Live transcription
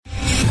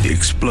The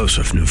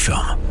explosive new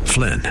film,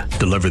 Flynn,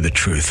 deliver the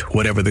truth,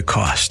 whatever the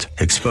cost,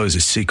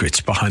 exposes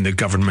secrets behind the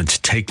government's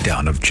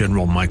takedown of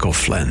General Michael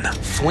Flynn.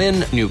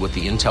 Flynn knew what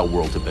the intel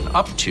world had been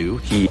up to.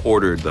 He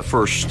ordered the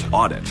first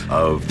audit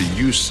of the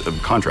use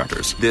of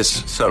contractors.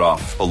 This set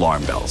off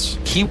alarm bells.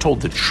 He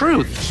told the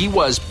truth. He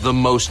was the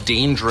most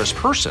dangerous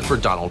person for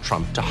Donald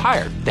Trump to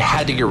hire. They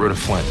had to get rid of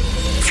Flynn.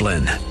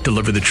 Flynn,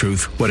 deliver the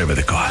truth, whatever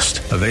the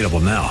cost. Available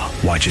now.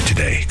 Watch it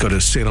today. Go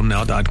to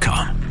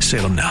salemnow.com.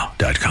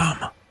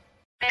 salemnow.com.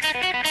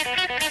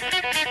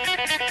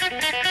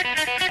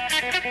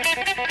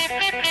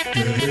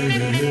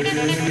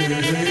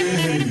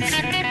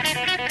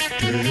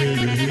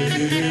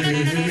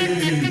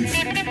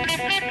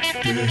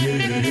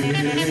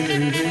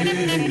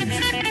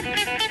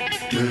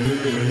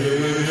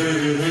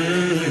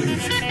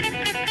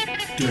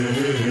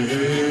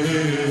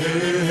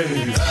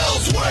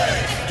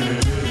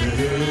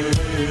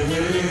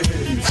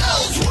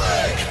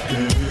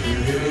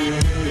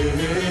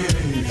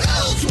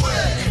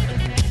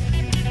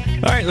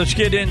 All right, let's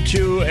get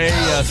into a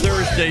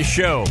Thursday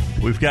show.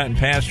 We've gotten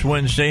past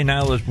Wednesday.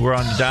 Now we're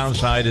on the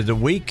downside of the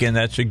week, and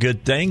that's a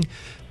good thing.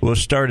 We'll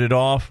start it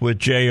off with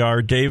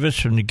J.R. Davis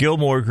from the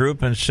Gilmore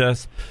Group, and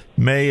Seth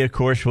May, of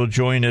course, will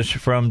join us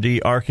from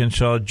the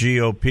Arkansas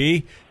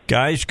GOP.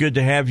 Guys, good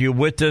to have you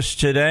with us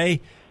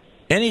today.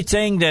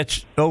 Anything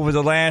that's over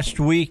the last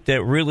week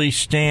that really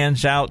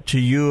stands out to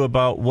you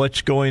about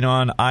what's going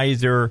on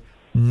either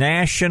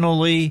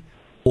nationally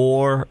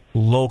or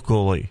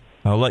locally?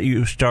 I'll let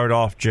you start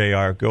off,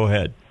 JR. Go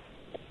ahead.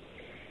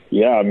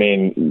 Yeah, I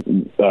mean,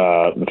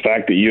 the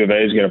fact that U of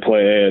A is going to play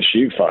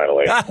ASU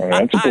finally, I mean,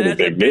 that's a pretty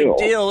big deal.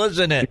 That's a big deal,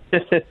 isn't it?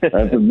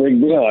 That's a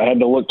big deal. I had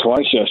to look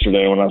twice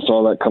yesterday when I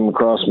saw that come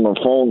across my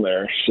phone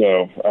there.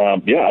 So,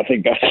 yeah, I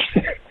think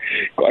that's,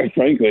 quite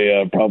frankly,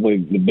 probably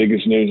the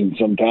biggest news in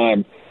some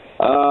time.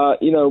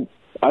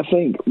 I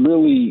think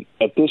really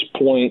at this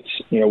point,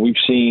 we've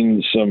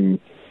seen some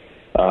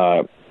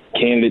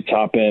candidate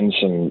top ends,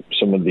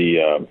 some of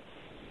the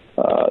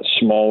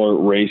smaller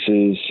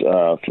races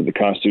for the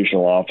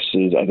constitutional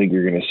offices. I think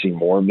you're going to see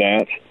more of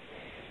that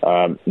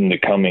in the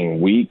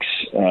coming weeks.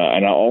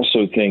 And I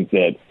also think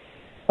that,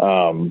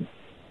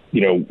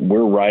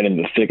 we're right in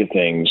the thick of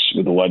things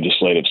with the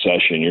legislative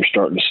session. You're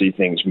starting to see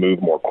things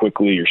move more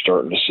quickly. You're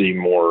starting to see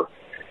more,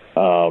 I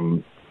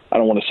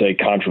don't want to say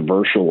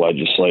controversial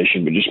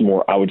legislation, but just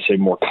more, I would say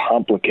more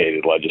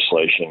complicated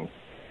legislation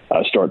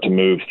start to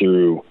move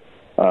through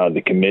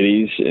the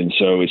committees. And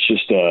so it's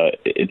just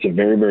it's a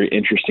very, very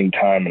interesting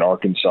time in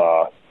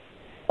Arkansas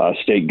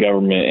state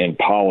government and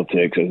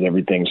politics as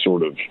everything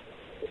sort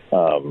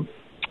of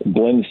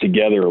blends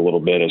together a little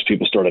bit as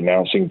people start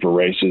announcing for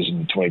races in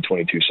the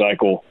 2022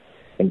 cycle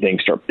and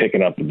things start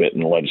picking up a bit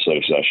in the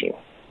legislative session.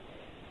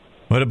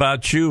 What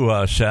about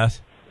you,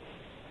 Seth?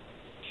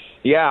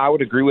 Yeah, I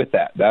would agree with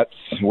that.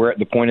 We're at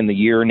the point in the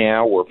year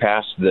now. We're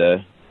past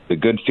the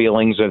good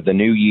feelings of the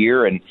new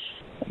year, and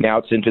now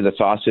it's into the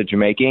sausage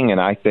making, and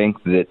I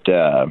think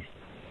that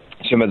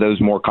some of those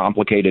more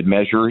complicated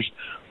measures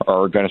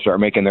are going to start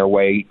making their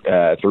way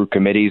through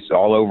committees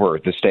all over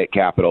the state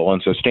capitol.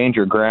 And so Stand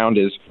Your Ground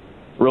is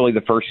really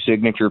the first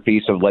signature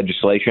piece of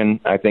legislation,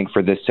 I think,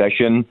 for this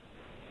session.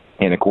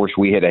 And, of course,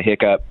 we had a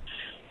hiccup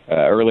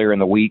earlier in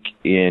the week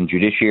in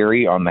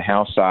judiciary on the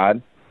House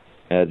side.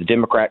 The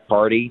Democrat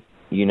Party,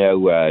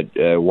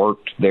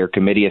 worked their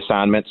committee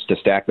assignments to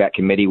stack that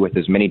committee with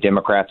as many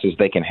Democrats as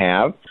they can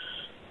have.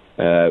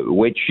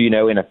 Which,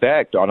 in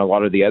effect, on a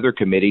lot of the other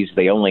committees,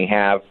 they only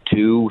have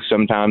two,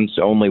 sometimes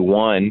only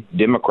one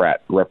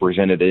Democrat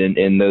represented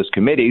in those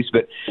committees.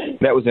 But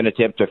that was an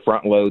attempt to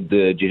front load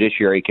the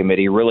Judiciary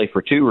Committee really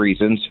for two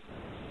reasons.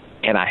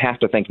 And I have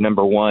to think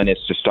number one is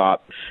to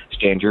stop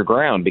Stand Your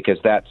Ground, because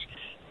that's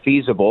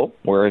feasible,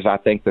 whereas I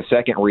think the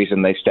second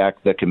reason they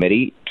stacked the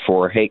committee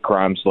for hate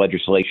crimes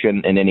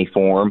legislation in any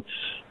form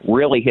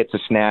really hits a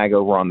snag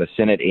over on the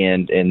Senate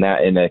end in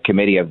a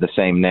committee of the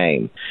same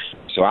name.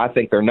 So I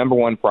think their number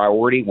one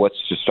priority was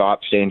to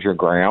stop Stand Your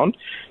Ground,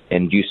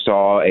 and you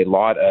saw a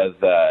lot of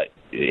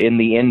in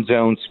the end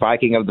zone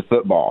spiking of the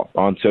football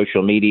on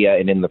social media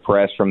and in the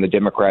press from the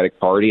Democratic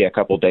Party a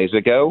couple days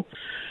ago.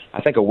 I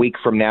think a week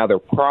from now they're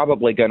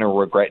probably going to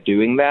regret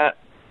doing that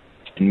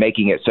and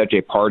making it such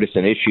a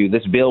partisan issue.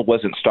 This bill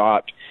wasn't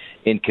stopped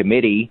in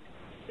committee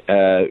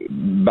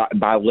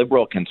by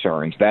liberal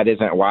concerns. That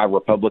isn't why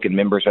Republican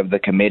members of the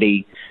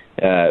committee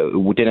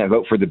didn't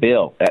vote for the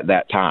bill at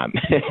that time.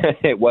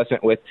 It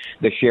wasn't with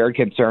the shared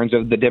concerns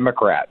of the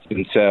Democrats.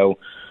 And so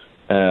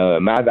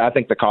I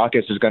think the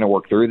caucus is going to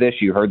work through this.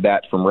 You heard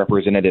that from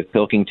Representative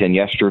Pilkington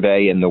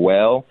yesterday in the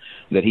Well,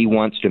 that he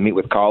wants to meet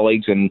with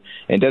colleagues and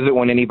doesn't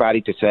want anybody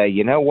to say,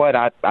 you know what,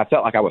 I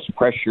felt like I was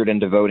pressured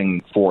into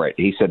voting for it.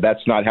 He said,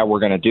 that's not how we're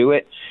going to do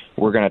it.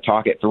 We're going to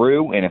talk it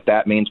through, and if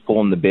that means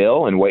pulling the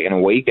bill and waiting a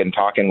week and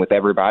talking with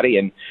everybody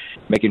and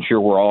making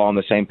sure we're all on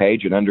the same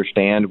page and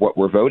understand what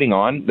we're voting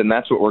on, then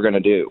that's what we're going to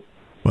do.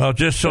 Well,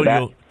 just so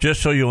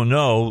you'll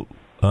know,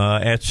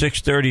 at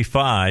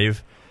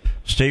 6:35,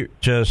 State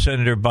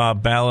Senator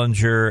Bob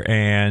Ballinger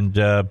and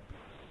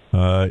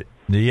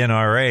the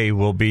NRA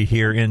will be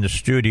here in the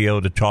studio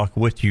to talk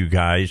with you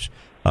guys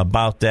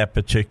about that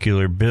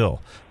particular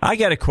bill. I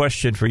got a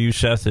question for you,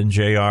 Seth and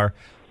JR.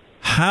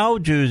 How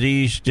do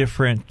these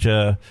different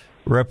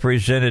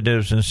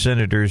representatives and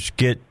senators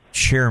get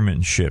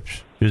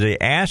chairmanships? Do they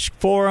ask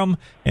for them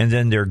and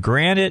then they're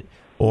granted,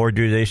 or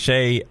do they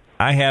say,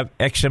 I have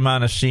X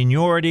amount of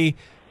seniority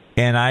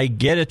and I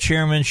get a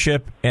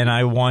chairmanship and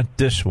I want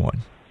this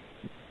one?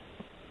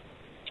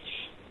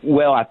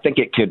 Well, I think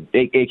it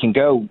can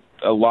go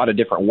a lot of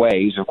different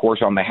ways. Of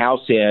course, on the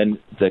House end,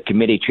 the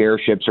committee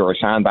chairships are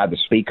assigned by the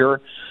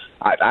Speaker.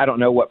 I don't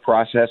know what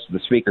process the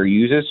Speaker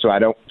uses, so I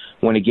don't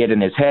want to get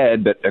in his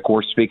head. But, of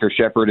course, Speaker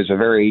Shepherd is a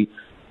very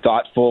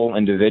thoughtful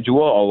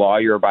individual, a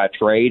lawyer by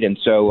trade, and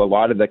so a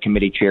lot of the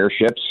committee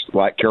chairships,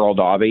 like Carol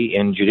Dobby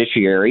in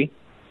Judiciary,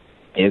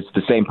 is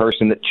the same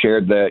person that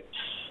chaired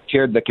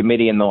the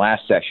committee in the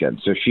last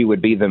session. So she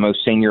would be the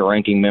most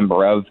senior-ranking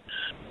member of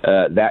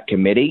that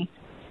committee.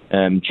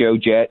 Joe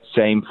Jett,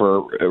 same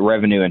for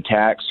revenue and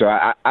tax. So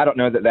I don't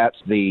know that that's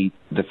the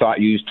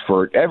thought used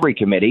for every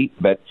committee,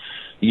 but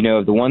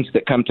the ones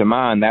that come to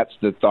mind, that's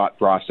the thought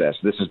process.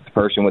 This is the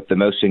person with the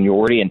most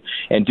seniority,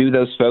 and do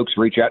those folks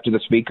reach out to the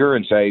Speaker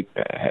and say,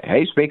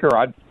 "Hey, Speaker,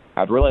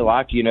 I'd really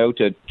like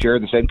to chair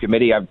the same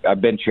committee I've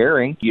been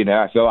chairing.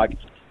 I feel like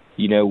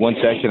one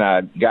session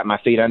I got my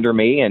feet under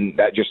me, and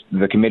that just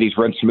the committees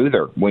run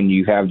smoother when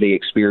you have the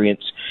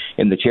experience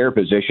in the chair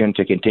position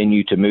to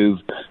continue to move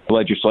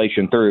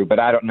legislation through." But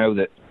I don't know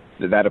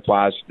that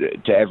applies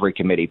to every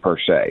committee per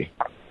se.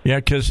 Yeah,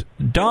 because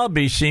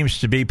Dobby seems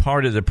to be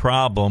part of the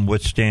problem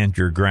with Stand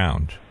Your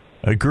Ground.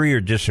 Agree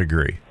or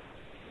disagree?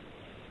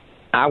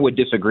 I would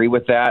disagree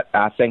with that.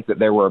 I think that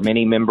there were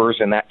many members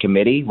in that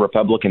committee,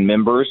 Republican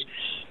members,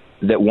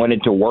 that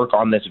wanted to work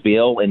on this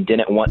bill and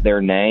didn't want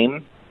their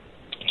name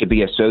to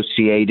be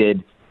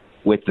associated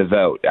with the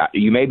vote.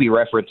 You may be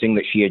referencing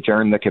that she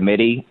adjourned the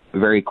committee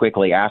very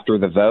quickly after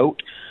the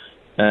vote.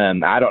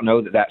 I don't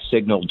know that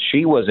signaled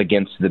she was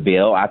against the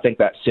bill. I think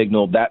that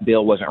signaled that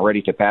bill wasn't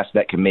ready to pass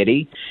that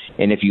committee.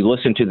 And if you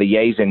listen to the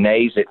yeas and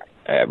nays, it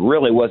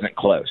really wasn't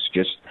close,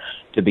 just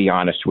to be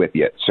honest with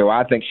you. So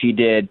I think she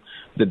did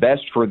the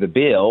best for the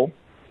bill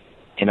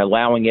in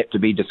allowing it to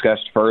be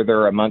discussed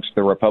further amongst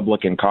the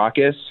Republican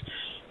caucus,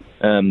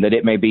 that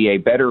it may be a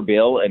better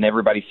bill and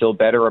everybody feel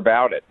better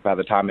about it by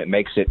the time it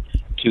makes it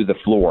to the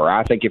floor.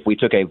 I think if we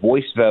took a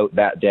voice vote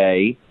that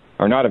day,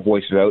 or not a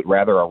voice vote,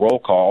 rather a roll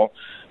call,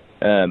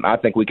 I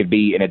think we could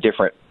be in a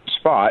different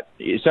spot.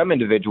 Some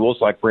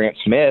individuals, like Brant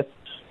Smith,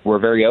 were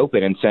very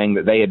open in saying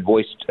that they had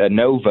voiced a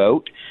no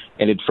vote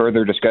and had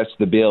further discussed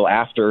the bill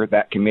after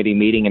that committee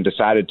meeting and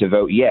decided to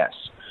vote yes.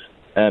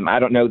 I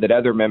don't know that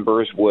other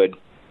members would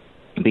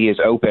be as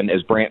open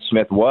as Brant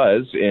Smith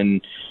was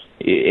in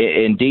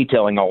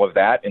detailing all of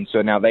that, and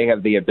so now they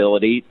have the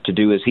ability to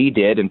do as he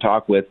did and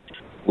talk with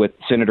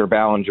Senator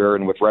Ballinger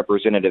and with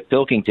Representative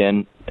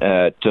Pilkington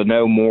to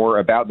know more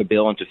about the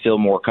bill and to feel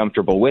more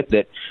comfortable with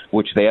it,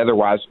 which they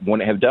otherwise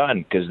wouldn't have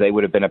done because they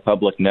would have been a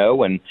public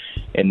no. And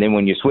then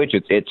when you switch,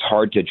 it's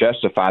hard to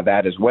justify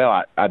that as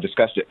well. I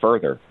discussed it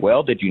further.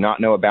 Well, did you not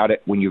know about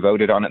it when you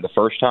voted on it the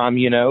first time?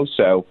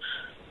 So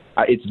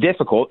it's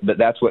difficult, but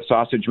that's what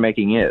sausage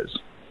making is.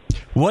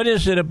 What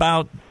is it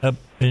about,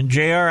 and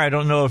JR, I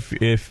don't know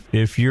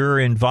if you're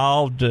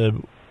involved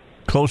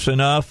close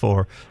enough,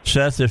 or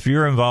Seth, if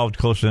you're involved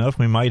close enough,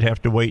 we might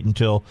have to wait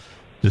until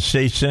the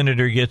state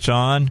senator gets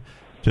on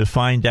to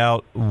find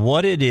out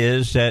what it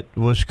is that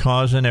was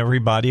causing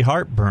everybody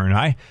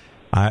heartburn.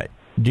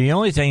 The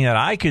only thing that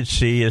I could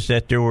see is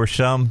that there were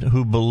some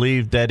who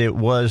believed that it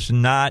was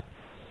not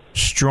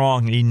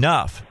strong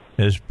enough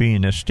as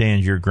being a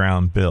stand your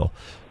ground bill.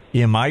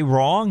 Am I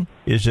wrong?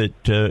 Is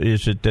it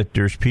that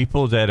there's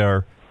people that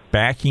are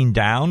backing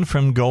down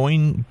from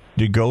going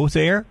to go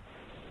there?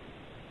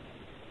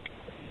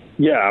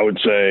 Yeah, I would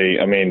say,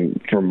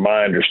 from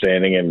my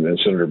understanding, and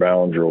Senator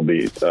Ballinger will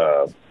be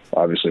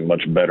obviously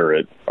much better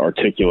at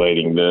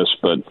articulating this,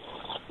 but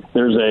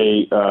there's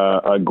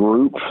a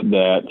group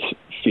that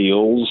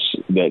feels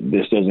that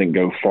this doesn't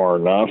go far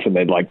enough, and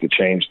they'd like to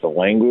change the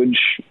language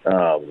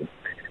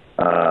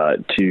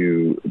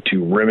to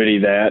remedy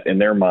that in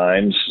their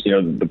minds.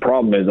 The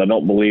problem is I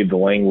don't believe the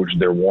language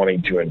they're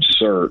wanting to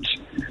insert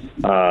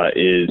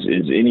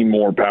is any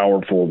more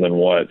powerful than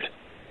what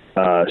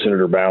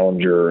Senator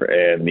Ballinger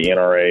and the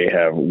NRA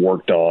have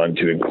worked on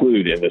to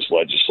include in this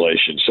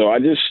legislation. So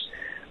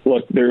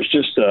there's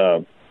just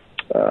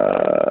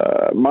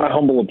my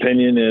humble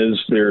opinion is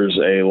there's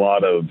a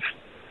lot of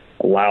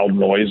loud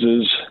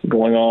noises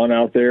going on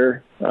out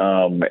there.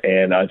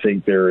 And I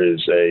think there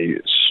is a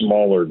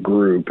smaller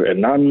group,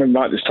 and I'm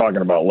not just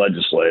talking about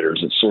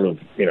legislators. It's sort of,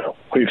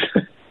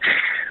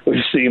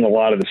 we've seen a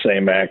lot of the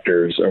same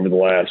actors over the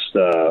last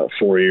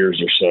 4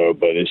 years or so,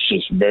 but it's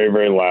just very,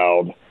 very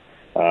loud.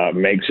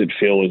 Makes it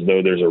feel as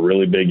though there's a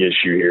really big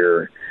issue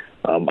here.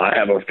 I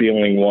have a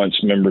feeling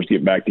once members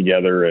get back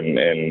together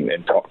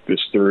and talk this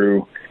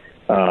through,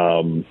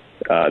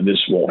 this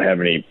won't have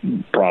any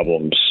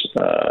problems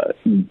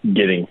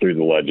getting through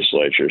the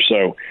legislature.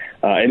 So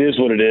it is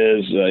what it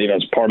is.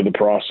 It's part of the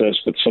process,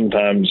 but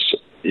sometimes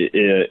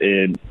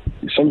it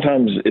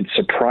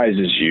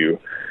surprises you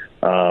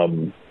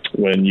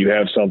when you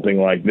have something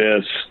like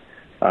this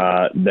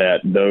that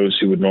those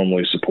who would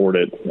normally support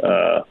it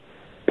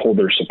pull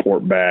their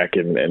support back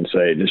and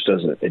say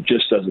it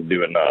just doesn't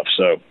do enough.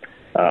 So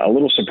a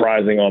little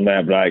surprising on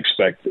that, but I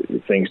expect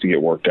things to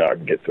get worked out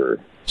and get through.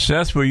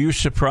 Seth, were you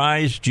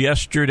surprised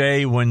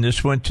yesterday when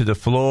this went to the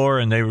floor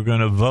and they were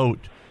going to vote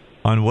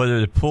on whether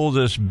to pull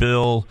this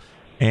bill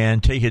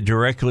and take it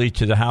directly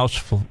to the House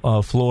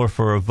floor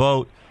for a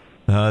vote,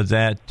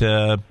 that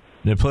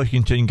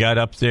Plickington got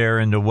up there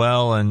in the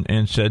well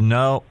and said,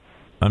 no,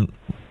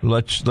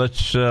 let's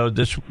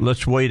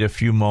wait a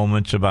few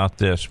moments about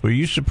this. Were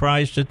you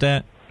surprised at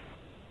that?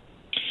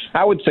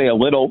 I would say a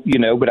little,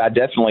 but I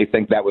definitely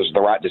think that was the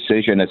right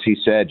decision. As he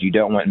said, you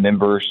don't want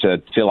members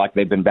to feel like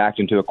they've been backed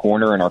into a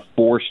corner and are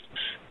forced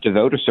to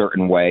vote a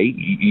certain way.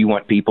 You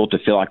want people to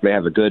feel like they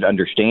have a good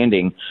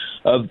understanding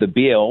of the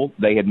bill.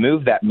 They had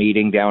moved that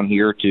meeting down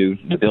here to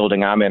the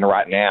building I'm in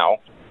right now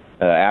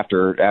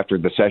after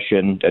the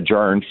session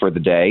adjourned for the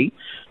day,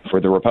 for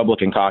the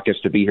Republican caucus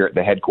to be here at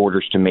the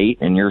headquarters to meet,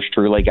 and yours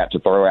truly got to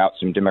throw out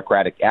some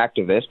Democratic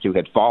activists who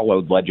had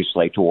followed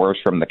legislators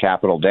from the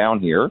Capitol down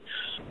here.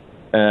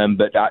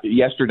 But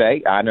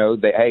yesterday, I know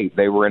that,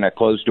 they were in a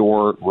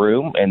closed-door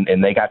room,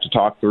 and they got to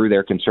talk through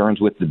their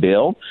concerns with the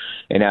bill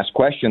and ask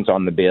questions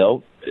on the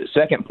bill.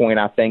 Second point,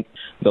 I think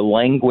the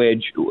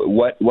language,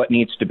 what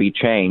needs to be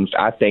changed,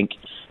 I think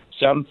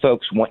some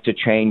folks want to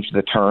change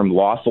the term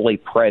lawfully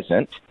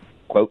present,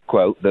 quote,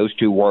 quote, those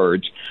two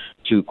words,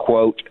 to,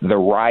 quote, the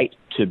right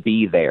to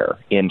be there,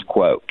 end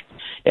quote.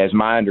 As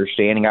my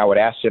understanding, I would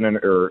ask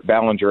Senator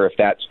Ballinger if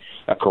that's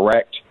a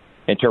correct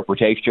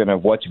interpretation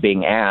of what's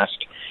being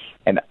asked.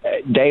 And,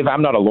 Dave,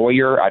 I'm not a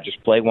lawyer. I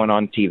just play one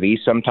on TV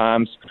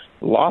sometimes.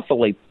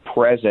 Lawfully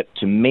present,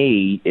 to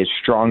me, is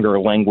stronger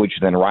language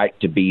than right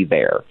to be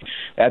there.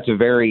 That's a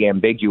very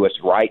ambiguous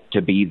right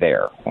to be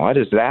there. What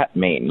does that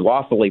mean?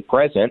 Lawfully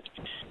present,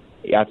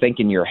 I think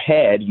in your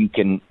head you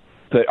can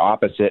put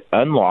opposite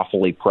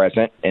unlawfully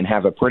present and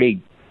have a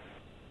pretty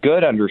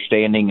good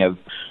understanding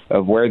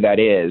of where that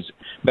is.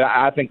 But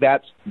I think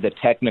that's the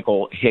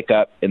technical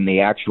hiccup in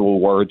the actual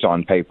words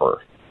on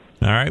paper.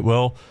 All right,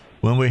 well,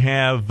 when we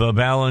have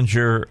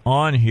Ballinger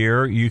on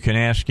here, you can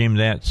ask him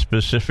that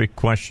specific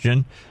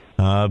question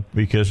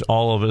because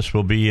all of us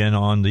will be in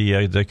on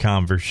the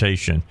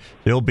conversation.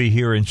 They'll be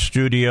here in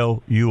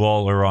studio. You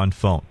all are on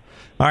phone.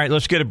 All right,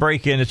 let's get a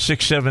break in. It's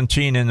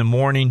 6:17 in the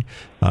morning.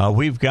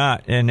 We've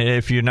got, and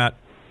if you're not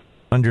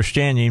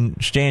understanding,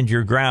 Stand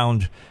Your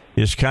Ground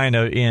is kind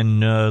of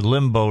in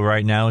limbo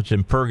right now. It's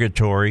in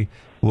purgatory.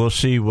 We'll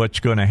see what's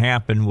going to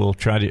happen. We'll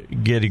try to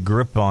get a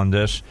grip on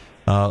this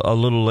a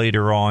little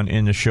later on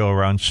in the show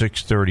around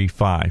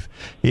 6:35.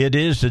 It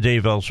is the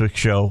Dave Elswick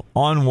Show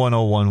on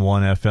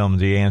 101.1 FM,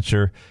 The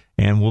Answer,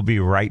 and we'll be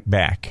right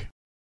back.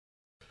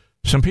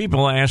 Some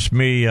people asked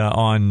me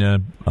on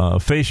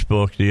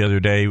Facebook the other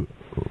day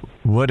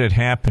what had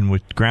happened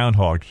with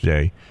Groundhog's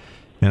Day,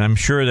 and I'm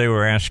sure they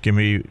were asking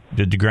me,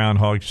 did the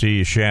groundhog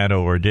see a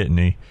shadow or didn't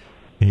he?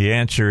 The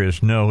answer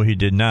is no, he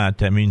did not.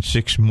 That means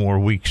 6 more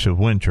weeks of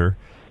winter.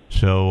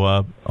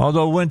 So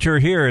although winter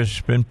here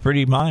has been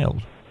pretty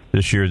mild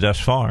this year thus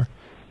far.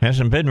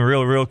 Hasn't been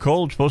real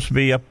cold. It's supposed to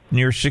be up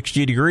near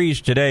 60 degrees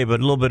today, but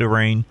a little bit of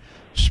rain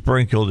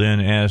sprinkled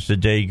in as the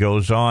day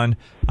goes on.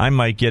 I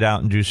might get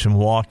out and do some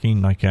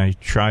walking like I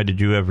try to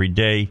do every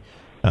day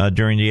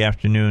during the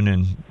afternoon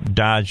and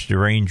dodge the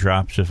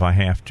raindrops if I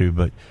have to,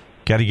 but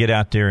got to get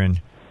out there and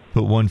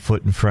put one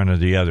foot in front of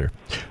the other.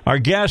 Our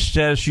guest,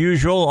 as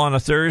usual, on a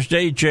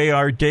Thursday,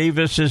 J.R.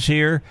 Davis is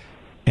here,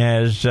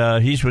 as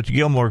he's with the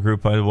Gilmore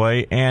Group, by the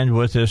way, and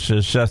with us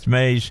is Seth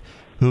Mays,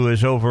 who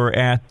is over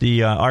at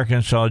the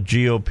Arkansas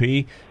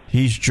GOP.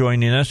 He's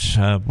joining us.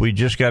 We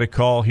just got a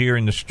call here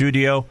in the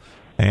studio,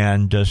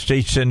 and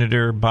State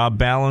Senator Bob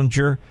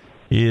Ballinger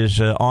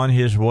is on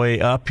his way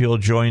up. He'll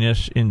join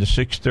us in the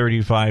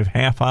 6:35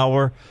 half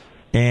hour,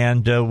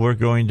 and we're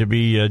going to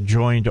be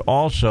joined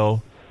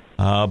also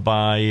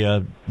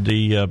by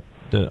the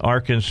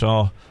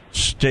Arkansas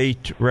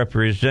State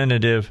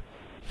Representative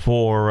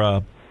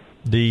for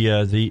the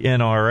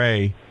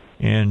NRA,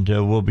 and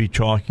we'll be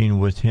talking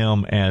with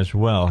him as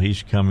well.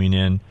 He's coming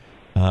in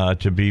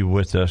to be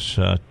with us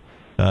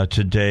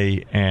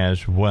today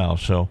as well.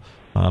 So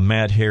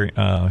Matt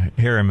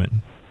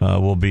Harriman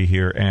will be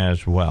here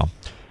as well.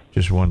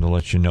 Just wanted to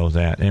let you know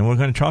that. And we're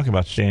going to talk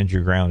about Stand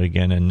Your Ground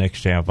again in the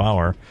next half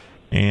hour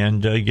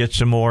and get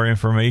some more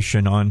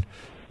information on,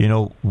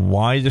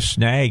 why the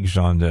snags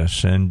on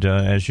this. And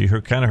as you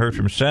kind of heard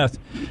from Seth,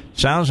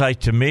 sounds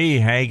like to me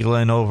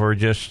haggling over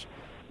just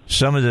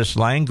some of this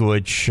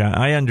language.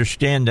 I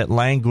understand that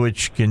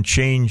language can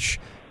change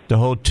the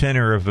whole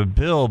tenor of a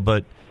bill,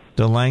 but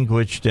the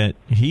language that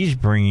he's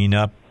bringing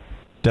up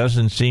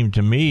doesn't seem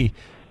to me.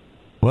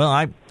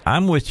 Well,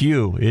 I'm with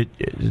you.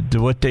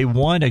 What they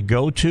want to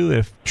go to,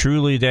 if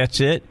truly that's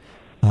it,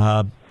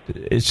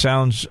 it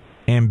sounds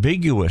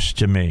ambiguous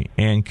to me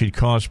and could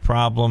cause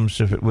problems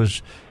if it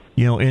was,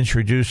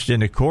 introduced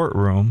in a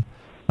courtroom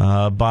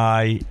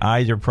by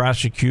either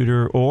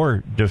prosecutor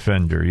or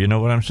defender. You know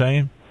what I'm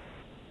saying?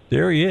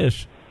 There he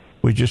is.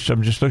 I'm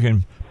just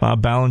looking.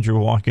 Bob Ballinger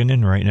walking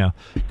in right now.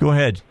 Go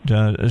ahead,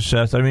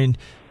 Seth. I mean,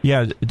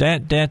 yeah,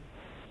 that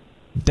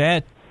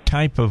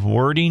type of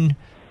wording,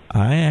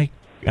 I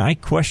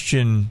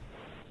question.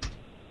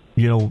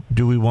 Do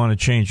we want to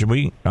change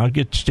it? I'll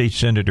get State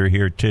Senator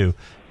here too.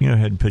 You go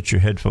ahead and put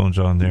your headphones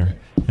on there,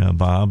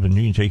 Bob, and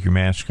you can take your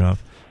mask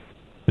off.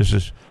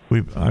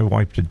 I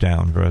wiped it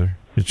down, brother.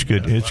 It's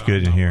good. It's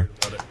good in here.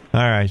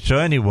 All right. So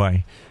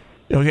anyway,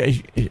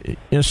 okay,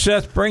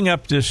 Seth, bring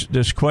up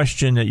this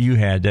question that you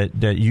had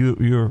that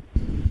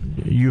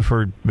you've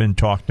heard been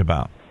talked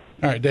about.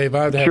 All right, Dave.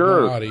 I have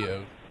no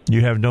audio.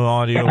 You have no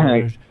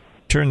audio.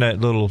 Turn that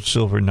little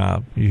silver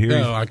knob. You hear?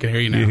 No, I can hear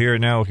you now. You hear it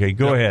now? Okay,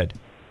 go ahead.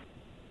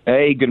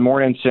 Hey, good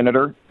morning,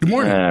 Senator. Good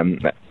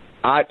morning.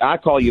 I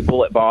call you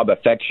Bullet Bob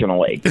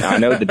affectionately. I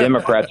know the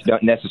Democrats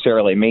don't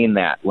necessarily mean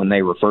that when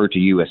they refer to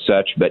you as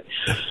such, but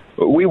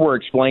we were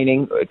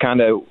explaining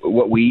kind of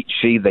what we each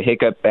see the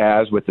hiccup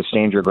as with the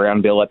Stand Your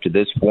Ground bill up to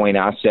this point.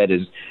 I said,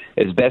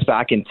 as best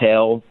I can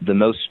tell, the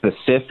most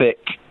specific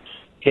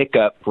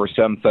hiccup for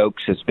some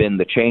folks has been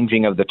the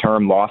changing of the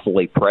term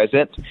lawfully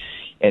present.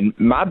 And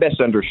my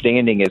best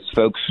understanding is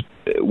folks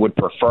would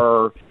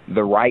prefer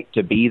the right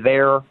to be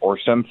there or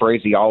some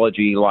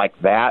phraseology like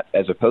that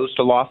as opposed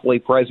to lawfully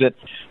present,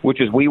 which,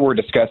 as we were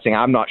discussing,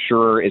 I'm not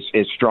sure is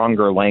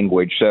stronger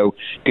language. So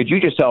could you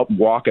just help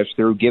walk us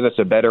through, give us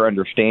a better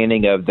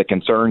understanding of the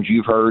concerns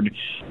you've heard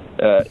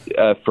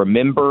from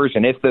members,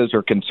 and if those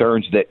are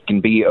concerns that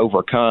can be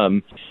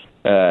overcome,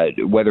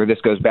 whether this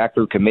goes back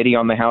through committee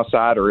on the House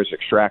side or is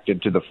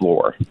extracted to the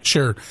floor.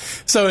 Sure.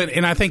 So,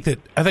 and I think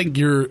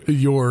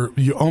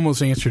you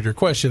almost answered your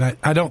question.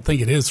 I don't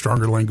think it is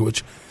stronger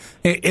language,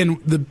 and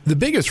the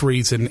biggest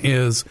reason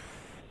is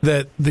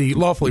that the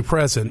lawfully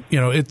present,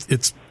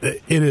 it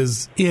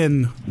is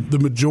in the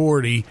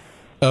majority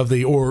of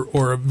the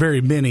or very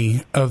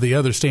many of the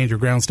other Stand Your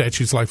Ground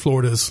statutes, like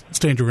Florida's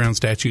Stand Your Ground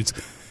statutes.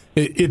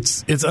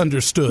 It's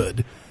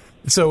understood.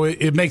 So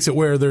it makes it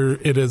where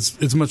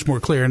it's much more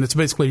clear, and it's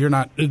basically you're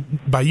not,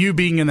 by you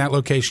being in that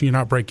location, you're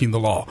not breaking the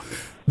law.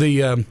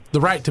 The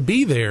right to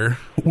be there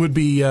would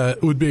be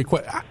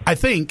I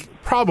think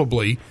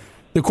probably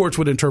the courts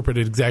would interpret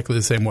it exactly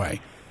the same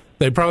way.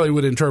 They probably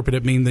would interpret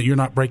it mean that you're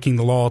not breaking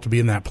the law to be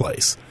in that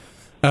place.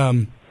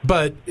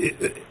 But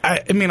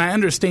I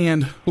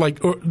understand,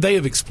 they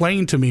have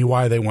explained to me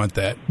why they want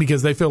that,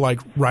 because they feel like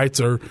rights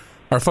are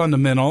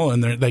fundamental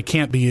and they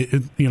can't be,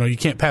 you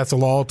can't pass a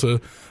law to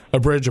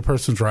abridge a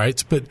person's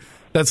rights, but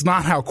that's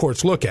not how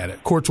courts look at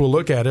it. Courts will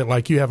look at it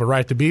like you have a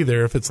right to be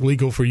there if it's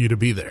legal for you to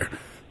be there.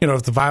 If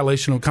it's a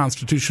violation of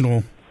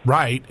constitutional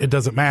right, it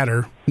doesn't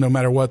matter, no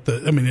matter what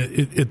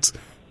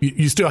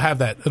you still have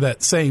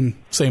that same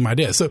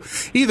idea. So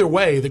either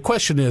way, the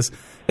question is,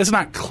 it's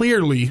not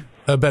clearly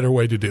a better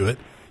way to do it.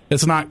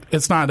 It's not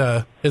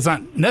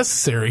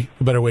necessary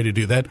a better way to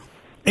do that.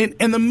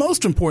 And the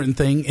most important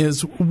thing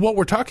is what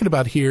we're talking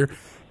about here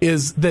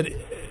is that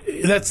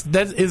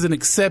is an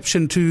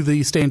exception to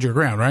the Stand Your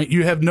Ground, right?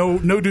 You have no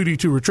duty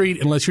to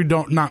retreat unless you're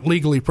not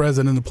legally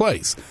present in the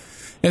place.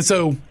 And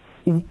so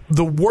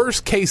the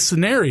worst case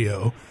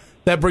scenario,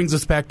 that brings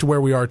us back to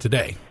where we are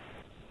today,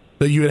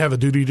 that you would have a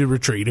duty to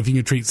retreat if you can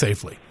retreat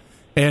safely.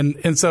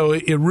 And so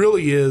it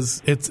really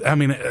is,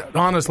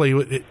 honestly,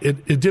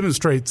 it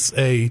demonstrates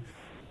a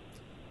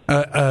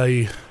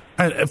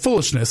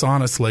foolishness,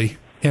 honestly,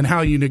 in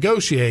how you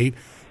negotiate,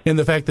 in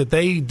the fact that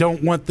they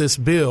don't want this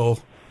bill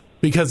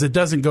because it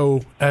doesn't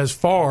go as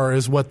far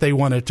as what they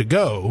want it to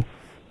go.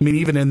 I mean,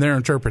 even in their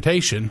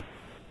interpretation,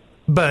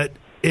 but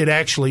it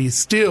actually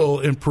still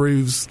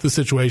improves the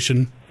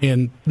situation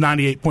in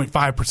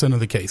 98.5%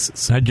 of the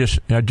cases. I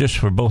just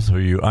for both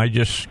of you, I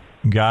just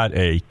got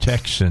a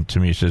text sent to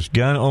me. It says,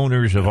 gun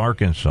owners of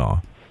Arkansas,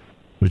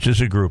 which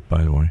is a group,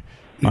 by the way,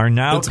 are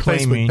now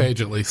claiming, Facebook page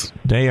at least.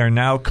 They are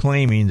now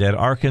claiming that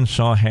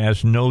Arkansas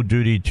has no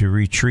duty to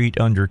retreat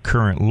under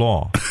current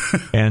law.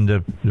 And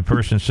the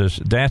person says,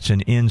 that's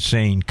an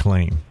insane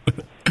claim.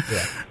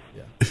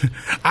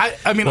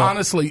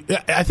 Honestly,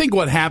 I think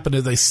what happened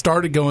is they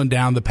started going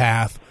down the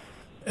path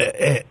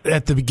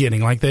at the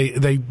beginning. Like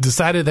they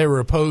decided they were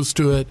opposed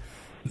to it,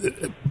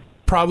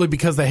 probably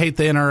because they hate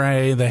the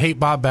NRA, they hate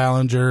Bob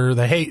Ballinger,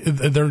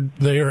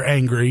 they're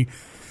angry.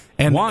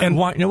 And why?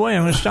 No, wait,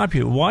 I'm going to stop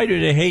you. Why do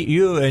they hate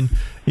you? And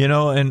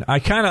I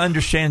kind of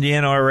understand the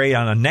NRA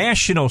on a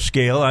national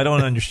scale. I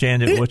don't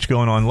understand what's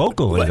going on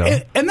locally,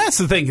 though. And that's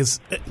the thing is,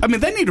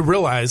 they need to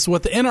realize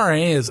what the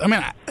NRA is.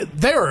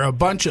 There are a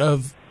bunch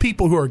of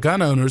people who are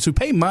gun owners who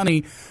pay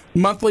money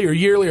monthly or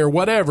yearly or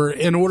whatever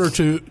in order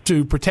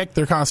to protect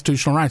their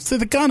constitutional rights. They're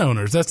the gun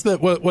owners. That's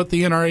what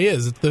the NRA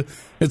is.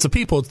 It's the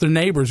people. It's their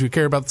neighbors who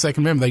care about the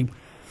Second Amendment.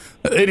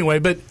 Anyway,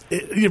 but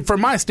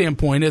from my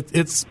standpoint,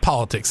 it's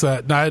politics.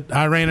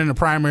 I ran in a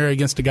primary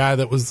against a guy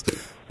that was,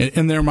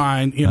 in their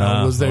mind,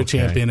 was their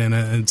champion,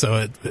 and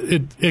so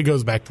it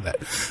goes back to that.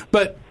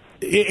 But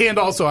and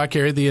also I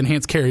carry the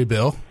enhanced carry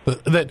bill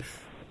that.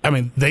 I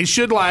mean, they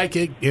should like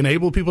it,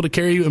 enable people to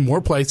carry in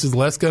more places,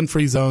 less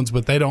gun-free zones,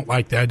 but they don't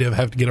like the idea of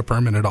having to get a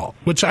permit at all,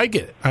 which I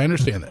get it. I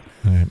understand that.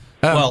 Right.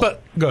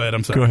 But go ahead.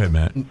 I'm sorry. Go ahead,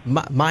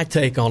 Matt. My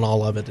take on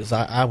all of it is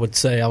I would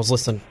say I was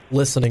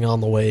listening on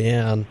the way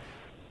in.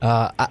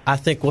 I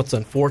think what's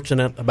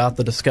unfortunate about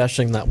the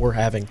discussion that we're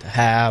having to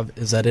have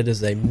is that it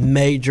is a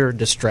major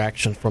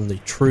distraction from the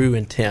true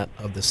intent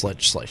of this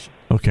legislation.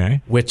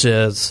 Okay. Which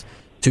is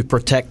to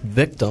protect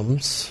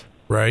victims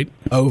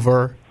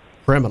over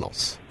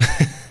criminals.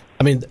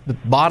 I mean, the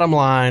bottom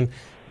line,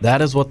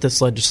 that is what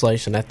this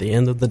legislation at the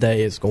end of the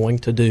day is going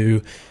to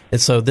do.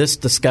 And so this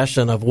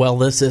discussion of, well,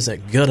 this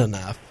isn't good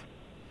enough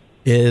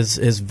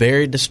is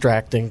very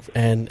distracting,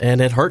 and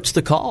it hurts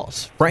the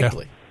cause,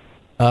 frankly.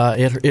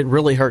 Yeah. It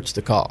really hurts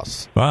the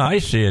cause. Well, I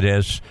see it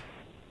as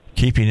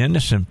keeping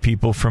innocent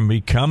people from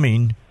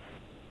becoming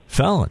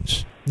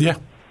felons. Yeah.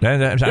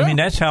 I mean,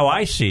 that's how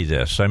I see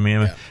this. I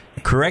mean,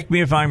 correct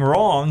me if I'm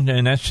wrong,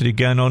 and that's the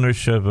gun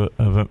owners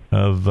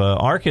of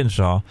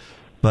Arkansas.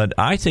 But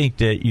I think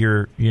that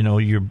you're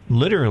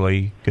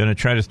literally going to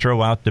try to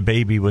throw out the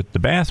baby with the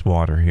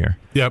bathwater here.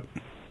 Yep.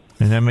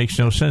 And that makes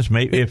no sense.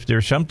 Maybe if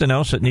there's something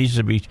else that needs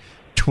to be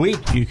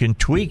tweaked, you can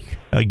tweak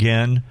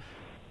again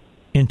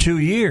in 2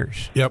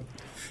 years. Yep.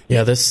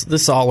 Yeah,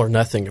 this all or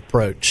nothing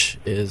approach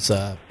is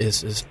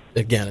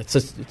again, it's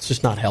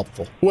just not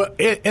helpful. Well,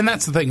 and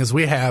that's the thing is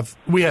we have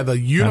a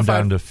unified.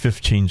 I'm down to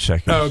 15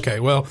 seconds. Oh, okay,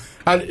 well,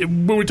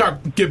 when we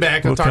get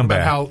back and talk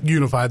about how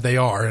unified they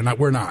are, and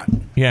we're not.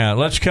 Yeah,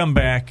 let's come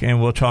back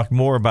and we'll talk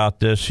more about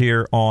this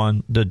here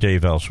on the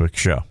Dave Elswick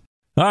Show.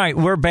 All right,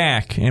 we're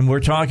back and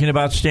we're talking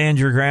about stand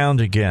your ground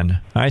again.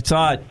 I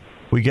thought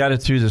we got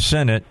it through the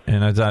Senate,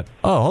 and I thought,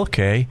 oh,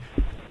 okay,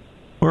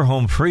 we're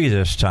home free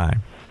this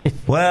time.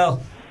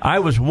 Well, I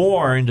was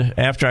warned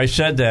after I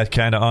said that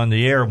kind of on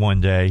the air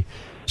one day.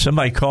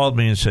 Somebody called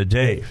me and said,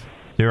 Dave,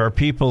 there are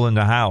people in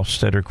the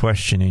House that are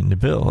questioning the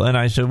bill. And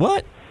I said,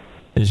 what?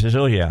 He says,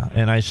 oh, yeah.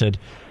 And I said,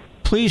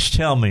 please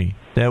tell me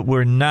that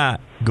we're not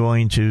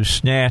going to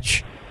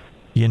snatch,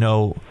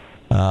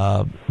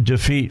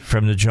 defeat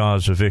from the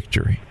jaws of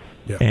victory.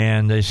 Yeah.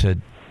 And they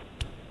said,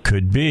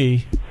 could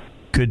be.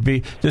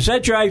 Does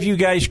that drive you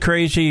guys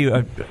crazy?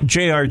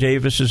 J.R.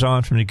 Davis is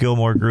on from the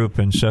Gilmore Group,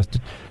 and Seth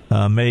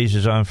Mays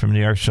is on from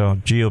the Arkansas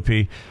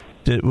GOP.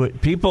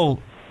 People,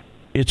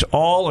 it's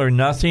all or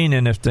nothing,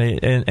 and if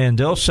and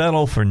they'll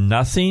settle for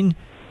nothing,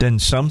 then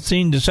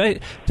something.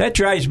 That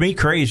drives me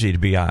crazy, to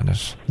be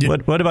honest. Yeah.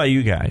 What about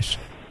you guys?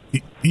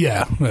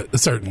 Yeah,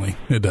 certainly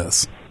it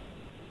does.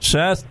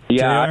 Seth?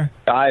 Yeah,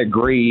 I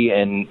agree,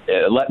 and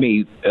let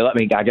me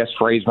I guess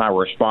phrase my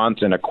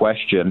response in a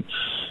question.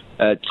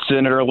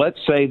 Senator, let's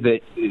say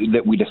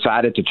that we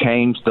decided to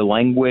change the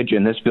language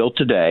in this bill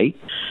today,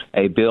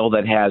 a bill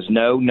that has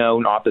no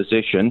known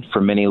opposition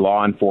from any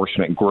law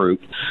enforcement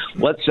group.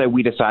 Let's say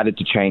we decided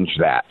to change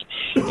that.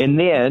 And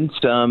then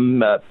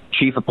some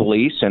chief of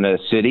police in a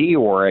city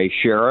or a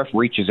sheriff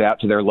reaches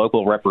out to their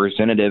local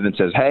representative and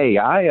says, hey,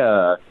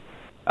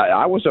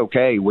 I was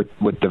okay with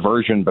the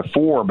version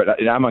before, but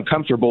I'm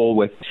uncomfortable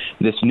with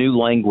this new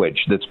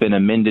language that's been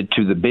amended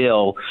to the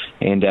bill,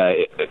 and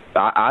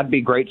I'd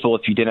be grateful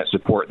if you didn't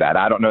support that.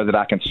 I don't know that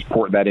I can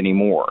support that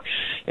anymore.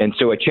 And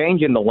so a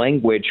change in the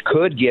language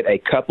could get a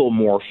couple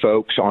more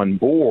folks on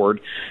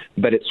board,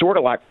 but it's sort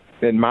of like,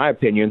 in my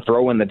opinion,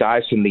 throwing the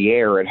dice in the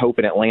air and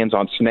hoping it lands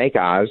on snake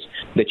eyes,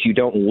 that you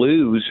don't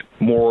lose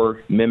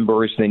more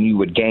members than you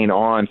would gain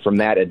on from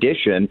that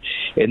addition.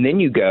 And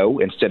then you go,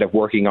 instead of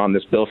working on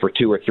this bill for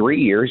 2 or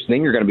 3 years,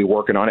 then you're going to be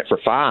working on it for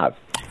 5.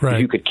 Right.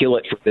 You could kill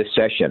it for this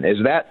session. Is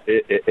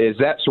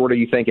that sort of,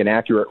 you think, an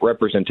accurate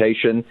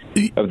representation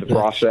of the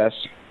process?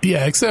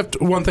 Yeah,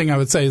 except one thing I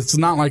would say, it's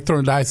not like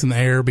throwing dice in the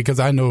air, because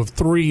I know of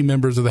 3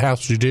 members of the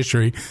House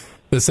Judiciary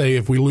that say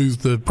if we lose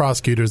the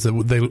prosecutors, that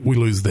we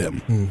lose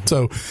them. Mm-hmm.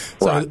 So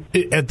right.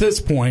 At this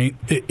point,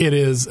 it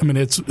is. I mean,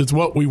 it's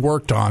what we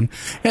worked on.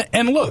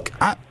 And look,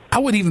 I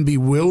would even be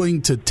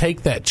willing to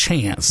take that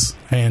chance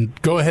and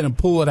go ahead and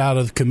pull it out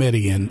of the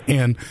committee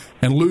and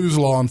lose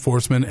law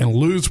enforcement and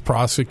lose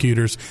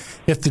prosecutors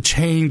if the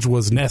change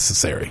was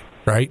necessary.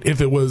 Right?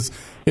 If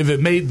it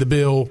made the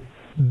bill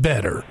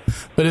better.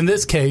 But in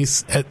this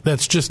case,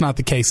 that's just not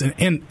the case.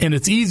 And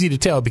it's easy to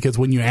tell, because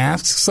when you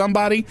ask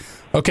somebody,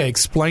 okay,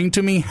 explain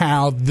to me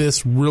how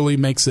this really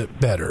makes it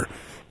better,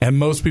 and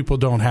most people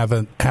don't have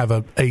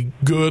a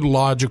good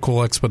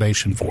logical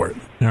explanation for it.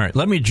 All right,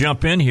 let me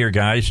jump in here,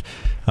 guys.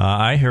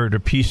 I heard a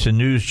piece of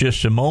news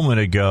just a moment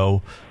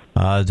ago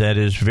that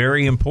is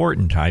very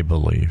important, I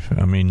believe.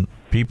 I mean,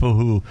 people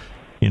who,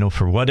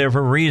 for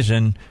whatever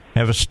reason,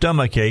 have a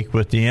stomachache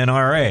with the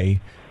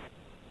NRA.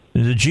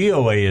 The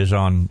GOA is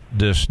on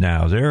this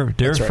now. They're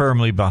right.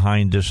 Firmly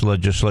behind this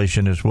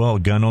legislation as well,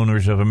 Gun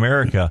Owners of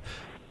America.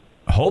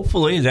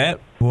 Hopefully that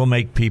will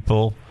make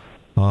people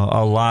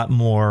a lot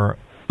more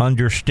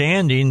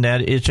understanding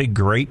that it's a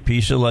great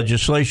piece of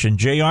legislation.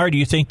 JR, do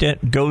you think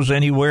that goes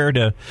anywhere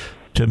to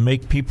to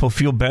make people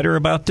feel better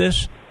about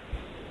this?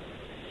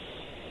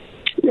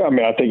 Yeah, I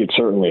mean, I think it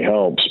certainly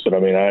helps, but I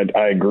mean,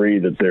 I agree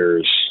that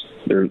there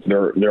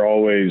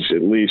always,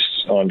 at least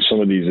on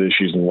some of these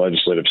issues in the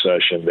legislative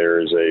session, there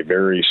is a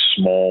very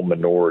small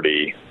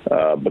minority,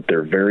 but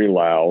they're very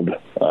loud,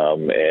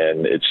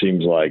 and it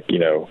seems like,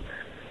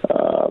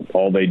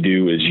 all they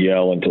do is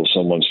yell until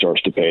someone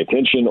starts to pay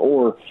attention,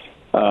 or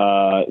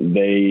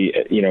they,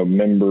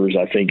 members,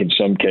 I think in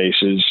some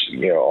cases,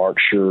 aren't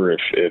sure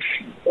if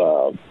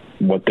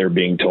what they're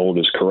being told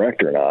is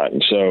correct or not.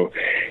 And so,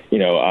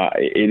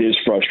 it is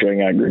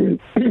frustrating. I agree with,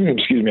 I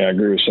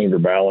agree with Senator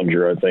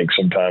Ballinger. I think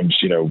sometimes,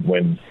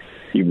 when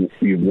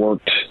you've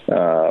worked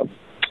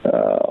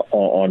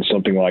on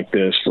something like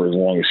this for as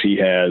long as he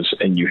has,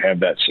 and you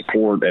have that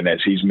support, and as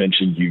he's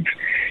mentioned, you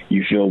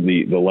feel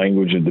the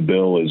language of the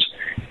bill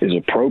is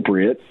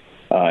appropriate,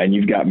 and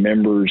you've got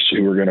members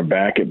who are going to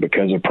back it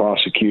because of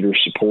prosecutor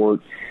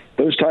support,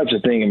 those types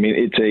of things. I mean,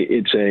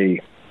 it's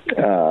a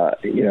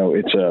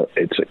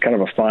kind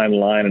of a fine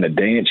line and a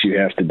dance you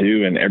have to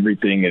do, and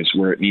everything is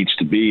where it needs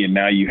to be. And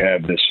now you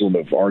have this sort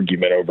of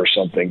argument over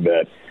something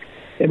that,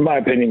 in my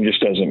opinion,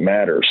 just doesn't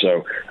matter.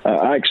 So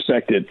I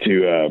expect it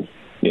to,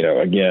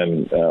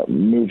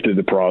 move through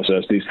the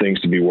process, these things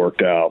to be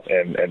worked out,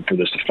 and for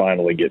this to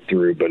finally get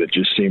through. But it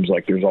just seems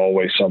like there's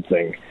always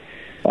something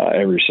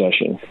every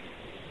session.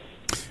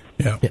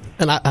 Yeah.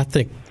 And I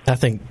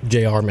think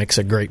JR makes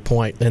a great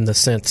point in the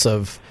sense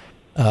of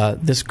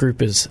this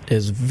group is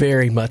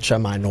very much a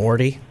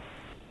minority.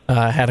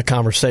 I had a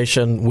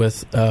conversation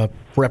with a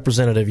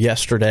representative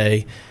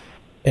yesterday,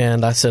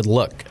 and I said,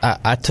 look,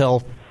 I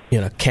tell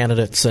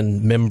candidates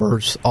and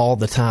members all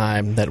the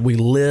time that we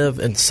live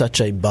in such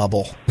a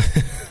bubble.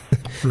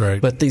 Right.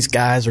 But these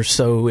guys are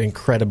so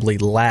incredibly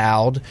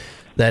loud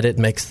that it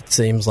makes it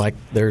seem like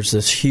there's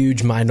this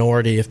huge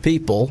minority of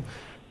people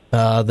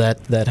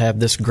that have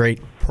this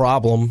great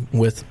problem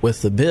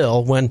with the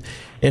bill, when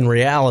in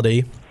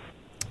reality,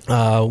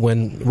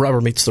 when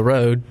rubber meets the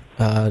road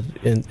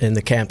in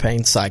the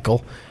campaign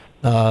cycle,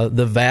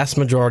 the vast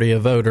majority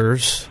of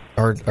voters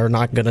are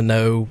not going to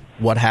know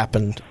what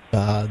happened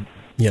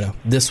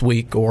this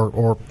week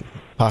or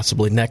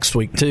possibly next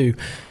week too.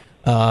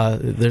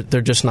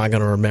 They're just not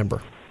going to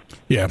remember.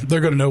 Yeah,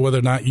 they're going to know whether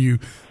or not you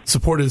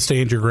supported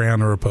Stand Your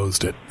Ground or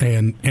opposed it,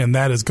 and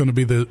that is going to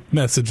be the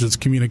message that's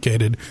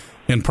communicated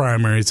in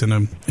primaries in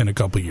a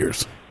couple of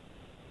years.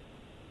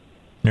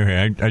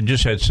 Okay, I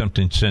just had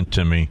something sent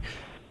to me.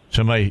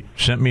 Somebody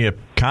sent me a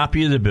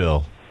copy of the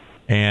bill,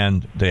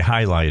 and they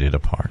highlighted a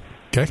part.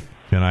 Okay.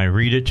 Can I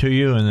read it to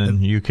you, and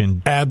then you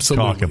can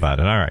Absolutely. talk about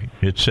it? All right.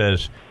 It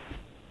says,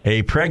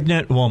 a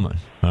pregnant woman,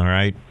 all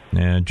right,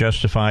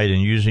 justified in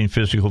using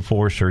physical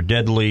force or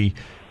deadly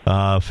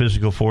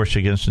physical force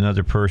against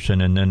another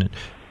person. And then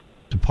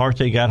the part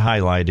they got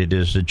highlighted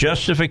is the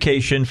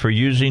justification for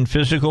using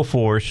physical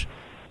force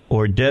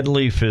or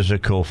deadly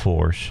physical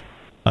force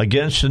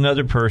against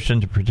another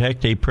person to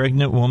protect a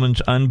pregnant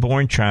woman's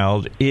unborn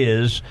child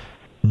is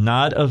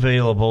not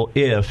available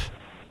if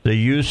the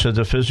use of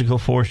the physical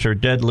force or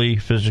deadly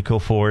physical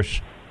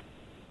force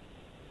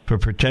for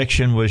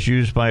protection was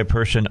used by a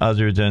person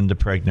other than the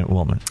pregnant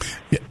woman.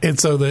 Yeah, and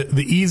so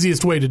the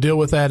easiest way to deal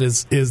with that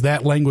is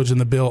that language in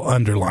the bill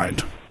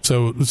underlined.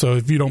 So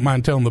if you don't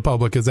mind telling the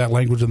public, is that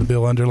language in the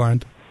bill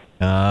underlined?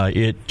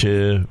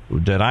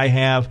 That I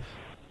have.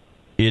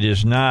 It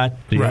is not.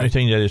 The right. only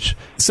thing that is...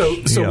 So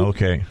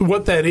okay.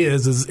 What that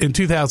is in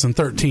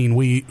 2013,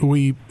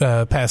 we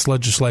passed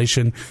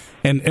legislation,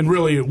 and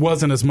really it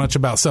wasn't as much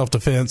about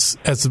self-defense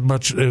as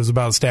much it was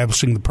about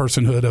establishing the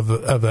personhood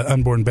of an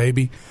unborn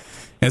baby.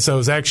 And so it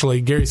was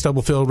actually Gary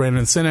Stubblefield ran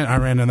in the Senate, I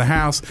ran in the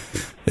House.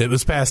 It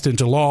was passed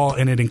into law,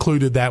 and it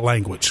included that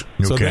language.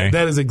 Okay. So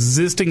that is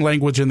existing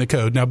language in the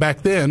code. Now,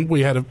 back then, we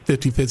had a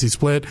 50-50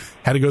 split,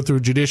 had to go through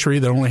judiciary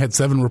that only had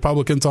 7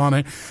 Republicans on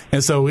it.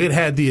 And so it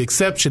had the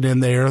exception in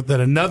there that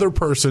another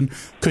person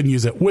couldn't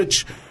use it,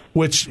 which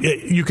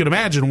you can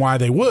imagine why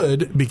they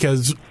would,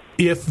 because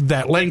if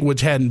that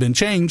language hadn't been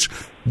changed,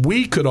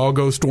 we could all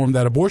go storm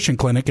that abortion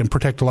clinic and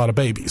protect a lot of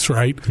babies,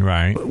 right?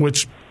 Right.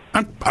 Which...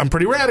 I'm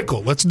pretty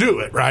radical. Let's do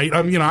it, right?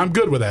 I'm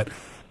good with that.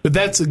 But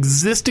that's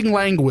existing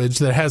language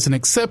that has an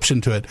exception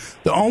to it.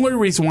 The only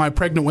reason why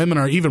pregnant women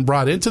are even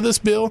brought into this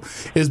bill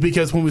is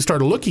because when we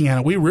started looking at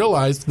it, we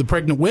realized the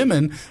pregnant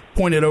women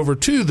pointed over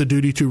to the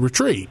duty to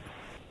retreat.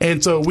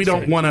 And so we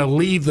don't want to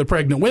leave the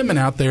pregnant women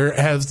out there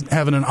as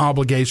having an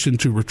obligation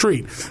to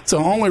retreat. So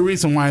the only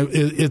reason why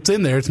it's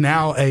in there is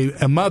now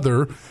a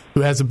mother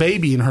who has a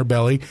baby in her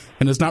belly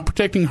and is not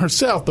protecting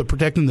herself but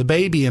protecting the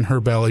baby in her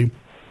belly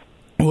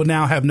will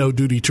now have no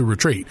duty to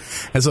retreat.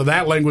 And so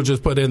that language is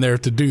put in there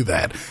to do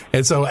that.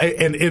 And so,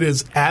 and it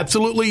is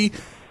absolutely,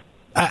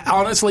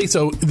 honestly,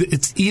 so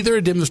it's either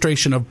a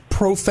demonstration of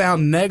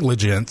profound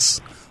negligence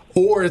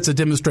or it's a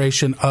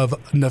demonstration of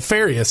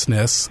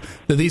nefariousness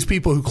that these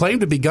people who claim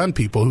to be gun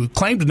people, who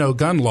claim to know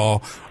gun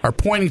law, are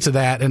pointing to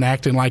that and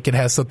acting like it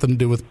has something to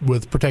do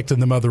with protecting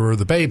the mother or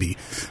the baby.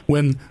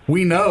 When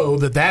we know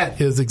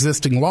that is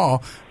existing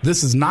law,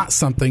 this is not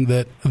something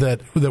that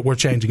we're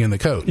changing in the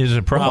code. Is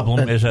the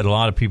problem is that a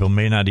lot of people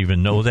may not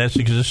even know that's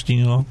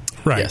existing law?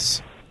 Right.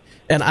 Yes.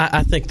 And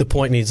I think the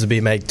point needs to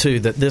be made,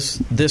 too, that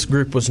this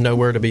group was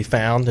nowhere to be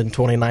found in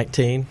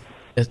 2019.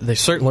 They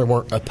certainly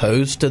weren't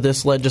opposed to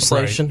this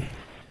legislation.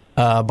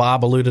 Right.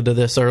 Bob alluded to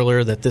this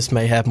earlier, that this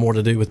may have more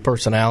to do with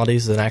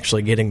personalities than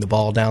actually getting the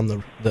ball down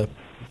the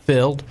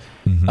field,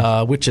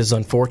 which is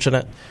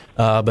unfortunate.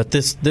 But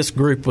this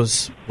group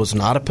was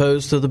not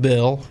opposed to the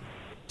bill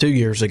 2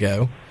 years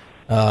ago.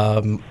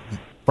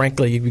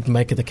 Frankly, you can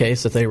make the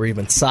case that they were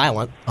even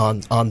silent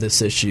on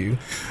this issue.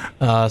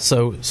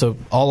 So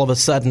all of a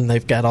sudden,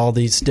 they've got all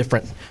these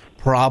different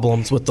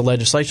problems with the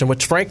legislation,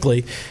 which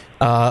frankly,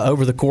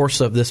 over the course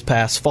of this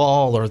past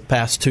fall or the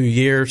past 2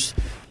 years,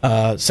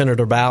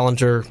 Senator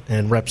Ballinger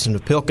and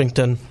Representative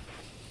Pilkington,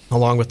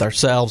 along with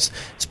ourselves,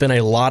 spent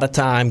a lot of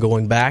time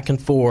going back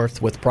and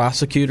forth with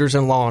prosecutors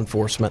and law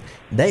enforcement.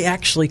 They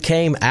actually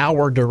came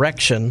our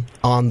direction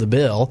on the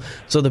bill.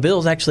 So the bill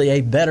is actually a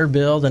better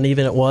bill than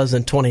even it was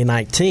in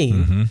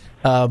 2019.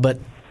 But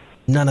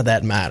none of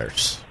that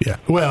matters. Yeah.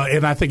 Well,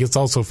 and I think it's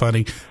also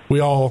funny. We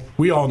all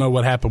know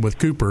what happened with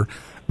Cooper.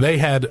 They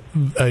had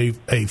a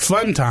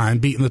fun time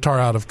beating the tar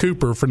out of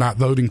Cooper for not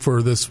voting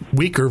for this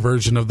weaker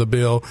version of the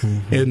bill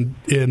in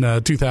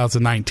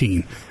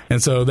 2019,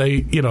 and so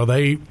they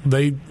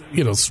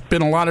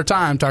spent a lot of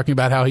time talking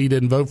about how he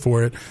didn't vote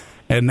for it,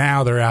 and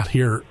now they're out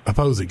here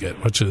opposing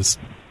it, which is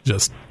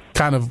just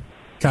kind of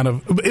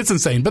it's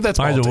insane. But that's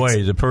by politics. the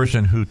way, the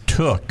person who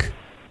took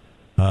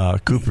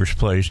Cooper's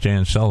place,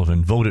 Dan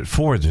Sullivan, voted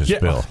for this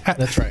bill.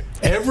 That's right.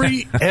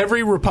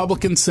 Every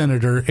Republican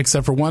senator,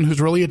 except for one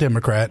who's really a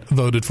Democrat,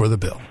 voted for the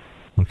bill.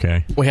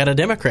 Okay. We had a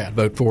Democrat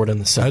vote for it in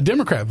the Senate. A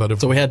Democrat voted for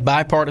it. So we had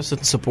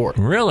bipartisan support.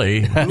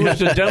 Really? Who was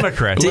the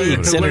Democrat?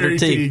 Teague, Senator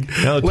Teague.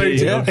 Teague.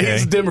 Okay.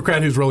 He's a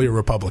Democrat who's really a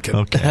Republican.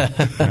 Okay.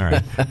 All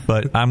right.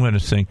 But I'm going to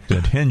think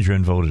that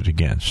Hendren voted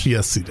against.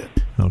 Yes, he did.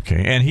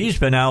 Okay. And he's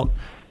been out,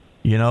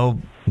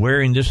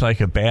 wearing this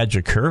like a badge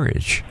of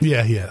courage.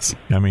 Yeah, he is.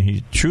 I mean,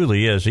 he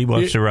truly is. He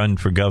wants to run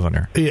for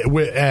governor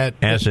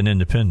as an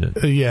independent.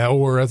 Yeah,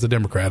 or as a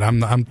Democrat.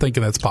 I'm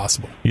thinking that's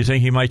possible. You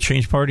think he might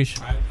change parties?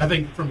 I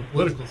think from a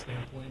political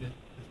standpoint, it's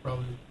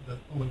probably the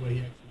only way he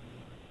actually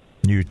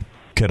can do it. You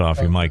cut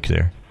off your mic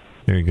there.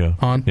 There you go.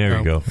 On? There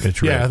you go.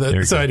 It's red.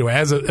 Yeah. So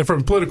anyway,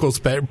 from a political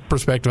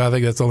perspective, I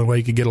think that's the only way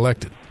he could get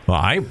elected. Well,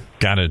 I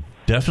gotta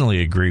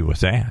definitely agree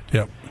with that.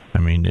 Yep. I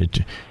mean,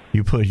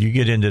 you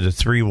get into the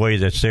three-way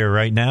that's there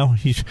right now,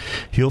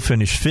 he'll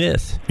finish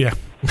fifth. Yeah.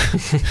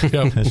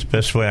 Yep. That's the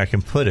best way I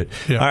can put it.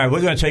 Yeah. All right,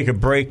 we're going to take a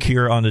break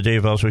here on the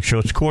Dave Elswick Show.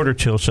 It's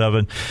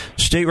 6:45.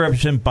 State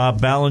Representative Bob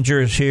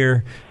Ballinger is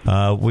here.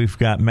 We've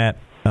got Matt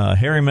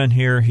Harriman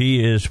here.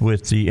 He is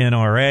with the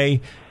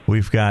NRA.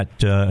 We've got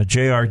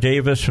J.R.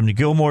 Davis from the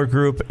Gilmore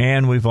Group,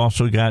 and we've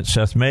also got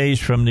Seth Mays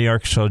from the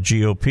Arkansas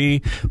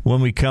GOP.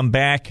 When we come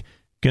back, I'm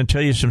going to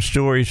tell you some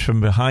stories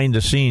from behind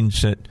the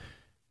scenes that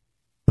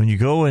when you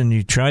go and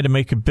you try to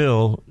make a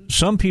bill,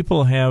 some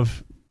people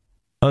have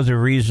other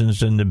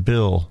reasons than the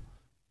bill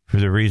for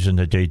the reason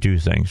that they do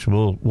things.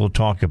 We'll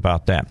talk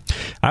about that.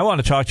 I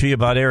want to talk to you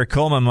about Eric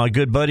Coleman, my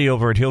good buddy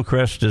over at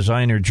Hillcrest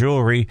Designer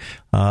Jewelry,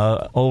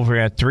 over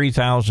at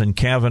 3000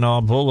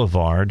 Kavanaugh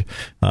Boulevard.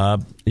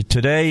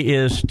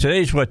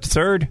 Today's what,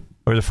 third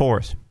or the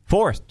fourth?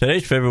 Fourth.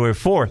 Today's February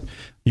 4th.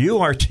 You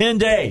are 10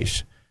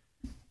 days.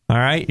 All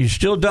right. You're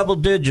still double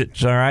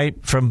digits. All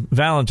right. From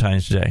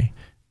Valentine's Day.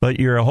 But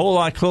you're a whole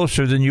lot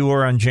closer than you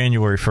were on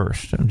January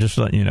 1st. I'm just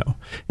letting you know.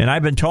 And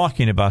I've been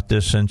talking about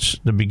this since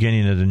the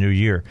beginning of the new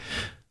year.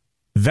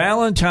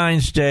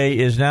 Valentine's Day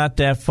is not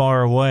that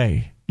far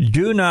away.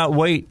 Do not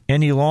wait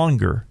any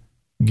longer.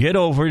 Get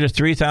over to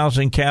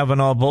 3000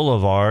 Kavanaugh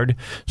Boulevard,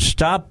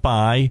 stop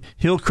by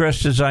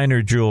Hillcrest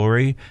Designer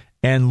Jewelry,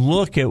 and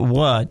look at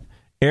what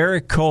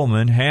Eric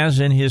Coleman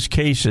has in his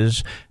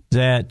cases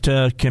that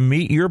can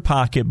meet your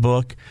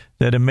pocketbook,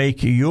 that'll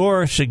make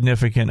your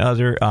significant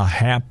other a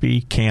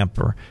happy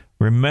camper.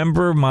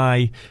 Remember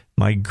my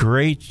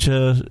great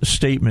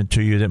statement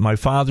to you that my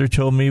father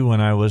told me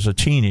when I was a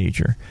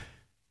teenager.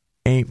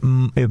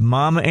 If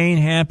mama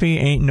ain't happy,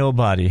 ain't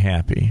nobody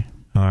happy.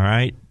 All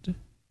right?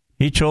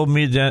 He told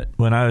me that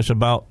when I was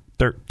about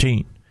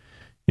 13.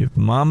 If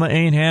mama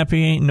ain't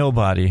happy, ain't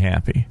nobody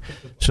happy.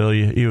 So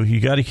you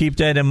got to keep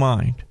that in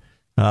mind.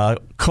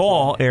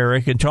 Call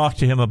Eric and talk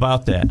to him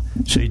about that.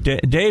 See,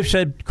 Dave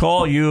said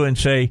call you and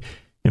say,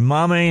 if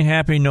mama ain't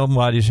happy,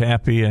 nobody's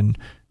happy, and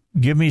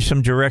give me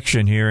some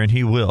direction here, and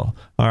he will.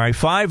 All right,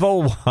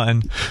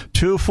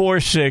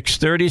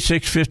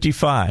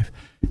 501-246-3655.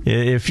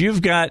 If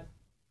you've got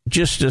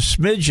just a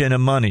smidgen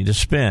of money to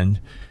spend,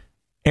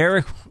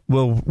 Eric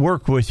will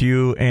work with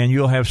you, and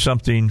you'll have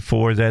something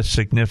for that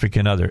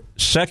significant other.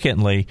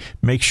 Secondly,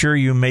 make sure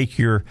you make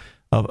your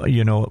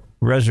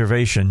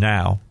reservation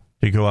now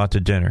to go out to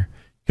dinner.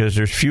 because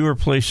there's fewer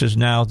places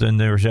now than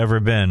there's ever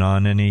been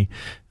on any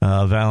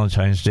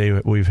Valentine's Day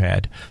that we've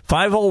had.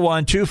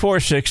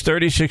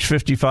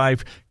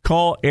 501-246-3655.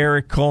 Call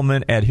Eric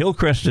Coleman at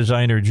Hillcrest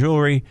Designer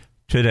Jewelry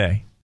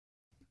today.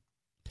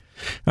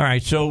 All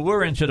right, so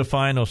we're into the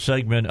final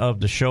segment of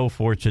the show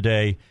for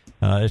today.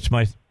 I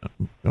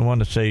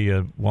want to say,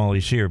 while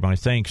he's here, my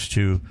thanks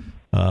to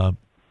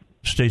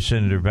State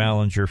Senator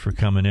Ballinger for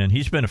coming in.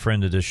 He's been a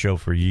friend of this show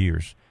for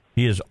years.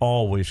 He has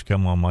always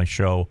come on my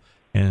show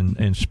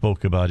and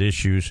spoke about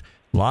issues.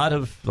 A lot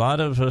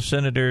of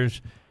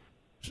senators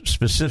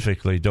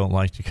specifically don't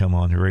like to come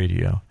on the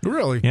radio.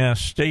 Really? Yeah,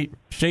 state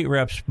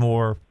reps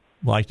more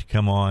like to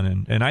come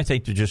on, and I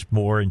think they're just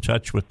more in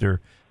touch with their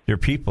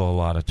people a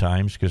lot of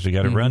times because they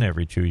got to run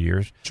every 2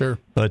 years. Sure.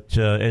 But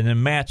and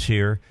then Matt's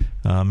here.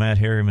 Matt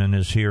Harriman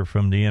is here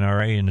from the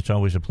NRA, and it's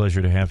always a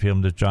pleasure to have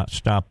him to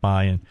stop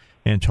by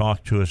and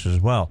talk to us as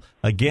well.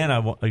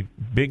 Again,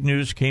 big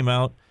news came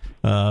out.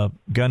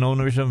 Gun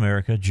Owners of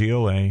America,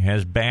 GOA,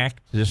 has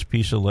backed this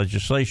piece of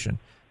legislation.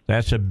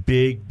 That's a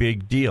big,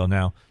 big deal.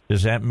 Now,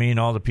 does that mean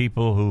all the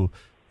people who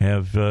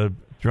have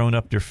thrown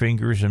up their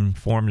fingers and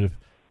formed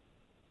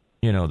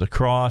the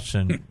cross,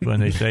 and when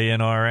they say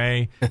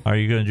NRA, are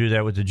you going to do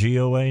that with the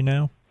GOA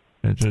now?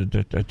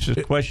 It's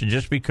a question.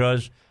 Just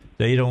because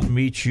they don't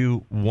meet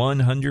you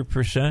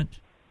 100%?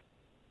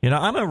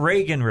 I'm a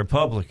Reagan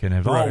Republican.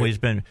 I've always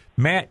been.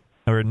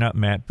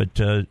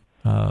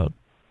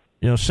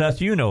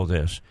 Seth, you know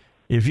this.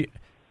 I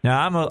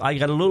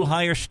got a little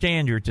higher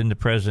standard than the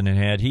president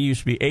had. He used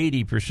to be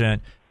 80%.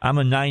 I'm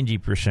a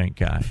 90%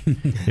 guy.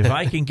 If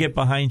I can get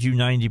behind you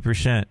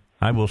 90%,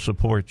 I will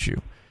support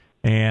you.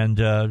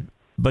 And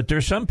but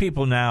there's some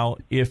people now,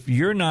 if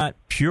you're not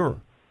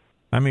pure,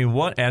 I mean,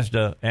 what as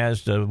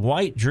the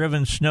white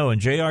driven snow,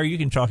 and JR, you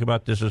can talk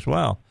about this as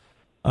well.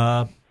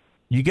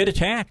 You get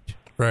attacked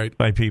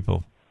by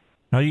people.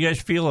 How do you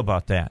guys feel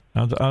about that?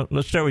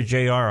 Let's start with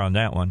JR on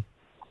that one.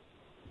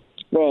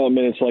 Well, I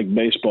mean, it's like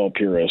baseball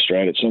purists,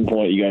 right? At some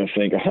point, you got to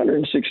think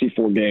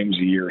 164 games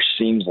a year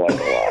seems like a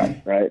lot,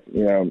 right?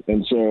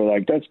 And so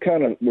that's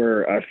kind of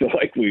where I feel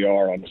like we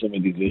are on some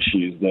of these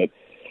issues, that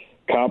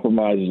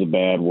compromise is a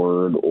bad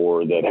word,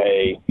 or that,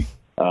 hey,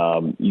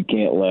 you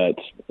can't let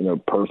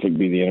perfect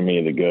be the enemy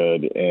of the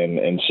good,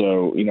 and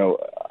so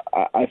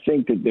I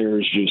think that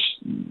there's just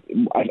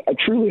I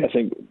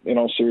think in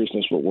all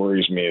seriousness, what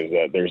worries me is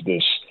that there's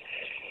this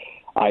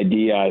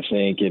idea, I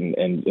think, and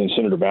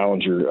Senator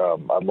Ballinger,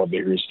 I'd love to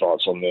hear his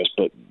thoughts on this,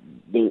 but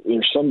there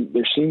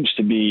seems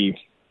to be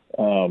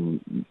a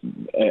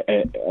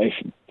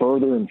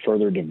further and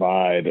further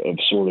divide of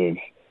sort of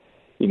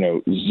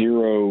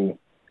zero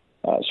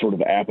sort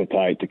of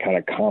appetite to kind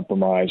of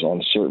compromise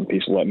on certain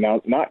pieces of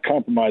now, not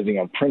compromising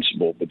on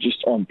principle, but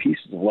just on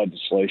pieces of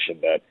legislation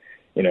that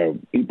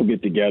people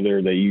get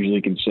together. They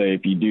usually can say,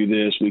 if you do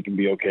this, we can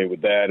be okay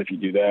with that. If you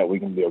do that, we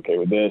can be okay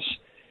with this.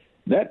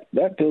 That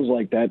feels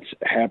like that's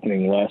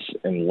happening less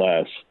and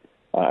less,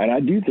 and I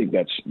do think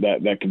that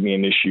could be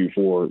an issue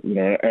for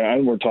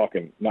and we're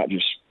talking not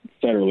just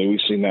federally. We've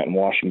seen that in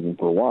Washington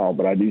for a while,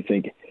 but I do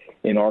think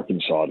in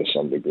Arkansas to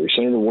some degree.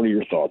 Senator, what are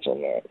your thoughts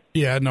on that?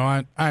 Yeah, no,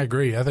 I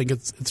agree. I think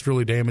it's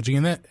really damaging,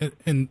 and that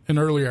and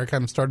earlier I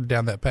kind of started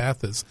down that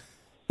path is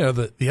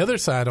the other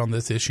side on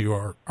this issue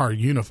are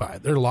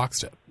unified. They're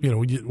lockstep.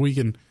 We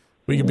can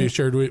be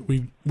assured.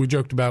 We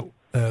joked about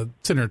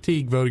Senator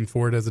Teague voting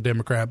for it as a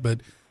Democrat,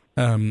 but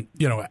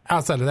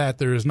outside of that,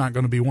 there is not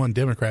going to be one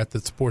Democrat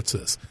that supports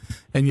this.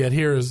 And yet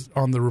here is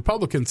on the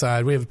Republican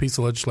side, we have a piece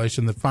of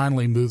legislation that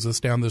finally moves us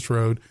down this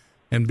road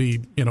and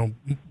be,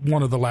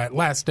 one of the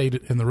last state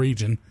in the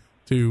region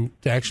to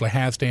actually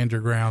have stand your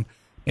ground.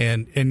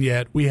 And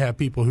yet we have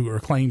people who are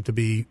claimed to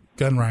be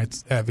gun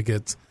rights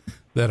advocates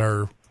that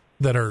are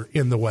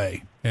in the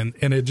way. And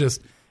it's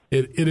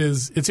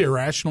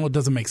irrational. It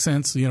doesn't make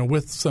sense.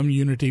 With some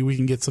unity, we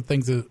can get some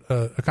things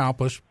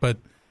accomplished, but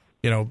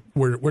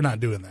we're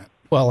not doing that.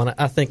 Well, and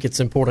I think it's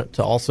important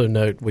to also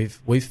note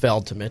we've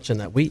failed to mention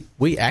that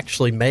we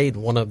actually made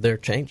one of their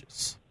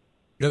changes.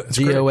 Yeah,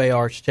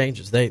 GOAR's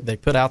changes. They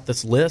put out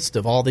this list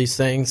of all these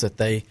things that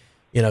they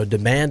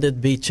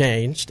demanded be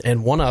changed,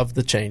 and one of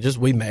the changes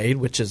we made,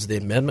 which is the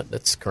amendment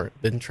that's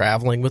been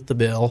traveling with the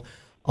bill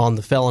on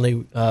the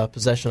felony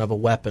possession of a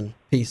weapon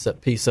piece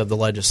of the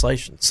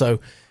legislation.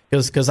 So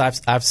because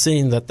I've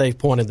seen that they've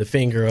pointed the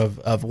finger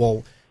of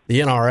well,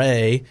 the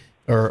NRA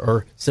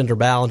or Senator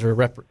Ballinger,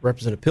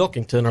 Representative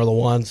Pilkington are the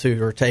ones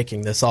who are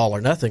taking this all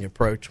or nothing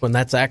approach, when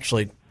that's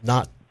actually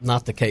not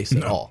the case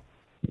at all.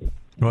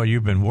 Well,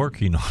 you've been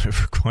working on it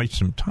for quite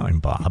some time,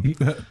 Bob.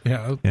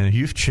 Yeah, and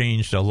you've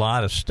changed a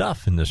lot of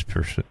stuff in this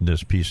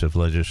piece of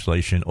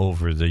legislation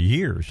over the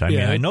years. I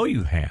mean, I know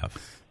you have.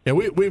 Yeah,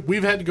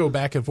 we've had to go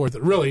back and forth.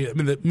 Really, I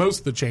mean, most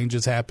of the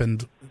changes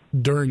happened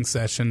during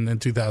session in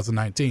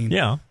 2019.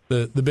 Yeah,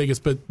 the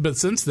biggest. But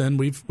since then,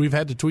 we've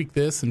had to tweak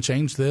this and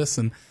change this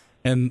and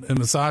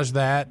massage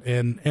that,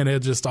 and it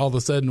just all of a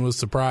sudden was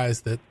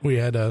surprised that we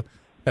had a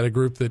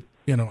group that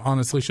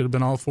honestly should have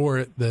been all for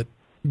it, that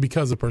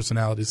because of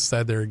personalities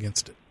decided they're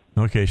against it.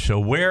 Okay, so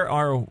where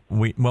are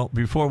we? Well,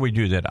 before we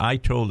do that, I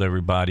told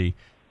everybody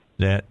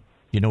that,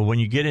 when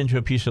you get into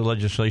a piece of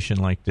legislation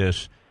like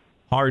this,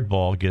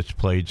 hardball gets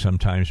played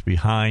sometimes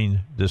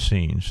behind the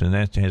scenes, and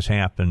that has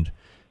happened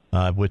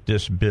with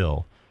this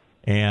bill.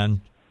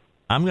 And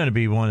I'm going to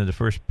be one of the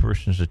first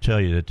persons to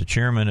tell you that the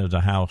chairman of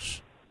the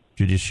House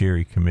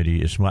Judiciary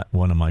Committee is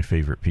one of my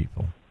favorite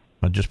people.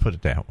 I'll just put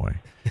it that way.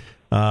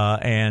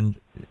 And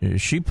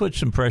she put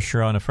some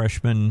pressure on a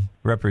freshman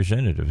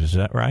representative. Is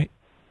that right?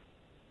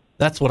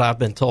 That's what I've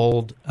been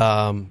told.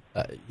 I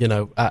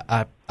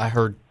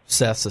heard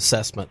Seth's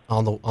assessment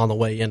on the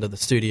way into the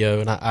studio,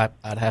 and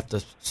I'd have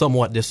to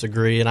somewhat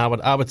disagree. And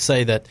I would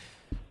say that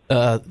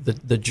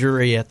the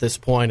jury at this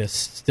point is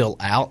still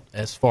out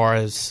as far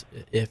as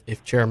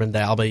if Chairman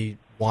Dalby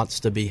wants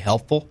to be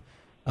helpful,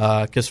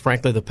 because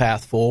frankly the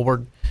path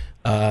forward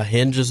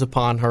hinges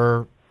upon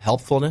her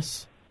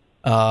helpfulness.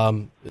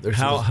 How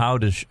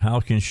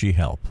can she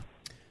help?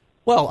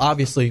 Well,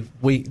 obviously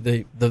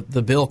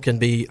the bill can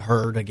be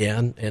heard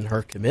again in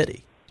her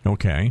committee.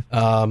 Okay.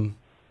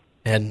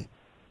 And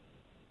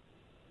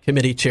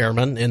committee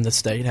chairmen in the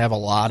state have a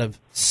lot of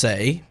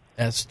say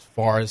as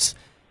far as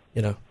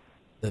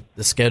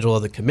the schedule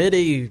of the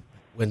committee,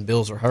 when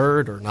bills are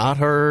heard or not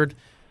heard.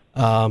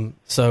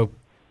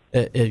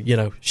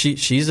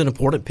 She's an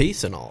important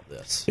piece in all of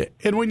this.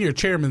 And when your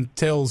chairman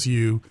tells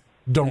you,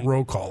 don't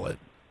roll call it.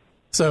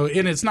 So,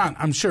 and it's not,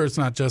 I'm sure it's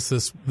not just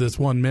this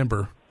one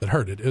member that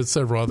heard it. It's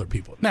several other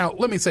people. Now,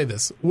 let me say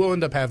this. We'll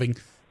end up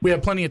we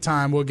have plenty of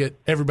time. We'll get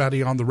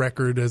everybody on the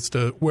record as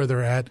to where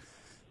they're at.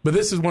 But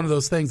this is one of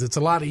those things. It's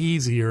a lot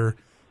easier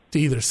to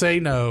either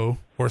say no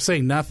or say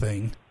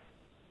nothing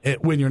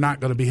when you're not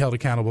going to be held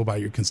accountable by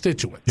your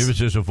constituents. If it's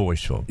just a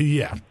voice vote.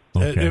 Yeah.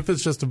 Okay. If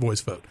it's just a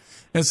voice vote.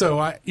 And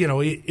so,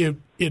 it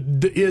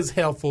is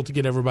helpful to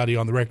get everybody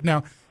on the record.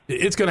 Now,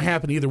 it's going to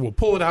happen. Either we'll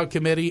pull it out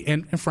committee,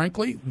 and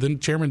frankly, then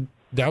Chairman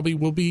Dalby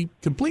will be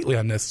completely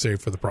unnecessary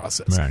for the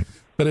process. Right.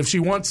 But if she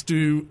wants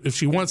to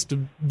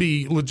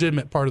be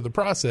legitimate part of the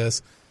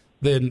process,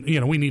 then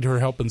we need her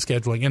help in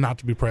scheduling and not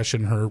to be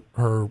pressuring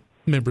her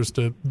members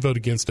to vote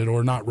against it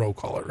or not roll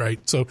call it. Right.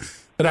 So,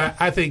 but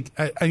I think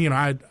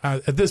I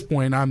at this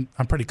point I'm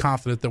pretty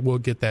confident that we'll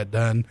get that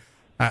done.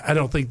 I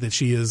don't think that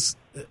she is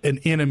an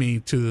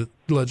enemy to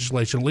the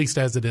legislation, at least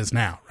as it is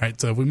now.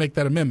 Right. So if we make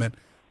that amendment,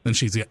 then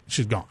she's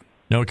gone.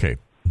 Okay.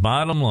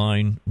 Bottom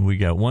line, we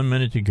got 1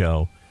 minute to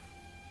go.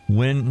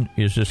 When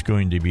is this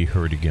going to be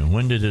heard again?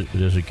 When does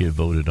it get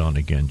voted on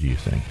again, do you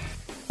think?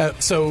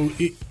 So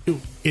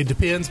it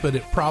depends, but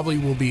it probably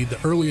will be the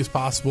earliest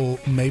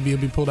possible. Maybe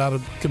it'll be pulled out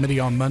of committee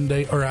on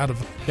Monday, or out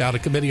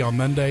of committee on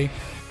Monday.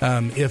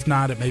 If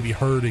not, it may be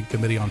heard in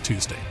committee on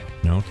Tuesday.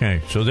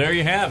 Okay, so there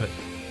you have it.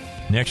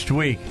 Next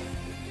week.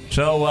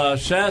 So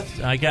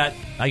Seth, I got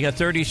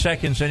 30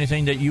 seconds.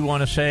 Anything that you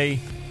want to say?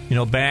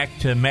 Back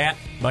to Matt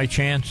by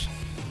chance.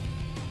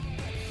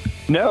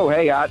 No,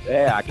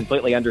 I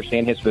completely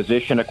understand his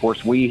position. Of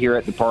course, we here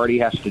at the party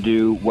has to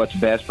do what's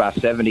best by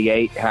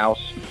 78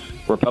 House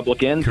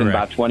Republicans. Correct.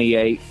 And by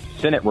 28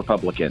 Senate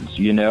Republicans,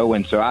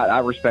 and so I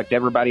respect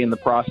everybody in the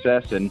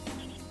process. And,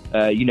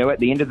 at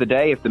the end of the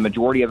day, if the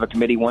majority of a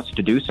committee wants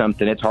to do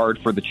something, it's hard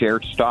for the chair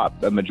to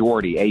stop a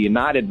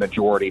united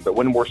majority. But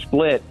when we're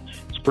split,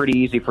 it's pretty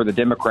easy for the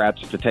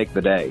Democrats to take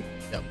the day.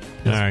 Yep.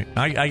 All right.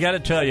 I got to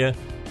tell you,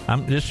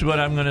 this is what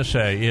I'm going to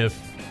say. If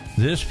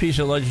this piece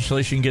of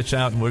legislation gets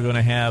out and we're going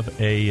to have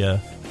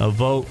a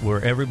vote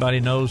where everybody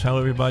knows how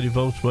everybody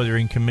votes, whether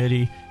in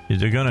committee,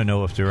 they're going to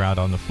know if they're out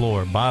on the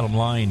floor. Bottom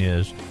line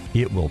is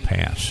it will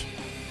pass.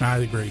 I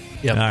agree.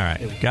 Yep. All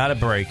right. Got a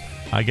break.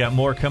 I got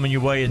more coming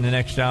your way in the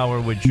next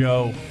hour with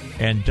Joe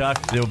and Duck.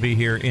 They'll be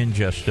here in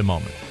just a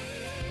moment.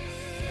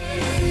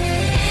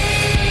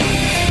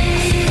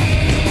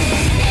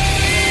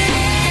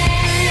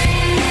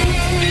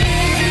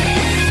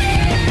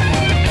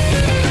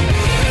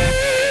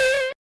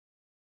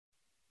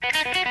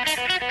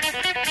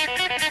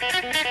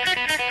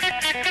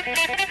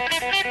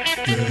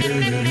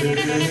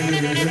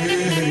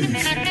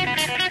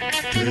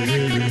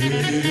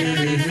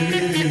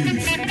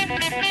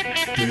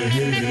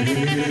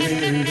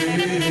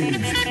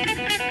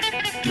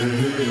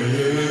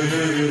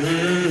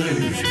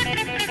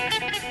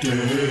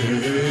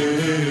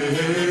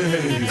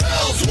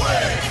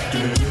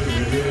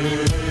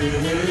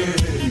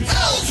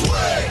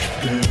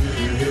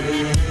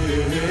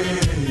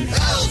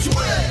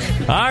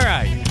 All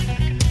right.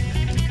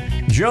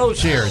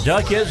 Joe's here.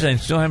 Duck is, and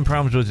still having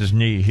problems with his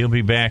knee. He'll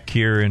be back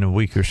here in a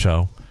week or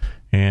so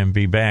and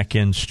be back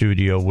in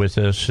studio with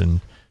us,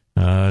 and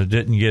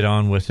didn't get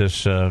on with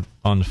us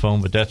on the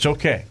phone, but that's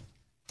okay.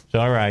 It's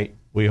all right.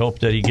 We hope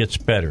that he gets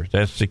better.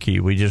 That's the key.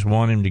 We just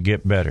want him to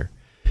get better.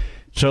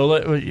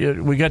 So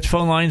we got the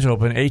phone lines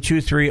open,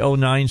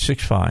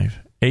 823-0965.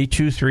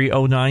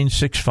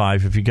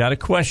 823-0965. If you got a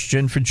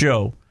question for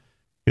Joe,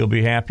 he'll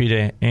be happy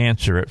to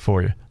answer it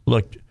for you.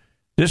 Look,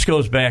 this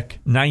goes back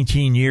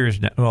 19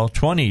 years now, well,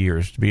 20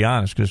 years, to be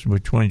honest, because we're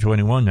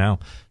 2021 now.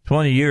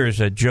 20 years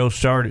that Joe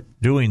started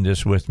doing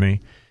this with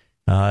me.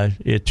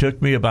 It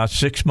took me about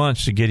 6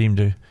 months to get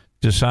him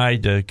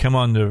decide to come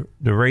on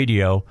the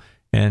radio,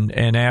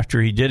 and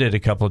after he did it a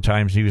couple of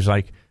times, he was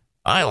like,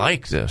 I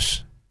like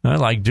this. I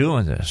like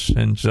doing this.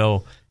 And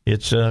so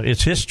it's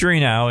history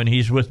now, and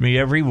he's with me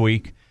every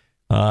week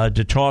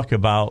to talk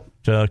about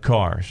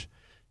cars.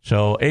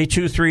 So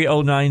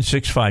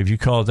 823-0965. You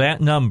call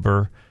that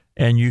number,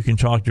 and you can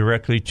talk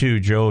directly to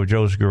Joe of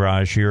Joe's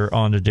Garage here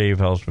on the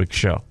Dave Elswick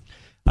Show.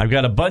 I've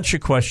got a bunch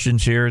of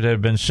questions here that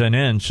have been sent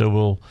in,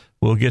 so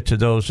we'll get to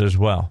those as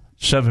well.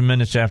 7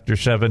 minutes after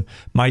 7.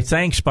 My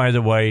thanks, by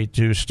the way,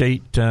 to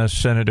State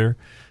Senator,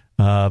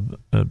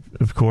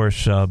 of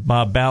course,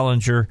 Bob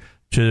Ballinger,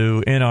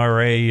 to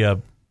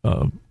NRA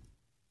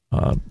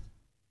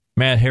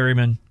Matt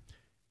Harriman,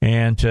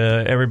 and to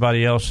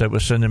everybody else that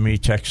was sending me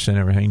texts and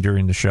everything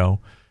during the show.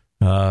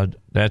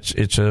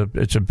 It's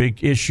a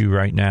big issue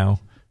right now,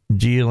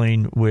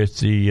 dealing with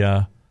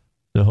the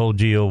whole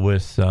deal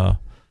with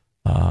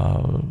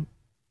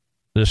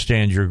the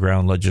Stand Your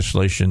Ground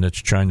legislation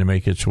that's trying to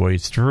make its way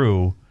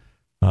through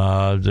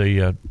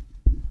the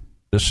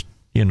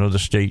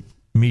state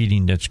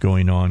meeting that's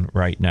going on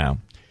right now.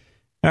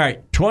 All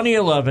right,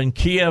 2011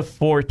 Kia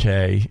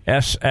Forte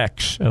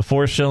SX, a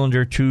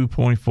 4-cylinder,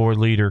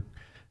 2.4-liter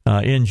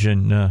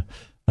engine,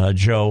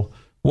 Joe.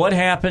 What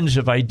happens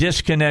if I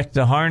disconnect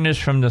the harness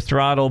from the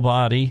throttle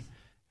body?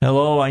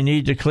 Hello, I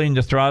need to clean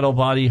the throttle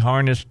body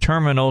harness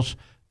terminals,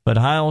 but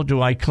how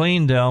do I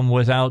clean them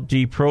without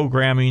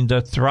deprogramming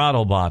the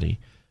throttle body?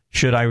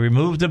 Should I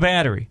remove the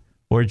battery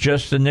or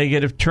just the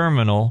negative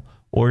terminal,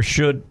 or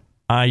should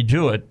I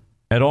do it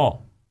at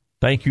all?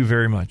 Thank you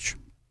very much.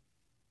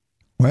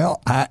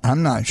 Well,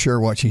 I'm not sure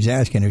what she's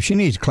asking. If she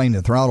needs to clean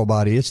the throttle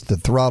body, it's the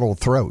throttle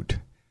throat,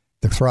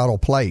 the throttle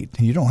plate.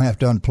 You don't have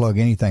to unplug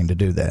anything to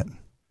do that.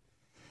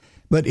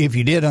 But if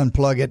you did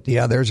unplug it,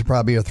 yeah, there's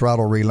probably a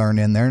throttle relearn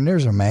in there, and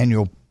there's a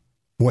manual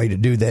way to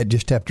do that.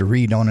 Just have to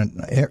read on it.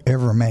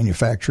 Every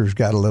manufacturer's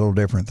got a little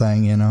different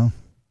thing, you know.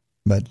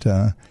 But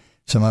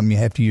some of them you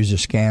have to use a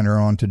scanner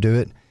on to do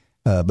it.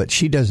 But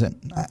she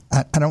doesn't.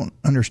 I don't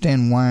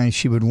understand why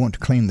she would want to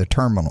clean the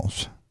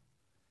terminals.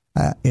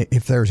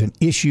 If there's an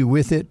issue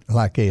with it,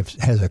 like if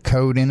it has a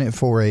code in it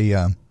for a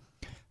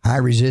high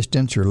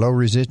resistance or low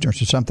resistance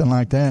or something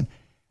like that,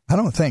 I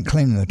don't think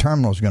cleaning the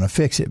terminal is going to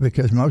fix it,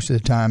 because most of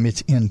the time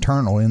it's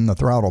internal in the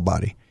throttle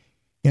body.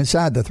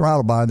 Inside the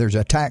throttle body, there's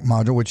a TAC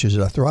module, which is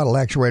a throttle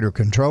actuator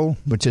control,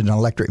 which is an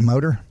electric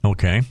motor.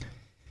 Okay.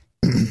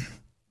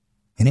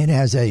 And it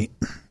has a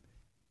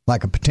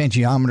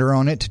potentiometer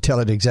on it to tell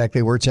it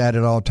exactly where it's at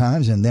all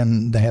times. And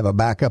then they have a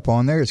backup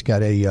on there. It's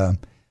got a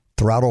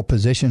throttle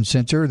position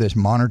sensor that's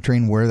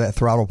monitoring where that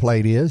throttle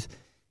plate is.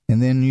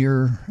 And then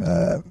your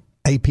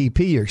APP,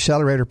 your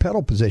accelerator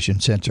pedal position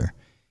sensor.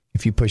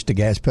 If you push the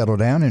gas pedal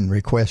down and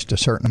request a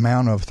certain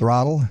amount of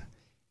throttle,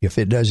 if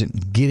it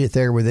doesn't get it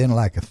there within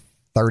like a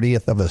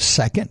 30th of a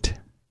second,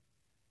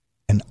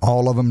 and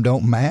all of them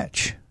don't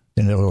match,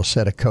 then it'll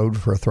set a code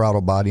for a throttle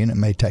body, and it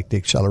may take the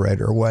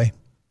accelerator away.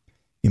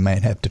 You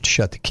might have to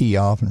shut the key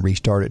off and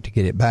restart it to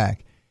get it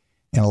back.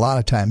 And a lot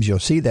of times you'll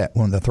see that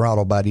when the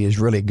throttle body is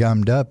really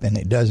gummed up and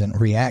it doesn't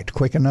react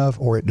quick enough,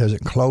 or it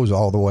doesn't close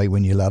all the way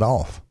when you let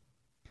off.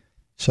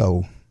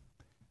 So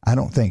I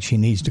don't think she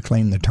needs to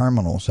clean the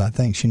terminals. I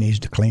think she needs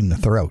to clean the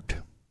throat.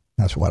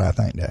 That's what I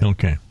think, Dad.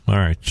 Okay. All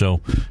right.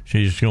 So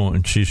she's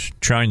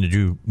trying to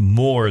do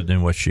more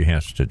than what she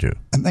has to do.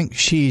 I think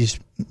she's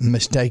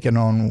mistaken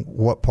on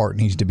what part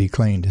needs to be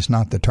cleaned. It's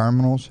not the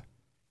terminals.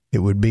 It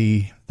would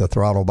be the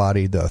throttle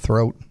body, the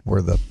throat,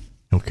 or the...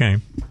 Okay.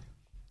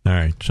 All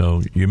right.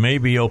 So you may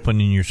be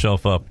opening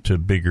yourself up to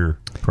bigger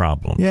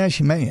problems. Yeah,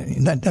 she may.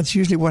 That's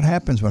usually what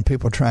happens when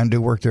people try and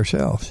do work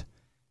themselves.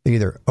 They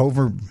either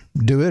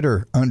overdo it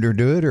or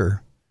underdo it,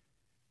 or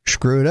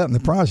screw it up in the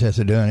process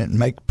of doing it and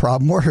make the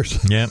problem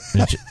worse. Yeah,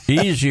 it's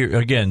easier.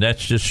 Again,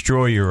 that's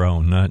destroy your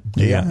own, not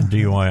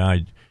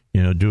DIY.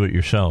 Do it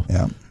yourself.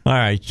 Yeah. All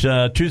right.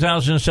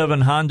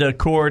 2007 Honda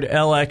Accord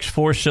LX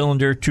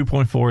 4-cylinder,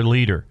 2.4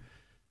 liter.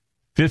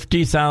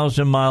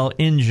 50,000-mile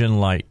engine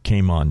light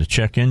came on. The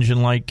check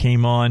engine light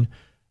came on.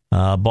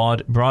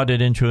 Brought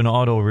it into an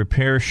auto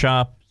repair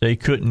shop. They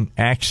couldn't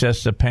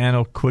access the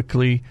panel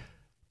quickly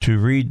to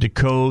read the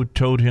code.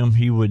 Told him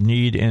he would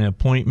need an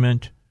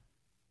appointment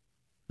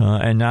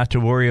and not to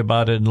worry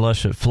about it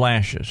unless it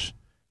flashes.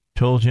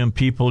 Told him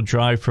people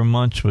drive for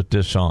months with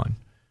this on.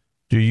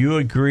 Do you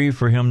agree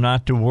for him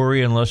not to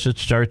worry unless it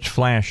starts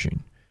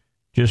flashing?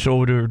 Just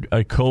ordered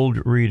a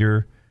code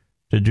reader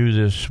to do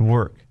this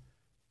work.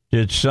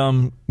 Did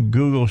some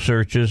Google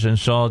searches and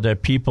saw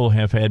that people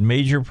have had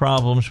major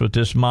problems with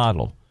this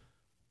model.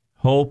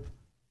 Hope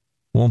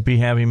won't be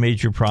having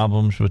major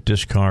problems with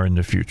this car in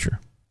the future.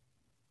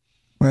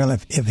 Well,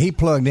 if he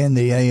plugged in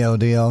the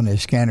ALDL and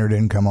his scanner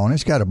didn't come on,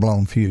 it's got a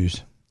blown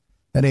fuse.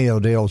 That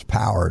ALDL is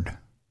powered.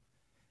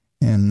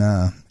 And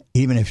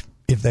even if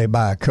they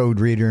buy a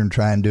code reader and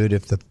try and do it,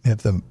 if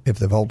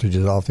the voltage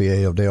is off the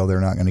ALDL, they're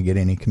not going to get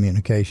any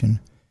communication.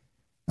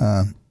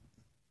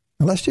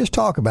 Let's just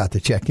talk about the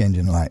check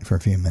engine light for a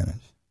few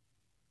minutes.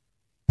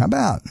 How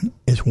about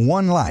it's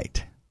one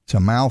light? It's a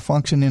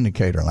malfunction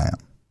indicator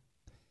lamp.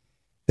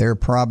 there are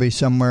probably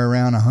somewhere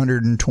around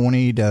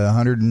 120 to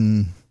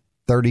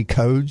 130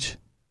 codes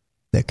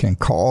that can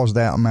cause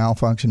that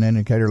malfunction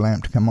indicator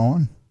lamp to come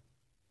on.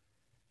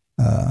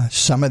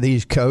 Some of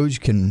these codes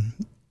can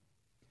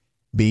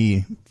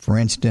be, for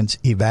instance,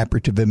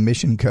 evaporative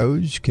emission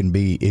codes, can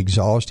be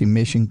exhaust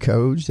emission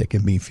codes, they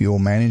can be fuel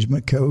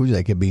management codes,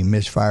 they can be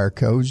misfire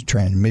codes,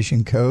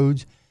 transmission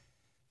codes.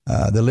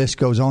 The list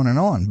goes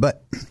on.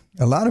 But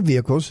a lot of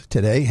vehicles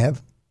today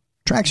have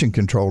traction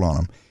control on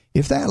them.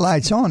 If that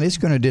light's on, it's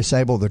going to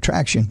disable the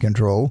traction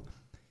control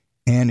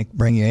and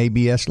bring your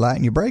ABS light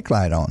and your brake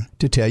light on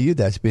to tell you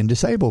that's been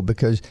disabled,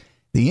 because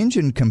the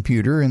engine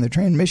computer and the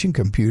transmission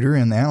computer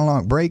and the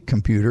analog brake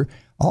computer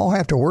all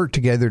have to work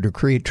together to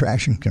create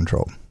traction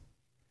control.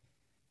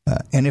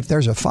 And if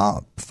there's a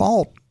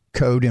fault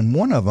code in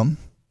one of them,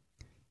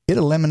 it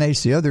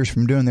eliminates the others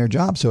from doing their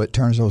job, so it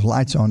turns those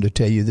lights on to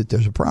tell you that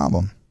there's a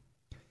problem.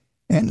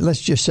 And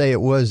let's just say it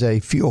was a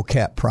fuel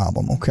cap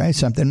problem, okay,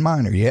 something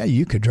minor. Yeah,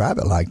 you could drive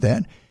it like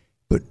that,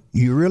 but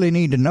you really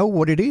need to know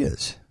what it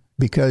is,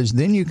 because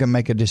then you can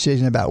make a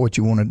decision about what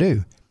you want to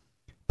do.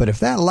 But if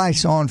that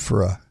light's on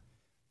for a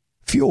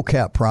fuel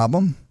cap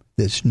problem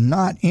that's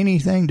not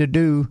anything to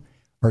do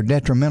or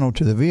detrimental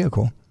to the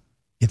vehicle,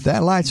 if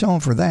that light's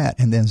on for that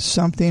and then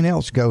something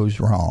else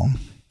goes wrong,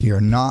 you're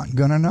not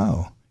going to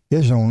know.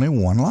 There's only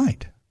one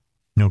light.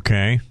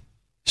 Okay.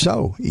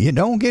 So you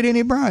don't get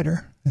any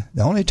brighter.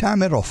 The only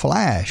time it'll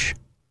flash,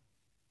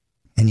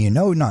 and you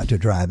know not to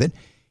drive it,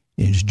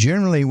 is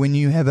generally when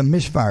you have a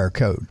misfire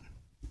code.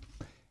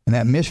 And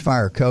that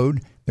misfire code,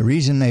 the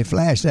reason they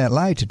flash that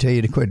light to tell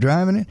you to quit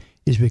driving it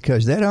is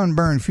because that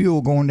unburned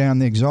fuel going down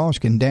the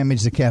exhaust can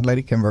damage the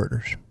catalytic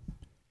converters.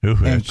 Ooh,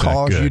 and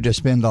cause you to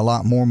spend a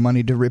lot more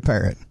money to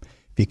repair it.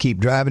 If you keep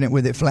driving it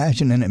with it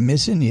flashing and it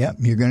missing, yep,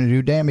 you're going to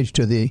do damage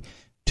to the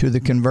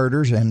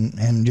converters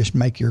and just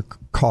make your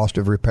cost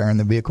of repairing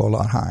the vehicle a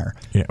lot higher.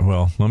 Yeah,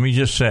 well, let me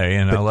just say,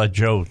 and I'll let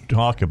Joe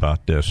talk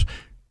about this,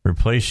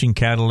 replacing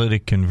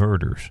catalytic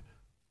converters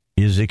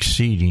is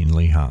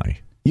exceedingly high.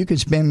 You could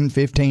spend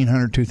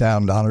 $1,500,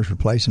 $2,000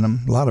 replacing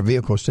them. A lot of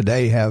vehicles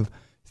today have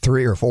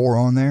 3 or 4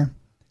 on there.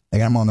 They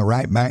got them on the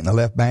right bank and the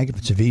left bank. If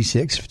it's a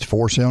V6, if it's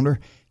 4-cylinder,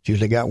 it's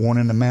usually got one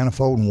in the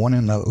manifold and one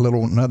in the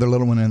another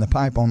little one in the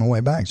pipe on the way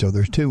back. So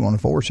there's 2 on the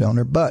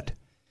 4-cylinder. But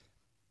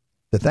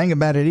the thing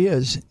about it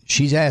is,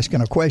 she's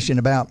asking a question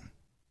about,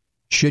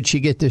 should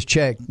she get this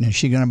checked, and is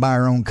she going to buy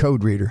her own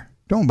code reader?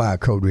 Don't buy a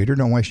code reader.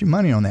 Don't waste your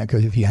money on that,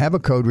 because if you have a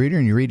code reader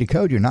and you read the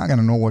code, you're not going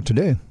to know what to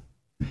do.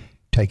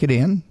 Take it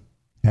in,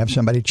 have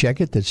somebody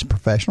check it that's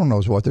professional,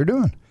 knows what they're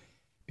doing.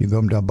 If you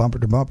go to a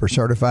bumper-to-bumper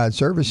certified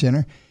service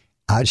center,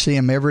 I see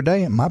them every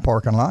day in my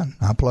parking lot.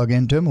 I plug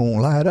into them, it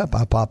won't light up.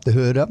 I pop the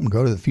hood up and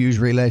go to the fuse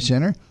relay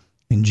center,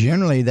 and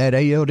generally that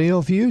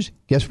ALDL fuse,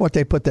 guess what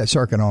they put that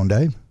circuit on,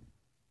 Dave?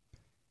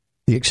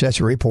 The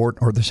accessory port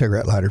or the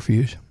cigarette lighter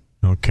fuse.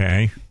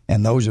 Okay.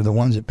 And those are the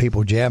ones that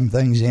people jam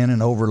things in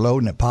and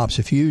overload, and it pops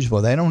a fuse.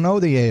 Well, they don't know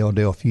the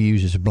ALDL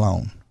fuse is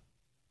blown.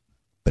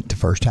 But the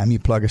first time you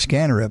plug a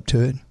scanner up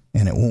to it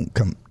and it won't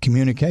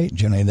communicate,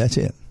 generally that's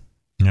it.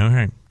 All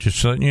right.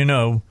 Just letting you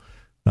know.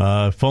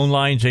 Phone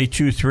lines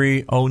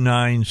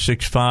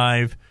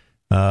 823-0965.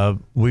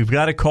 We've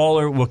got a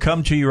caller. We'll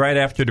come to you right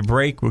after the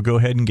break. We'll go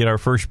ahead and get our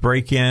first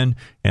break in,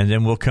 and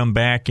then we'll come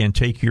back and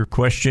take your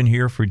question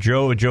here for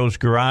Joe at Joe's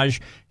Garage.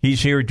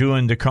 He's here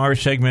doing the car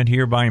segment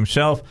here by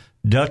himself.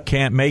 Duck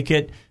can't make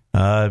it.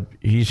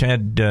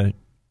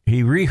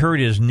 He re-hurt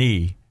his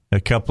knee a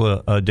couple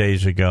of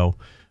days ago.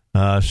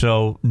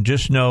 So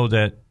just know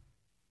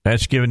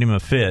that's giving him a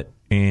fit,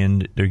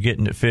 and they're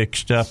getting it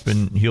fixed up,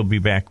 and he'll be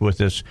back with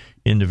us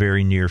in the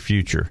very near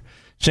future.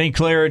 St.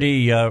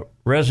 Clarity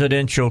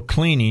Residential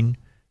Cleaning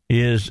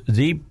is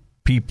the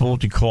people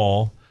to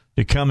call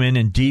to come in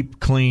and deep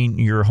clean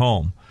your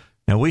home.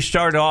 Now, we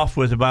started off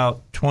with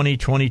about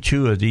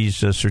 22 of these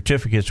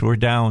certificates. We're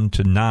down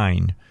to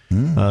 9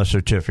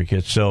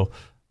 certificates. So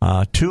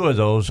 2 of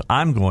those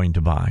I'm going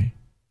to buy.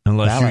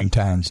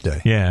 Valentine's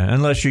Day. Yeah,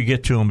 unless you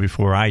get to them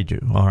before I do.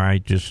 All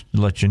right, just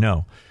to let you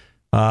know.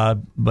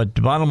 But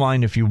the bottom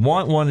line, if you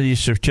want one of these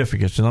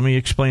certificates, and let me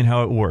explain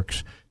how it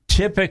works.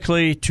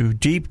 Typically, to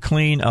deep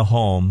clean a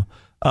home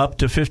up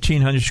to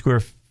 1,500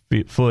 square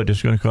foot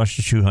is going to cost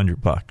you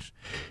 $200.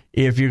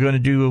 If you're going to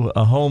do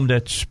a home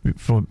that's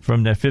from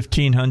that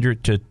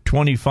 1,500 to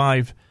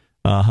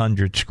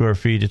 2,500 square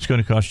feet, it's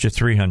going to cost you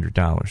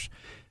 $300.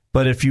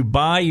 But if you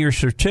buy your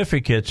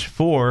certificates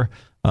for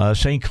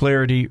St.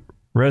 Clarity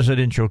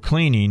Residential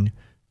Cleaning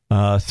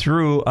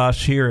through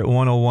us here at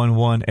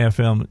 101.1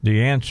 FM,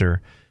 The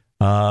Answer,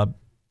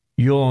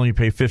 you'll only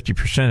pay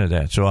 50% of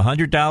that. So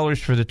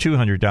 $100 for the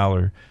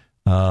 $200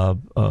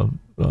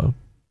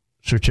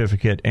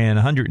 certificate and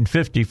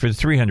 $150 for the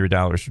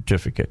 $300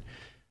 certificate.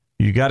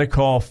 You got to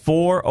call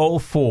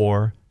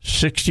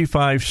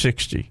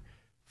 404-6560.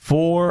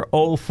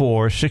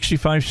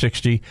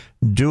 404-6560.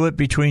 Do it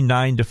between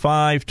 9 to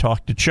 5.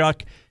 Talk to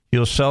Chuck.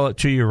 He'll sell it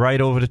to you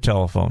right over the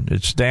telephone.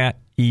 It's that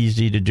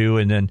easy to do.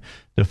 And then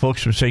the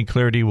folks from St.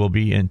 Clarity will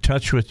be in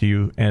touch with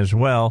you as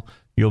well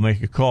you'll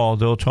make a call.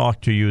 They'll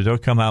talk to you. They'll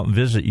come out and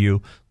visit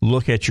you,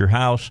 look at your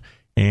house,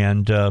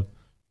 and go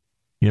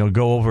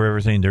over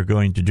everything they're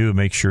going to do.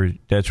 Make sure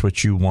that's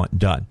what you want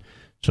done.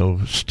 So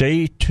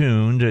stay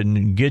tuned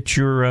and get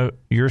your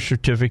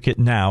certificate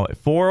now at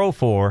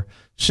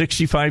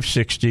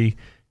 404-6560.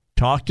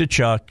 Talk to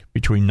Chuck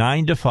between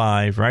 9 to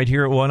 5 right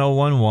here at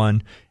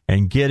 1011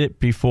 and get it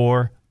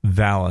before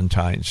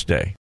Valentine's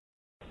Day.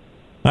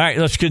 All right,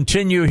 let's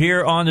continue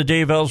here on the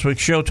Dave Elswick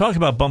Show. Talk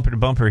about bumper to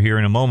bumper here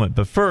in a moment.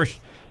 But first,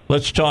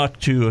 let's talk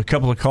to a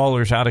couple of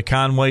callers out of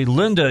Conway.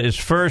 Linda is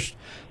first.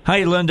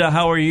 Hi, Linda.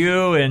 How are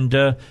you?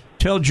 And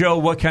tell Joe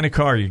what kind of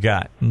car you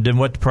got and then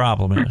what the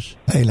problem is.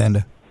 Hey,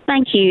 Linda.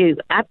 Thank you.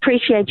 I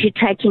appreciate you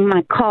taking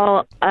my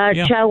call.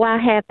 Yeah. Joe, I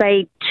have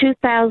a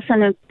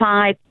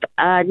 2005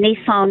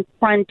 Nissan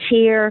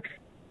Frontier,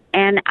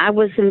 and I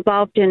was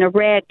involved in a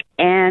wreck,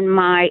 and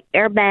my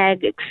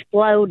airbag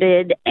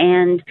exploded,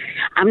 and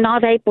I'm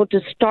not able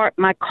to start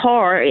my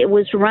car. It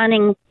was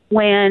running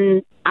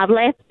when I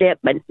left it,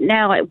 but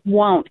now it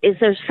won't. Is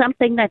there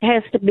something that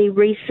has to be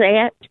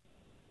reset?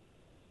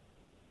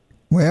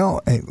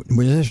 Well,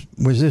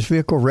 was this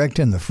vehicle wrecked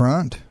in the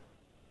front?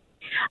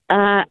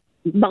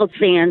 Both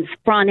ends,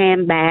 front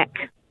and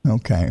back.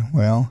 Okay,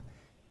 well,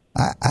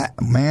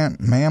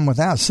 ma'am,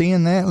 without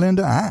seeing that,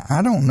 Linda,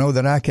 I don't know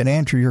that I could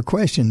answer your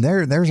question.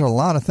 There's a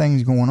lot of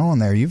things going on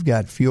there. You've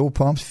got fuel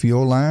pumps,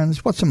 fuel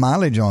lines. What's the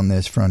mileage on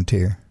this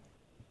Frontier?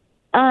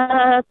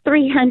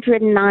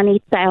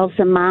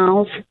 390,000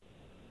 miles.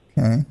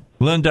 Okay.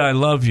 Linda, I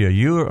love you.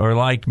 You are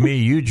like me.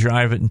 You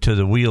drive it until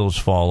the wheels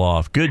fall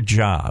off. Good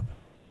job.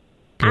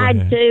 I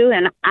do,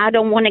 and I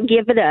don't want to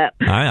give it up.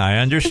 I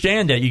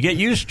understand that. You get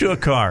used to a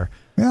car.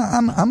 Well,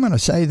 I'm going to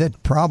say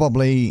that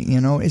probably,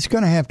 it's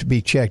going to have to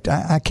be checked.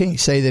 I can't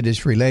say that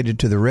it's related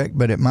to the wreck,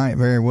 but it might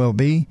very well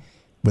be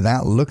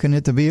without looking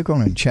at the vehicle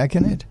and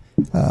checking it.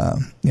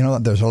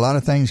 There's a lot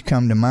of things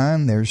come to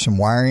mind. There's some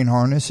wiring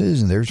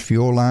harnesses, and there's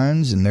fuel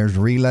lines, and there's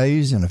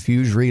relays and a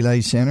fuse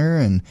relay center,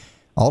 and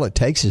all it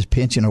takes is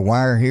pinching a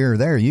wire here or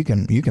there. You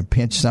can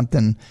pinch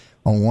something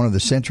on one of the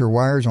sensor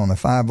wires on the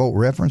 5-volt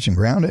reference and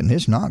ground it, and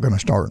it's not going to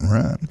start and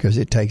run because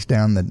it takes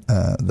down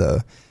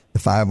the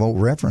 5-volt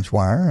reference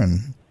wire,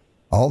 and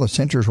all the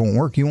sensors won't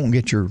work. You won't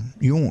get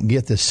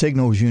the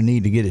signals you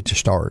need to get it to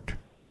start.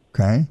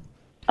 Okay.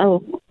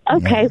 Oh,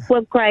 okay. Yeah.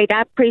 Well, great.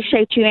 I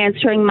appreciate you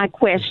answering my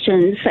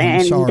questions,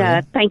 and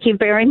thank you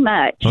very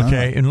much.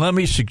 Okay, and let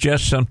me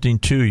suggest something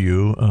to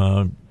you,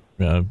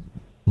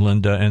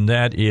 Linda, and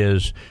that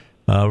is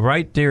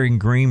right there in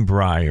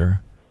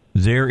Greenbrier,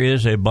 there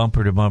is a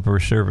bumper-to-bumper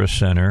service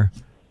center,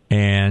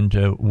 and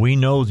we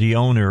know the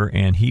owner,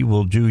 and he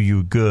will do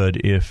you good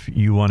if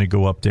you want to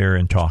go up there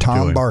and talk to him.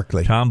 Tom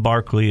Barkley. Tom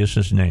Barkley is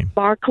his name.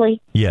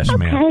 Barkley? Yes,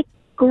 ma'am. Okay,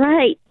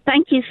 great.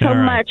 Thank you so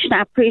much, and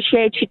I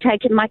appreciate you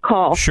taking my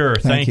call. Sure,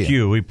 thank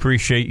you. We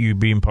appreciate you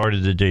being part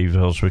of the Dave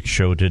Elswick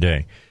Show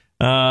today.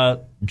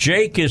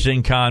 Jake is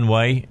in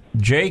Conway.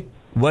 Jake,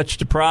 what's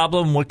the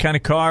problem? What kind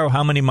of car?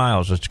 How many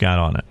miles it's got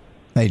on it?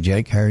 Hey,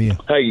 Jake, how are you?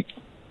 Hey,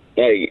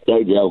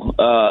 Joe.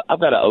 I've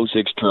got an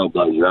 06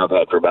 Trailblazer I've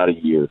had for about a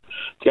year.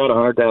 It's got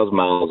 100,000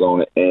 miles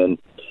on it, and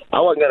I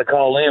wasn't going to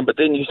call in, but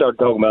then you started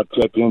talking about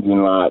check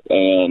engine light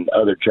and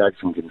other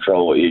traction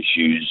control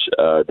issues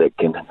that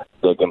can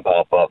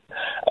pop up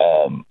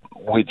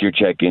with your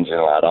check engine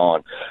light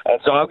on. And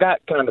so I've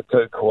got kind of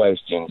two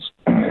questions.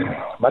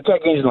 My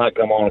check engine light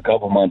come on a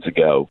couple months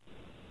ago,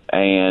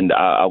 and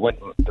I went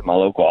to my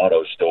local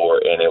auto store,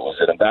 and it was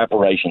an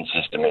evaporation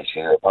system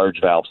issue, a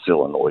purge valve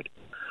solenoid.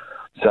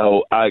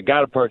 So I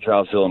got a purge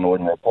valve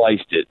solenoid and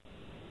replaced it.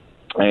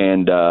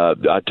 And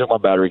I took my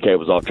battery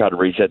cables off, tried to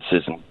reset the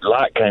system. The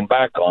light came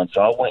back on,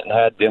 so I went and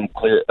had them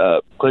clear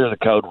the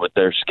code with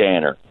their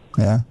scanner.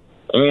 Yeah.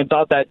 And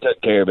thought that took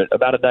care of it.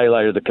 About a day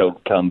later, the code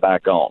would come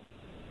back on.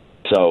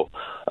 So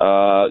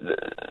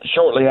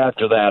shortly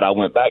after that, I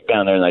went back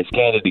down there and they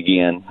scanned it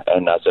again.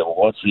 And I said, well,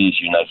 what's the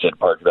issue? And they said,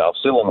 purge valve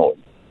solenoid.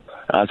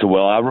 I said,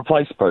 well, I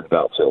replaced the purge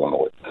valve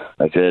solenoid.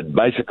 They said,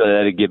 basically,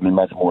 they didn't give me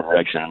much more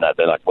direction than that.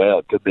 They're like, well,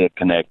 it could be a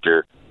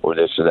connector or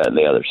this or that and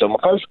the other. So my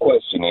first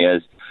question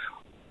is,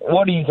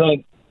 what do you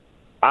think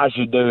I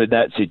should do in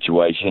that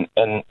situation?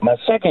 And my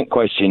second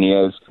question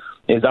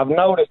is I've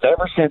noticed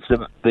ever since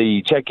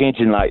the check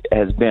engine light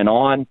has been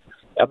on,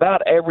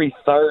 about every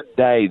third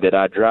day that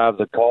I drive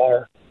the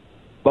car,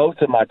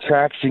 both of my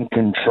traction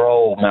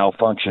control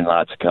malfunction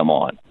lights come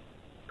on.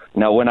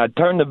 Now, when I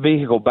turn the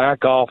vehicle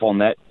back off on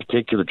that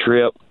particular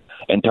trip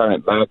and turn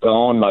it back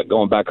on, like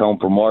going back home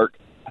from work,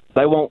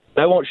 they won't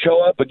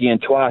show up again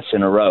twice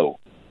in a row.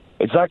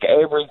 It's like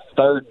every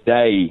third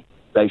day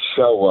they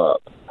show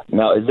up.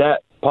 Now, is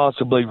that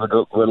possibly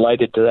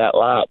related to that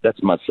light?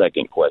 That's my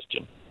second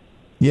question.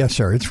 Yes,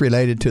 sir. It's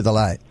related to the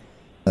light.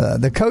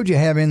 The code you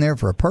have in there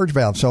for a purge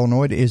valve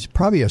solenoid is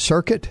probably a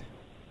circuit.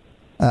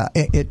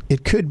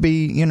 It could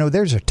be,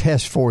 there's a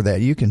test for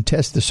that. You can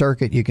test the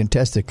circuit, you can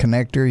test the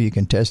connector, you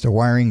can test the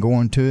wiring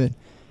going to it.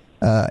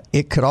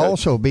 It could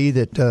also be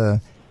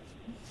that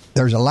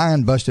there's a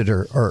line busted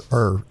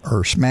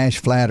or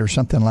smashed flat or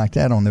something like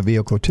that on the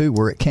vehicle too,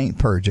 where it can't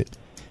purge it.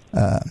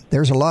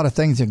 there's a lot of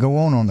things that go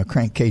on the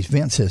crankcase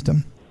vent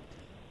system.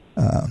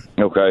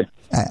 Okay.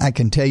 I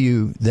can tell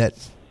you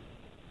that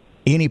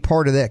any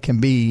part of that can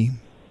be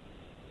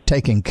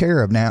taken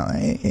care of. Now,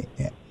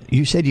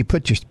 you said you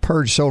put your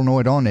purge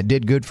solenoid on. It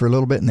did good for a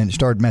little bit, and then it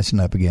started messing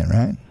up again,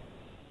 right?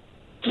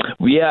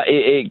 Yeah,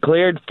 it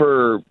cleared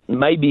for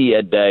maybe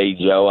a day,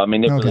 Joe. I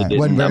mean, it really didn't.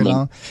 Wasn't very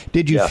long.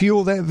 Did you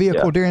fuel that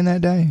vehicle during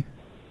that day?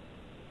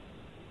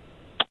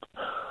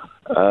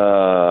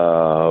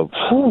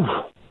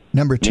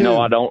 Number two.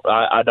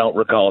 I don't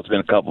recall. It's been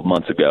a couple of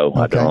months ago.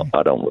 Okay.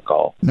 I don't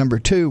recall. Number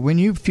two, when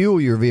you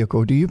fuel your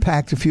vehicle, do you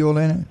pack the fuel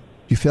in it? Do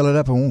you fill it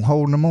up and won't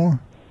hold no more?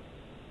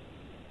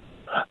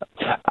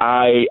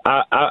 I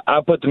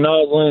put the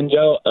nozzle in,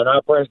 Joe, and I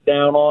press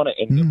down on it,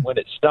 and when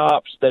it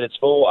stops that it's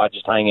full, I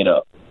just hang it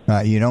up.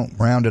 You don't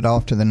round it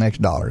off to the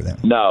next dollar then?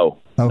 No.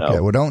 Okay,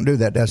 no. Well, don't do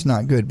that. That's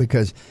not good,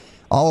 because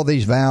all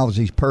these valves,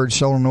 these purge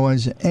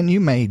solenoids, and you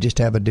may just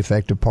have a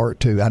defective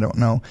part too, I don't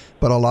know,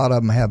 but a lot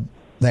of them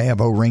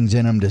have O-rings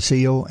in them to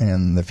seal,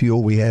 and the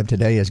fuel we have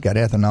today has got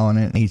ethanol in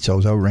it and eats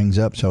those O-rings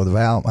up, so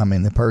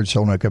the purge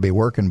solenoid could be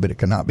working, but it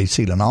cannot be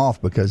sealing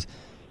off because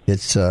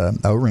it's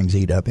O-rings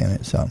eat up in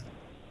it. So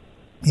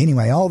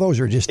anyway, all those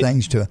are just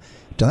things to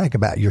think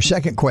about. Your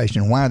second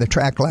question, why are the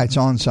track lights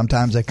on?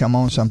 Sometimes they come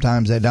on,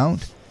 sometimes they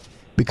don't.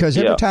 Because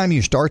every time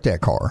you start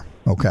that car,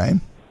 okay,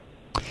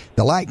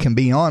 the light can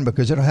be on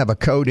because it'll have a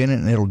code in it,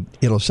 and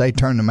it'll say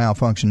turn the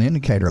malfunction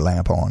indicator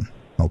lamp on,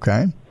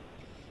 okay?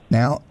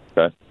 Now,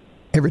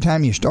 every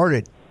time you start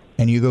it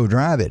and you go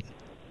drive it,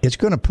 it's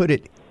going to put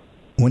it,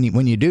 when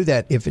you do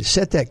that, if it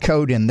set that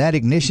code in that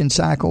ignition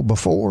cycle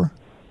before,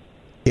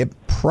 it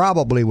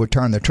probably would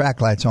turn the track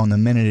lights on the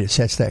minute it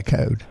sets that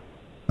code,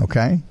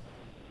 okay?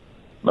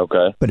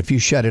 Okay. But if you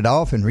shut it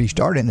off and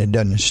restart it, and it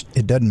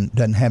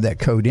doesn't have that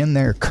code in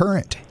there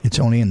current, it's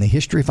only in the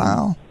history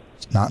file,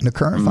 it's not in the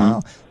current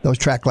file, those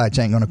track lights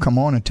ain't going to come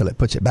on until it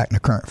puts it back in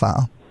the current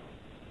file.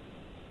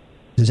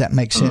 Does that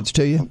make sense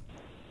to you?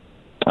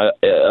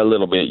 A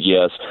little bit,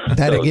 yes.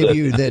 That'll give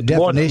you the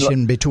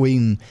definition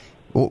between.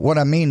 What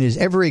I mean is,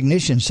 every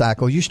ignition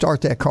cycle, you start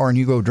that car and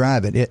you go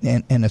drive it,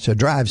 and it's a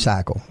drive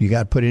cycle. You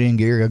got to put it in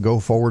gear, go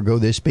forward, go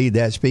this speed,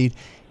 that speed.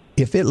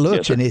 If it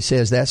looks and it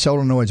says that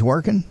solenoid's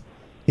working,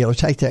 it'll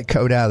take that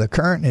code out of the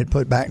current and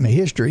put it back in the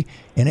history,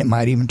 and it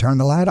might even turn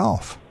the light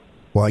off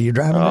while you're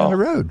driving down the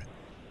road.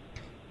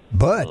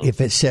 But if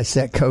it sets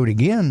that code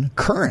again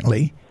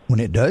currently, when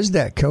it does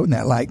that code and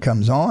that light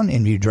comes on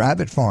and you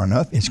drive it far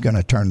enough, it's going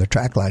to turn the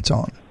track lights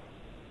on.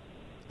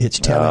 It's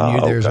telling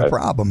you there's a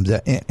problem.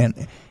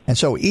 And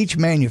so each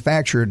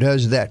manufacturer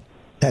does that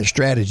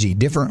strategy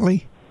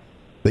differently.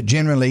 But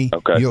generally,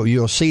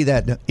 you'll see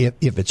that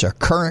if it's a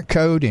current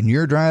code and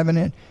you're driving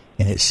it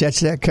and it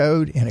sets that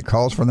code and it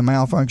calls for the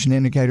malfunction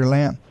indicator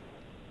lamp,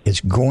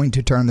 it's going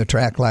to turn the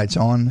track lights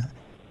on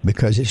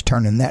because it's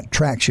turning that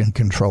traction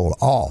control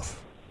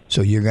off.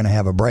 So you're going to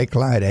have a brake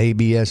light,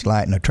 ABS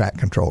light, and a track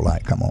control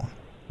light come on.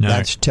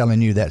 That's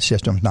telling you that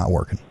system's not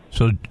working.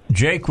 So,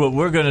 Jake, what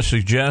we're going to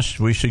suggest,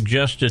 we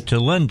suggested to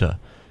Linda,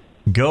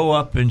 go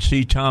up and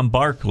see Tom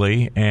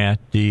Barkley at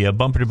the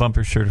Bumper to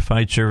Bumper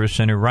Certified Service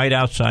Center right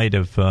outside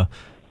of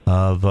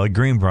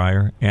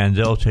Greenbrier, and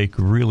they'll take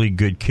really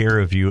good care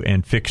of you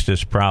and fix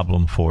this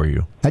problem for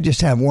you. I just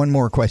have one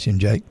more question,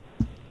 Jake.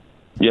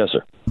 Yes,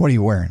 sir. What are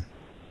you wearing?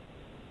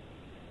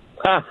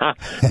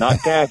 Not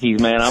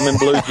khakis, man. I'm in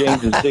blue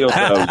jeans and steel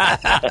toes. All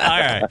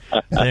right.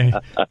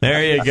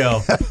 There you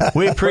go.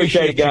 We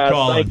appreciate you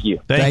calling. Thank you.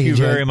 Thank you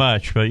very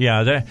much. But,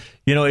 yeah,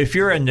 if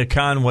you're in the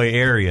Conway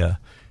area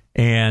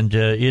and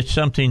it's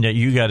something that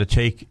you got to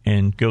take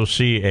and go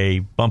see a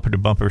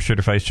bumper-to-bumper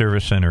certified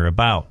service center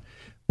about,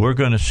 we're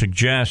going to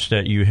suggest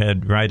that you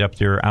head right up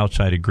there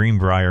outside of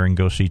Greenbrier and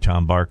go see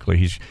Tom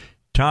Barkley.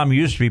 Tom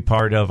used to be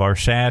part of our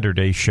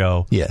Saturday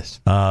show.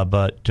 Yes.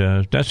 But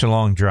that's a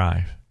long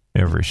drive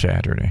every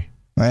Saturday.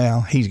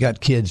 Well, he's got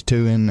kids,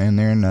 too, and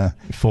they're in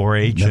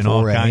 4-H and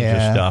all kinds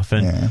of stuff.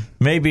 And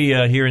maybe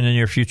here in the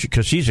near future,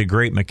 because he's a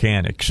great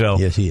mechanic. So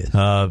yes, he is.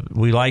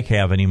 We like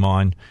having him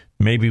on.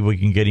 Maybe we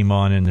can get him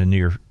on in the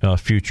near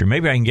future.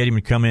 Maybe I can get him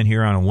to come in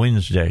here on a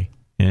Wednesday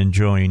and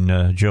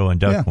join Joe and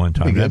Duck one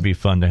time. That'd be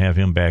fun to have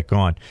him back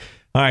on.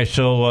 All right,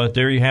 so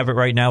there you have it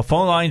right now.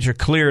 Phone lines are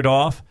cleared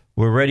off.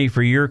 We're ready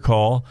for your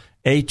call.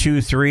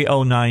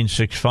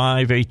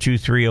 823-0965,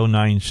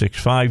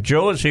 823-0965.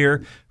 Joe is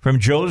here from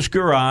Joe's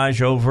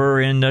Garage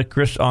over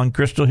on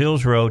Crystal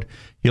Hills Road.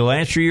 He'll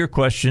answer your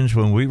questions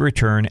when we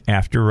return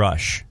after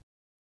Rush.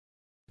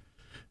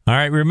 All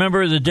right,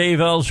 remember the Dave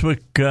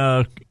Elswick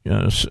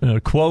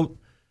quote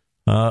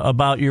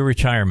about your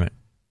retirement.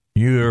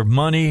 Your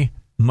money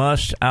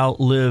must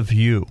outlive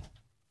you.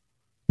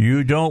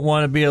 You don't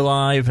want to be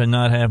alive and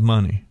not have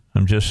money.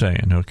 I'm just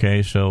saying,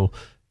 okay? So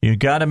you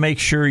got to make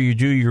sure you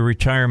do your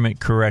retirement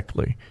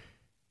correctly.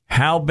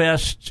 How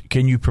best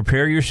can you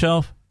prepare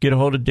yourself? Get a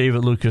hold of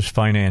David Lucas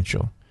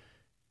Financial.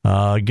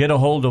 Get a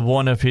hold of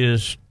one of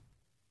his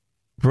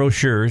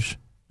brochures.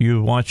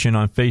 You watching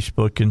on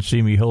Facebook can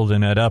see me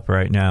holding that up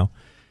right now.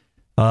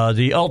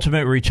 The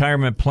Ultimate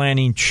Retirement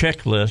Planning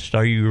Checklist.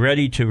 Are you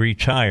ready to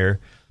retire?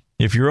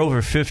 If you're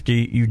over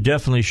 50, you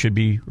definitely should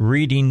be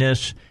reading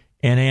this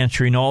and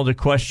answering all the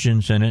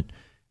questions in it.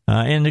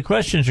 And the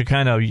questions are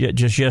kind of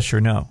just yes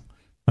or no.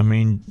 I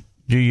mean,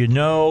 do you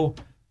know,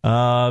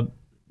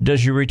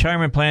 does your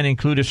retirement plan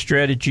include a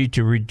strategy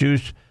to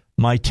reduce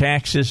my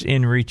taxes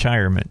in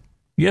retirement?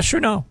 Yes or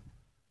no?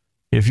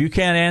 If you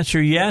can't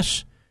answer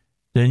yes,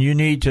 then you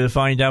need to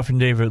find out from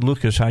David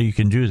Lucas how you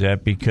can do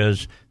that,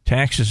 because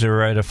taxes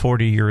are at a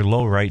 40-year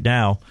low right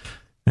now,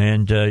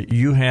 and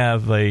you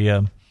have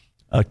a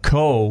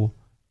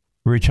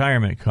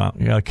co-retirement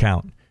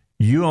account.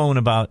 You own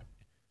about,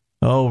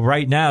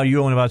 right now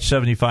you own about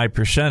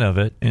 75% of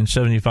it, and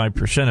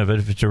 75% of it,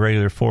 if it's a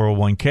regular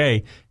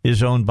 401k,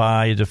 is owned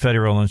by the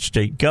federal and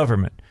state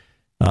government.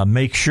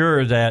 Make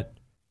sure that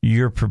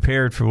you're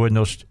prepared for when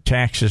those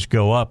taxes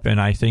go up, and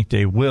I think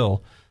they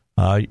will.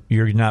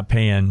 You're not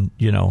paying,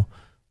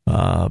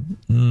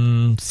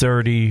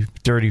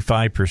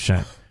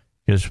 30-35%.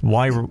 Because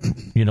why,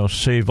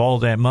 save all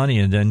that money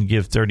and then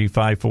give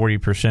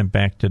 35-40%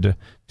 back to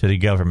the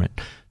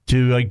government?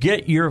 To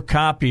get your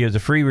copy of the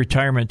free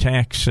retirement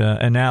tax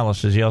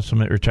analysis, the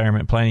Ultimate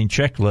Retirement Planning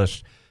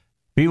Checklist,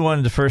 be one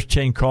of the first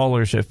 10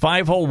 callers at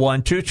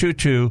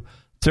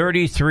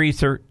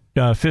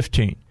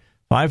 501-222-3315.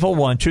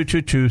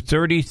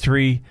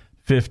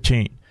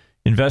 501-222-3315.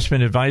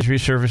 Investment advisory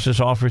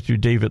services offered through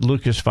David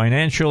Lucas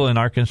Financial, an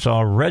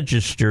Arkansas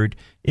registered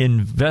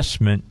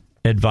investment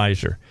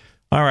advisor.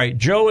 All right,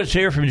 Joe is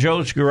here from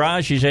Joe's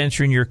Garage. He's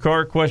answering your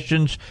car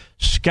questions.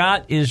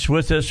 Scott is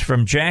with us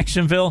from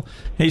Jacksonville.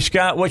 Hey,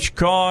 Scott, which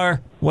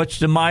car, what's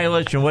the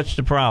mileage, and what's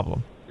the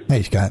problem?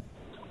 Hey, Scott.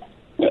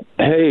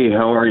 Hey,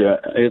 how are you?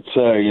 It's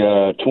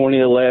a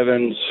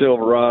 2011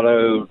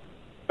 Silverado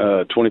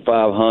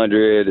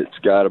 2500. It's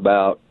got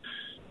about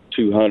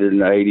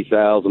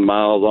 280,000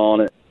 miles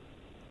on it,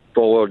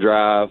 four-wheel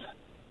drive.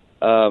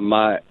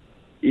 My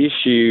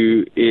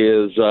issue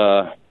is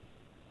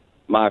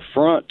my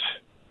front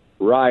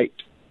right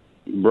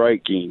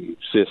braking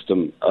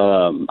system.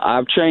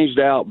 I've changed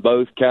out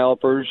both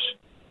calipers,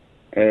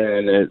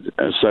 and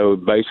so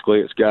basically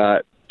it's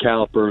got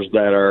calipers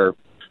that are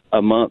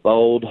a month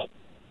old,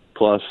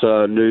 plus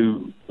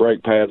new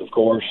brake pads, of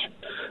course.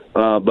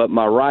 But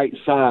my right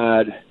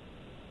side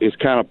is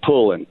kind of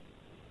pulling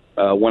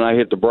when I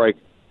hit the brake.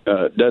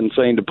 It doesn't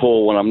seem to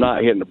pull when I'm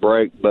not hitting the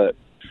brake, but,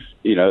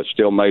 it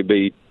still may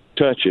be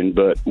touching.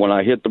 But when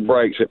I hit the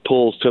brakes, it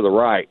pulls to the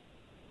right.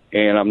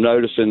 And I'm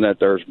noticing that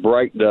there's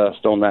brake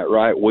dust on that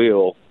right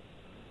wheel,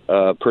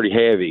 pretty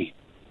heavy.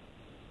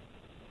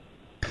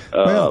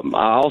 I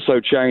also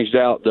changed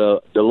out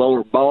the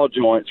lower ball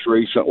joints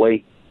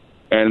recently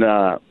and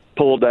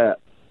pulled that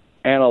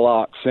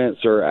analog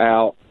sensor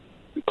out,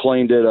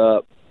 cleaned it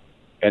up,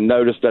 and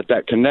noticed that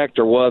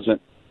connector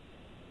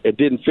it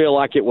didn't feel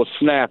like it was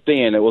snapped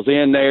in. It was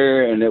in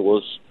there and it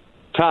was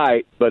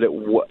tight, but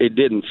it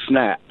didn't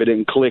snap. It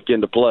didn't click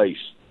into place.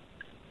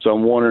 So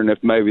I'm wondering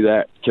if maybe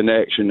that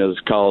connection is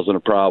causing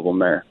a problem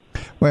there.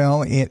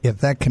 Well, if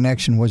that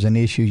connection was an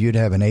issue, you'd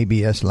have an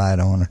ABS light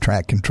on, a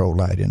track control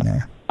light in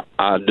there.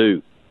 I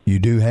do. You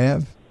do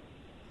have?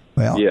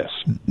 Well, yes.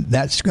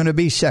 That's going to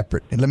be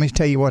separate. And let me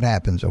tell you what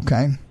happens,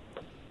 okay?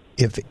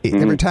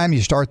 Every time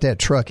you start that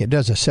truck, it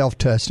does a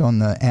self-test on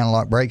the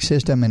analog brake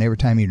system, and every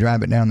time you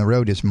drive it down the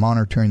road, it's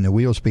monitoring the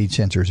wheel speed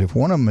sensors. If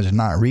one of them is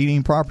not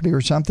reading properly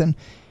or something,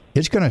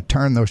 it's going to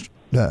turn those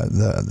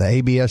the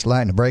ABS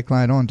light and the brake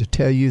light on to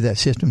tell you that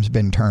system's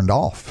been turned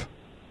off.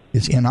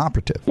 It's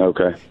inoperative.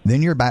 Okay.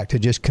 Then you're back to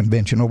just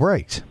conventional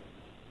brakes.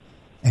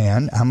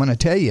 And I'm going to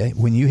tell you,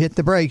 when you hit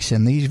the brakes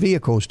in these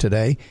vehicles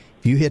today,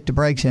 if you hit the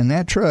brakes in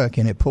that truck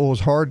and it pulls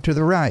hard to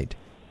the right,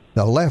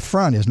 the left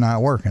front is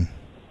not working.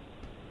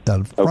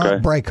 The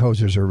front brake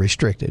hoses are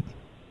restricted.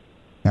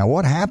 Now,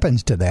 what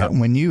happens to that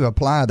when you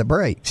apply the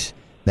brakes?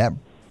 That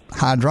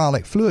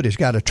hydraulic fluid has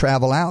got to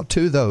travel out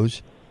to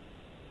those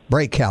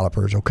brake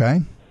calipers,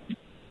 okay?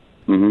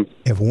 Mm-hmm.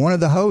 If one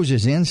of the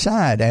hoses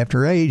inside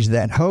after age,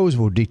 that hose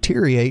will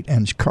deteriorate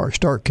and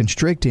start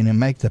constricting and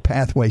make the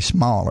pathway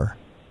smaller,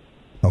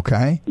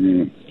 okay?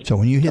 Mm-hmm. So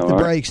when you hit the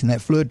brakes and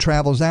that fluid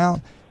travels out,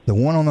 the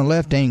one on the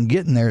left ain't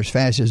getting there as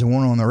fast as the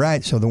one on the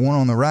right, so the one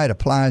on the right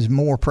applies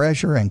more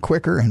pressure and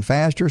quicker and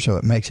faster, so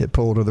it makes it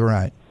pull to the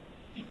right.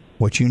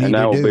 What you need to do...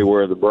 And that will be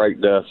where the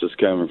brake dust is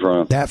coming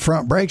from. That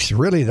front brake's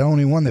really the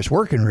only one that's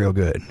working real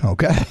good,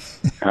 okay?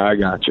 I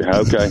got you.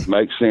 Okay,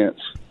 makes sense.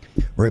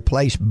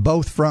 Replace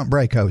both front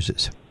brake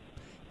hoses.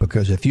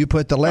 Because if you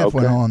put the left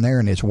one on there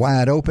and it's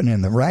wide open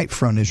and the right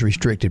front is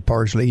restricted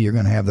partially, you're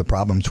going to have the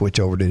problem switch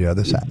over to the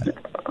other side.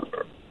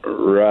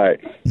 Right.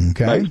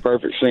 Okay. Makes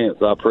perfect sense.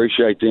 I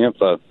appreciate the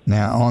info.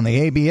 Now, on the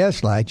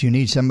ABS lights, you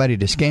need somebody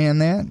to scan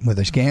that with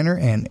a scanner,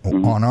 and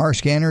on our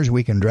scanners,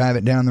 we can drive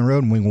it down the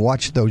road and we can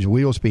watch those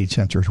wheel speed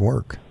sensors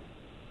work.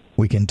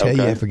 We can tell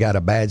you if we got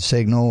a bad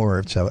signal or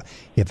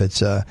if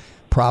it's a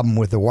problem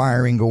with the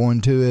wiring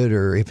going to it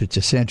or if it's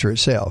a sensor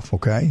itself,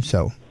 okay?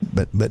 So,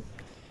 but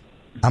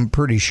I'm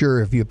pretty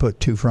sure if you put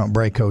two front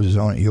brake hoses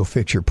on it, you'll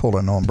fix your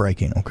pulling on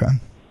braking, okay?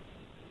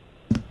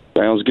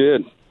 Sounds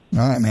good.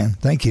 All right, man.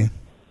 Thank you.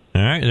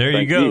 All right, there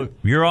you go.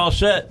 You're all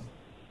set.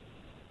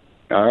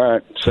 All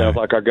right. Sounds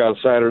like I got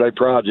a Saturday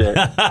project.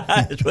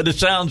 That's what it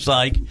sounds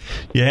like.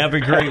 You have a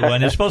great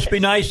one. It's supposed to be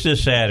nice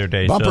this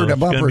Saturday. Bumper so to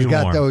Bumper's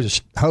got warm.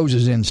 those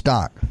hoses in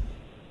stock.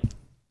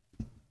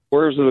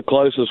 Where's the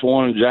closest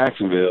one in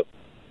Jacksonville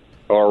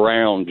or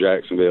around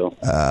Jacksonville?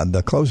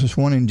 The closest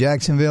one in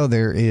Jacksonville,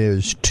 there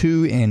is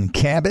 2 in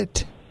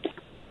Cabot.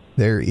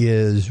 There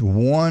is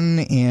 1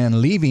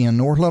 in Levy in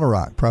North Little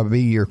Rock.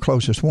 Probably your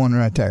closest one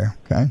right there.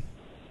 Okay.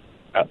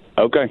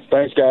 Okay.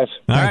 Thanks, guys.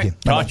 All right. you.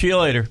 Talk to you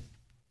later.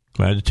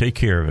 Glad to take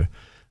care of it.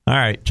 All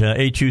right.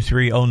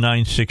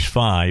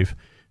 823-0965.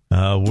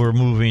 We're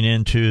moving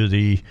into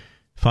the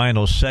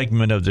final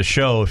segment of the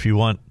show. If you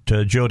want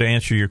Joe to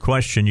answer your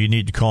question, you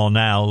need to call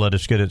now. Let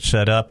us get it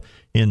set up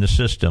in the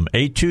system.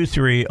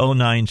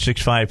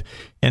 823-0965.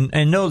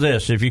 And know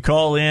this, if you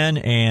call in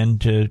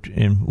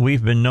and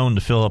we've been known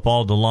to fill up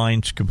all the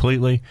lines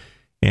completely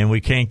and we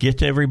can't get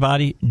to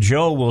everybody,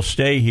 Joe will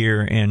stay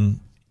here and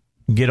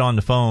get on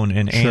the phone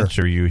and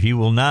answer you. He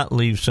will not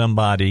leave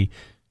somebody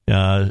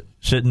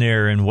sitting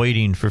there and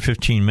waiting for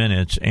 15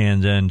 minutes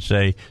and then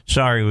say,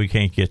 sorry, we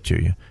can't get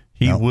to you.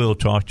 He will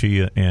talk to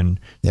you and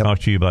talk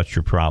to you about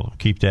your problem.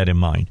 Keep that in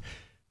mind.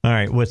 All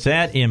right. With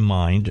that in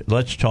mind,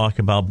 let's talk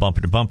about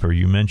Bumper to Bumper.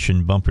 You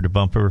mentioned Bumper to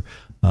Bumper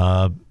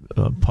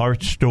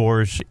parts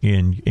stores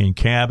in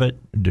Cabot.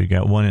 They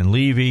got one in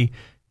Levy.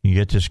 You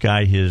get this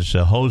guy his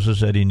hoses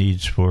that he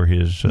needs for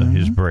his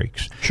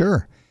brakes.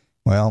 Sure.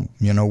 Well,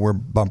 we're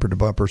Bumper to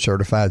Bumper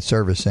certified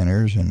service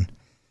centers, and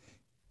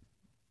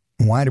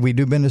why do we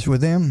do business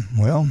with them?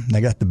 Well,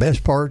 they got the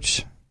best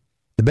parts,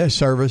 the best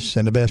service,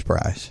 and the best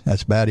price.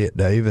 That's about it,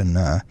 Dave. And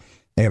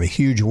they have a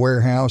huge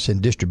warehouse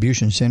and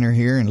distribution center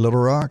here in Little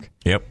Rock.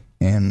 Yep.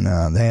 And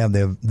they have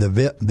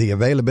the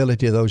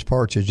availability of those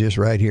parts is just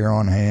right here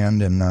on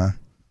hand. And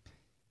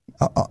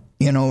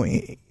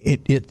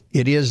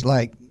it is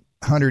like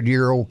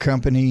 100-year-old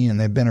company, and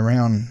they've been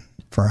around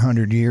for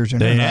 100 years,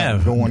 and they're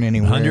not going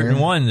anywhere.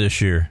 101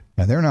 this year.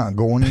 And they're not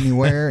going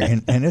anywhere.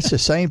 and it's the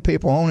same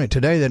people own it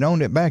today that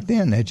owned it back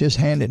then. They just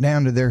hand it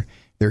down to their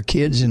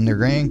kids and their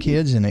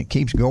grandkids, and it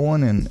keeps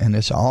going. And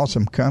it's an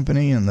awesome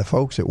company, and the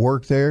folks that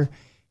work there.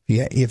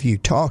 If you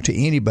talk to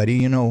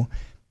anybody,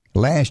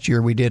 last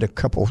year we did a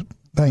couple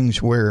things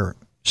where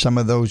some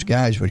of those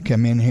guys would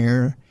come in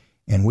here,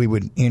 and we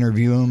would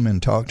interview them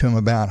and talk to them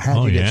about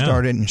how you get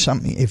started. And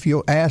something, if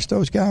you ask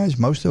those guys,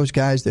 most of those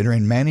guys that are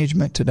in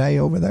management today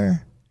over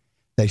there,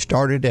 they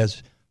started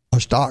as a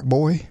stock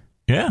boy.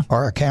 Yeah.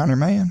 Or a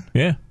counterman.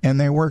 Yeah. And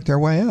they worked their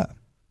way up.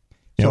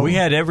 Yeah, So we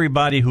had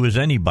everybody who was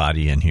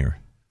anybody in here.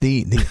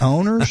 The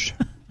owners,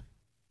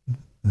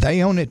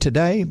 they own it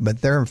today,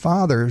 but their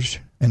fathers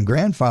and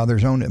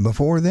grandfathers owned it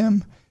before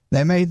them.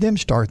 They made them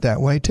start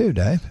that way too,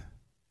 Dave.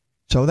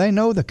 So they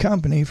know the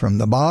company from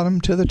the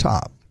bottom to the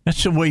top.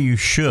 That's the way you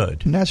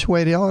should. And that's the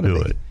way they ought to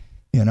do be. it.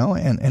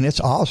 And it's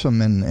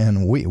awesome,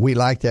 and we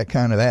like that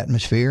kind of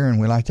atmosphere, and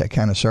we like that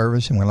kind of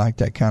service, and we like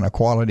that kind of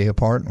quality of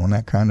part and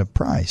that kind of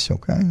price,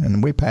 okay?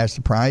 And we pass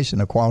the price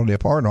and the quality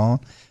of part on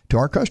to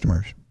our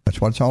customers.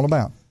 That's what it's all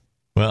about.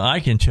 Well,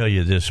 I can tell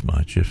you this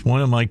much. If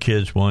one of my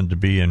kids wanted to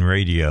be in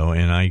radio,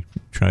 and I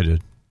try to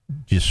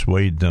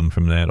dissuade them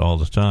from that all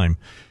the time,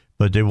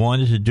 but they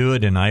wanted to do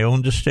it and I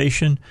owned the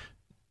station,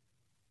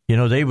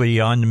 they would be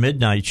on the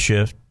midnight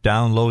shift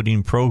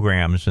downloading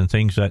programs and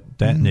things of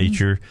that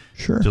nature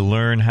to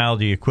learn how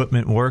the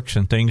equipment works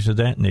and things of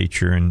that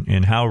nature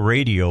and how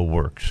radio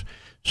works,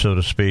 so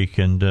to speak,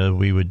 and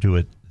we would do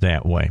it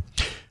that way.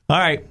 All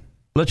right,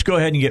 let's go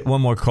ahead and get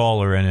one more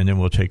caller in, and then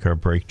we'll take our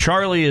break.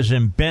 Charlie is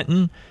in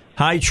Benton.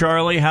 Hi,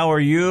 Charlie. How are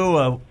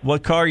you?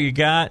 What car you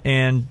got,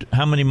 and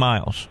how many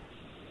miles?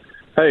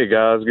 Hey,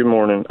 guys. Good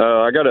morning.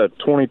 I got a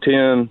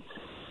 2010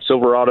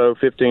 Silverado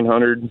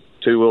 1500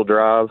 two-wheel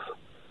drive.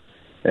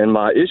 And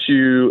my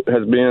issue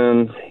has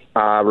been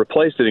I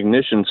replaced an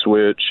ignition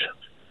switch.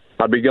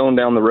 I'd be going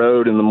down the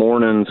road in the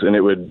mornings,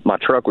 and my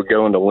truck would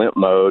go into limp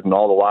mode, and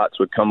all the lights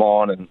would come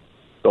on, and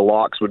the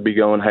locks would be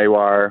going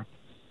haywire.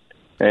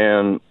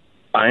 And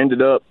I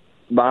ended up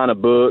buying a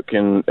book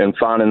and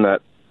finding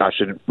that I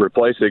should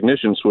replace the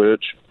ignition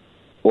switch.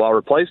 Well, I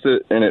replaced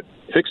it, and it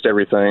fixed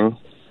everything.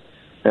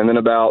 And then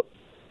about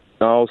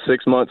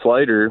 6 months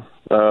later,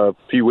 a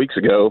few weeks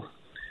ago,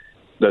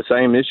 the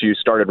same issue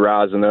started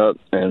rising up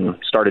and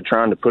started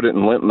trying to put it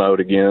in limp mode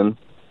again.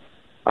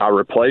 I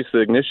replaced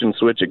the ignition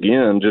switch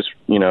again just,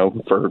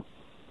 for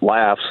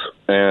laughs,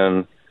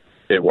 and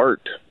it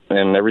worked,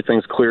 and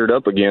everything's cleared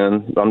up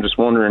again. I'm just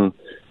wondering,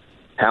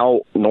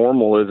 how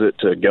normal is it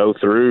to go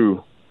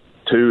through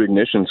 2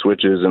 ignition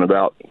switches in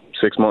about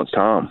 6 months'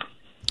 time?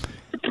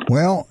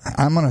 Well,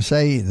 I'm going to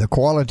say the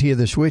quality of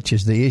the switch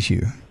is the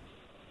issue.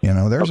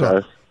 There's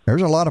a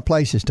lot of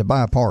places to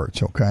buy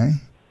parts, okay?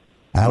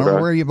 I don't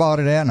know where you bought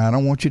it at, and I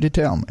don't want you to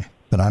tell me,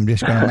 but I'm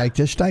just going to make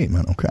this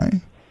statement,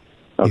 okay?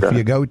 If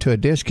you go to a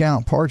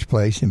discount parts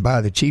place and buy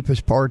the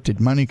cheapest part that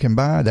money can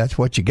buy, that's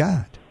what you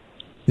got.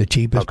 The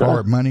cheapest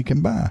part money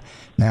can buy.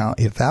 Now,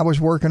 if I was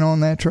working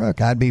on that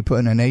truck, I'd be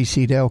putting an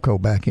AC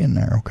Delco back in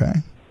there, okay?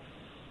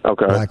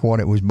 like what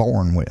it was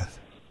born with.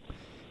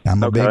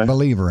 I'm a big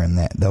believer in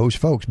that. Those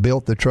folks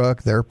built the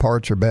truck. Their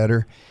parts are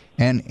better.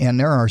 And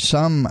there are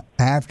some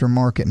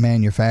aftermarket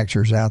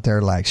manufacturers out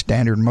there like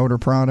Standard Motor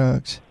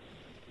Products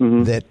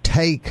that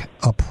take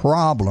a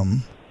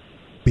problem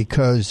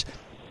because,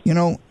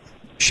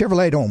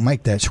 Chevrolet don't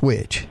make that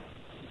switch.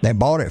 They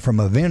bought it from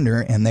a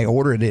vendor and they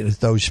ordered it at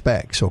those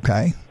specs,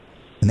 okay?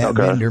 And that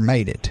vendor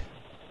made it.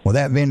 Well,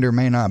 that vendor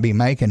may not be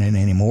making it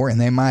anymore, and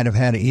they might have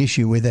had an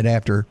issue with it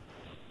after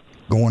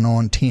going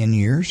on 10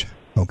 years,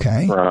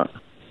 okay? Right.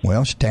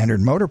 Well,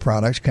 Standard Motor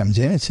Products comes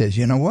in and says,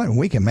 you know what,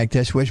 we can make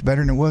that switch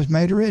better than it was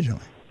made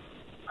originally.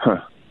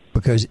 Huh.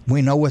 Because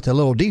we know what the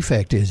little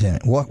defect is in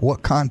it.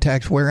 What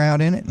contacts wear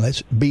out in it.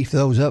 Let's beef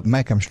those up and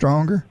make them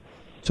stronger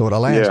so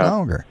it'll last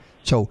longer.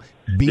 So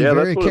be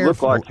very careful. It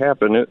looked like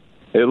happened.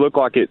 It looked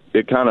like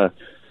it kind of,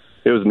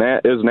 it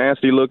was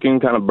nasty looking,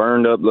 kind of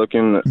burned up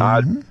looking.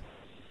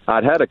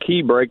 I'd had a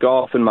key break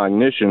off in my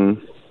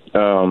ignition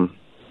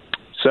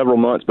several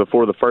months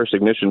before the first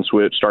ignition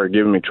switch started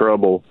giving me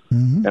trouble,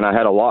 and I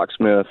had a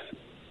locksmith,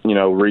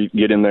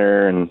 get in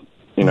there, and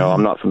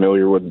I'm not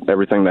familiar with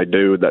everything they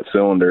do with that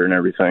cylinder and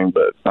everything,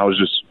 but I was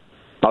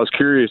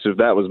curious if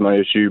that was my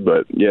issue,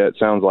 but yeah, it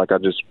sounds like I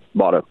just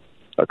bought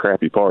a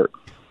crappy part.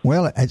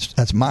 Well,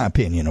 that's my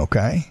opinion,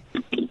 okay?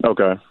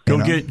 Okay.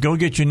 Go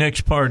get your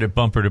next part at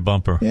Bumper to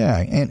Bumper. Yeah,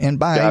 and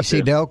buy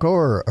AC Delco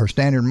or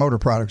Standard Motor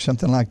Products,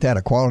 something like that,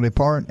 a quality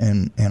part,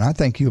 and I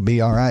think you'll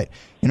be all right.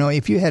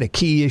 If you had a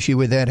key issue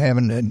with that,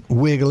 having to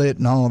wiggle it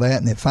and all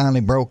that, and it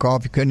finally broke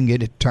off, you couldn't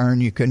get it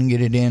turned, you couldn't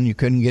get it in, you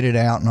couldn't get it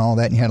out and all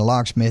that, and you had a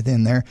locksmith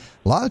in there.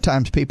 A lot of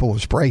times people will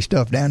spray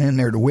stuff down in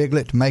there to wiggle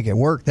it to make it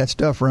work. That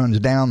stuff runs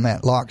down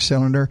that lock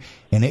cylinder,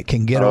 and it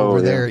can get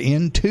over there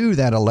into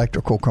that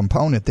electrical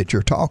component that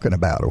you're talking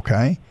about,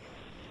 okay?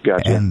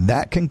 Gotcha. And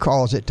that can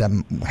cause it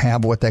to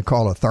have what they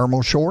call a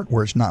thermal short,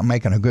 where it's not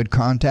making a good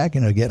contact,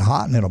 and it'll get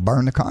hot, and it'll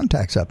burn the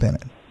contacts up in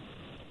it.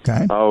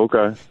 Okay? Oh,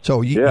 okay.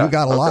 So you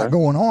got a lot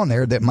going on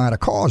there that might have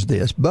caused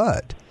this,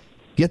 but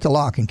get the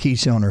lock and key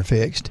cylinder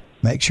fixed.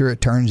 Make sure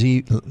it turns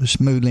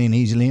smoothly and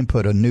easily, and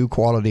put a new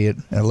quality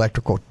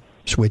electrical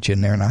switch in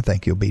there, and I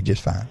think you'll be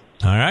just fine.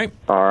 All right.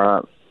 All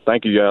right.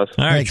 Thank you, guys.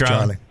 All right, Thanks,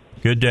 Charlie.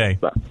 Good day.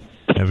 Bye.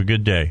 Have a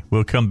good day.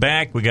 We'll come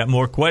back. We got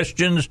more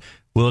questions.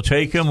 We'll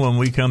take them when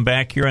we come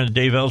back here on the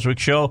Dave Elswick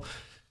Show.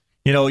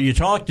 You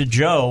talk to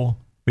Joe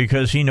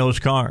because he knows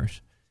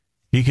cars.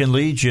 He can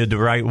lead you the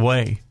right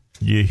way.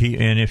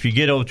 And if you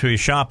get over to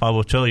his shop, I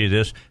will tell you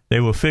this, they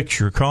will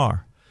fix your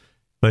car.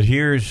 But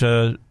here's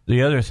the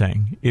other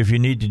thing. If you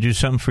need to do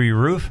something for your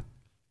roof,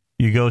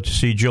 you go to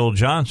see Joel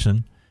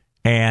Johnson,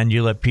 and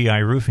you let PI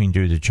Roofing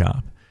do the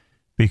job.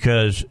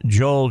 Because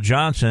Joel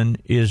Johnson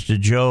is the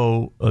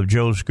Joe of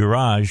Joe's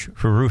Garage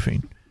for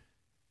roofing.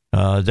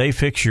 They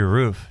fix your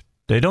roof.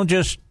 They don't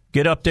just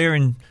get up there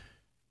and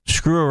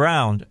screw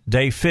around.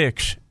 They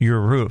fix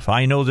your roof.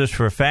 I know this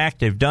for a fact.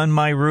 They've done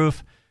my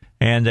roof,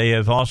 and they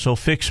have also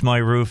fixed my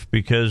roof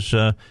because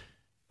a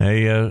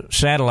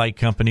satellite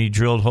company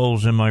drilled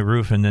holes in my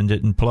roof and then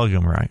didn't plug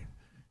them right.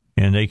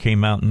 And they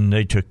came out and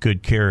they took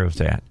good care of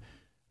that.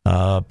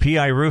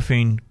 PI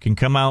Roofing can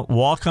come out,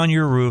 walk on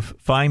your roof,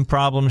 find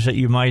problems that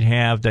you might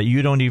have that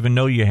you don't even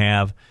know you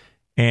have,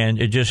 and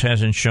it just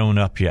hasn't shown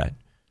up yet.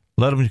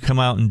 Let them come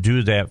out and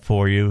do that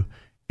for you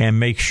and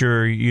make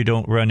sure you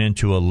don't run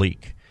into a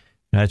leak.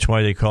 That's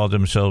why they call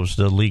themselves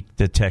the leak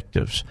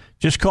detectives.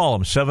 Just call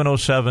them,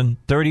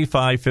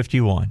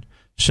 707-3551,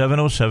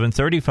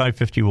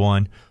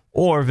 707-3551,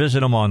 or visit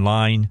them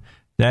online.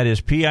 That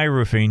is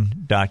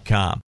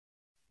piroofing.com.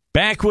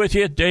 Back with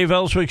you, Dave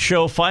Elswick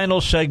Show, final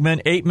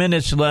segment, 8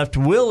 minutes left.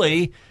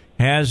 Willie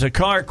has a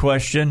car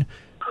question.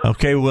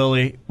 Okay,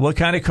 Willie, what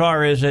kind of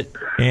car is it,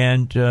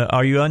 and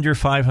are you under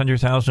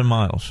 500,000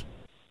 miles?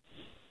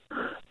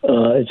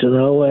 It's an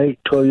 08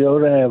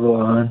 Toyota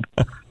Avalon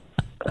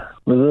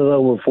with a little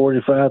over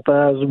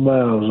 45,000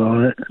 miles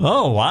on it.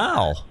 Oh,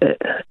 wow.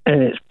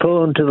 And it's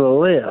pulling to the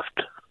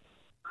left.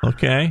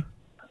 Okay.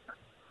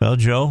 Well,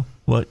 Joe,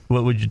 what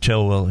would you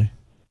tell Willie?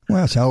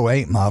 Well, it's an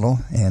 08 model,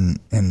 and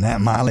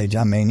that mileage,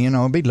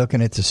 be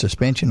looking at the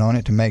suspension on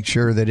it to make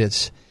sure that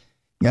it's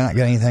not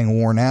got anything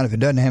worn out. If it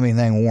doesn't have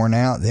anything worn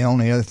out, the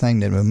only other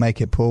thing that would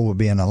make it pull would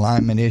be an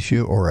alignment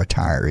issue or a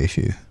tire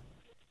issue.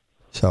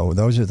 So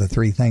those are the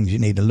three things you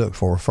need to look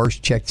for.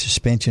 First, check the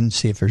suspension,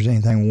 see if there's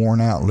anything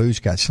worn out, loose,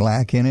 got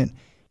slack in it.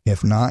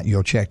 If not,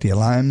 you'll check the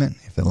alignment.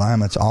 If the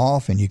alignment's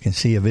off and you can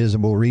see a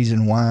visible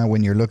reason why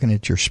when you're looking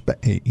at your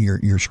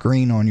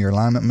screen on your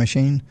alignment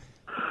machine,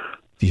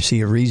 if you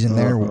see a reason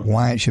there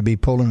why it should be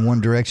pulling one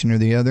direction or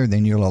the other,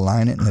 then you'll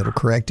align it and it'll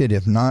correct it.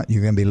 If not,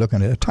 you're going to be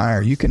looking at a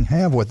tire. You can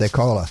have what they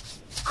call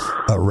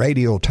a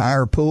radial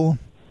tire pull.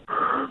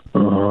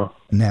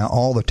 Now,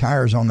 all the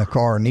tires on the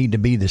car need to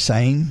be the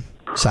same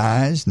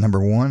size, number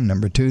one.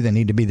 Number two, they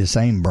need to be the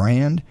same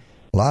brand.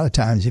 A lot of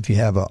times if you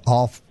have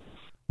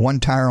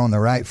one tire on the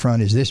right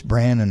front is this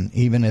brand, and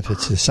even if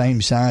it's the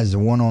same size as the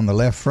one on the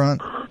left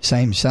front,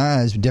 same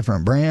size,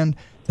 different brand,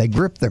 they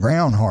grip the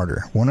ground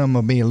harder. One of them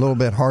will be a little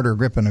bit harder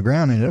gripping the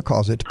ground, and it'll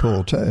cause it to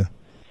pull too.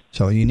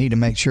 So you need to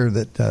make sure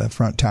that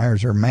front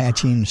tires are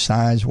matching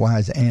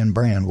size-wise and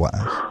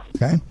brand-wise.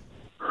 Okay?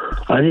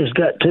 I just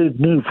got 2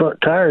 new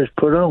front tires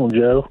put on,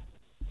 Joe.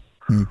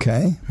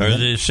 Okay. Are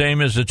they the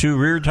same as the 2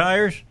 rear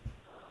tires?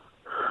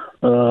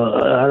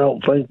 I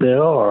don't think they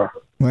are.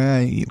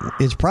 Well,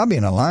 it's probably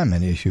an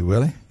alignment issue,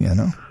 Willie, you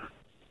know.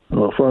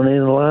 Well, front end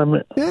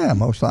alignment? Yeah,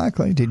 most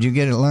likely. Did you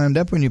get it lined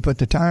up when you put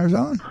the tires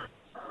on?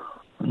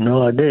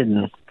 No, I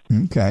didn't.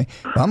 Okay.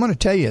 Well, I'm going to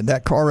tell you,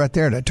 that car right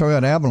there, that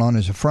Toyota Avalon,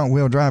 is a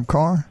front-wheel drive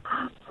car.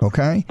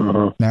 Okay?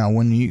 Uh-huh. Now,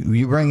 when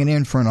you bring it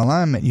in for an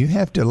alignment, you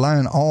have to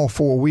align all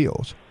 4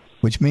 wheels,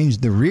 which means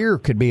the rear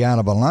could be out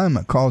of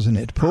alignment, causing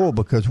it to pull,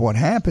 because what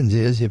happens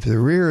is if the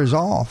rear is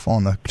off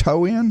on the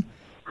toe end,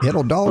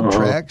 it'll dog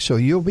track, so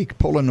you'll be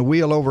pulling the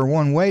wheel over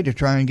one way to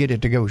try and get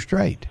it to go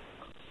straight.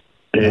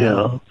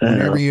 Yeah.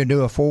 Whenever you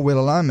do a 4-wheel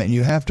alignment,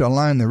 you have to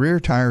align the rear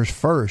tires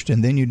first,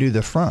 and then you do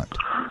the front.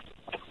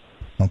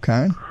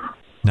 Okay?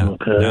 Now,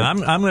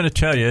 I'm going to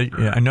tell you,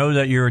 I know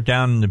that you're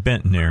down in the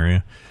Benton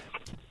area,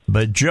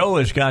 but Joe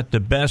has got the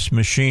best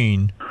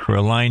machine for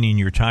aligning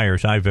your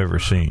tires I've ever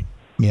seen.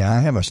 Yeah,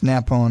 I have a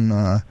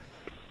Snap-on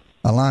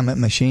alignment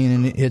machine,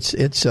 and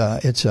it's a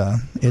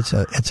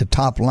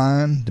top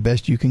line, the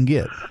best you can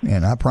get.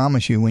 And I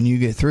promise you, when you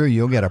get through,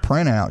 you'll get a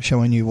printout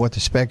showing you what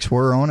the specs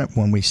were on it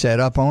when we set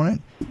up on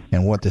it,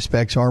 and what the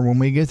specs are when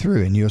we get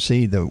through. And you'll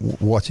see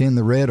what's in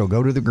the red will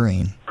go to the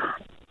green.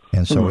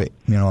 And so,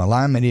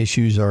 alignment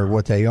issues are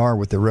what they are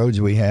with the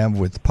roads we have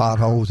with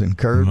potholes and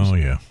curbs. Oh,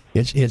 yeah.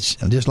 It's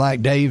just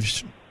like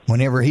Dave's,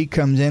 whenever he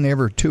comes in,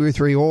 every 2 or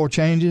 3 oil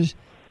changes,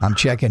 I'm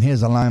checking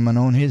his alignment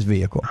on his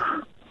vehicle.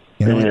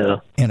 Yeah.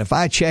 And if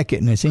I check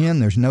it and it's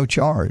in, there's no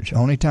charge.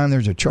 Only time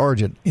there's a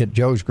charge at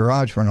Joe's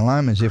garage for an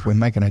alignment is if we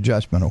make an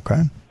adjustment,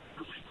 okay?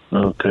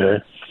 Okay.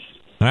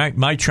 All right,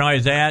 might try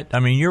that. I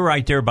mean, you're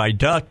right there by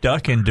Duck.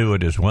 Duck can do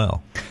it as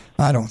well.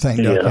 I don't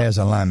think Duck has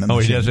alignment. Oh,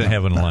 he doesn't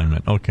have an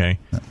alignment. Okay.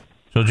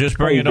 So just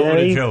bring it over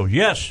to Joe.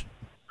 Yes.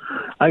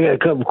 I got a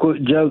couple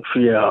quick jokes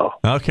for y'all.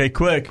 Okay,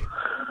 quick.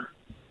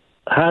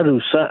 How do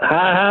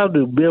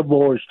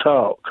billboards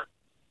talk?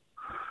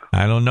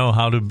 I don't know.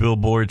 How do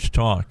billboards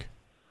talk?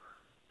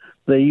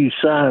 They use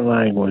sign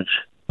language.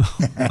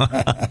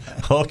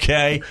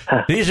 Okay.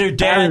 These are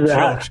dad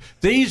jokes.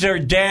 These are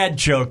dad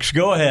jokes.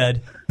 Go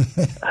ahead.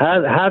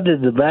 How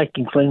did the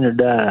vacuum cleaner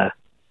die?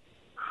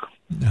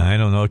 I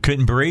don't know. It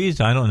couldn't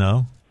breathe? I don't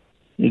know.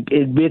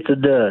 It bit the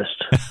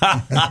dust.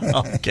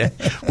 Okay.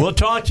 We'll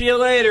talk to you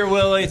later,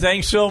 Willie.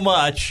 Thanks so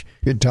much.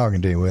 Good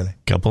talking to you, Willie.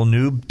 Couple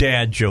new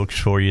dad jokes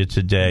for you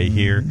today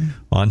here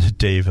on the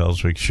Dave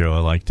Elswick Show. I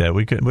like that.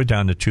 We're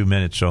down to 2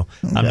 minutes, so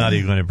I'm not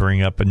even going to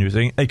bring up a new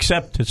thing,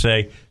 except to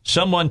say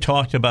someone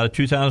talked about a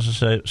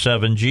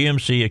 2007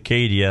 GMC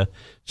Acadia,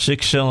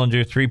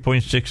 6-cylinder,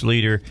 3.6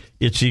 liter.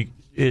 It's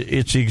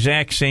the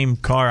exact same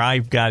car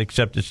I've got,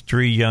 except it's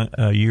 3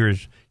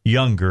 years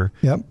younger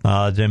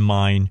than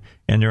mine.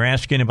 And they're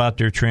asking about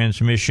their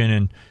transmission,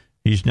 and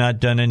he's not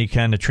done any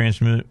kind of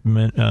transmission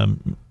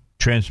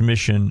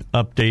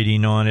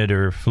updating on it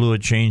or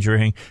fluid change or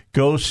anything.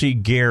 Go see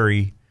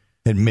Gary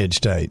at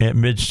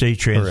Midstate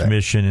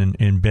Transmission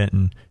in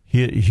Benton.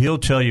 He'll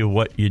tell you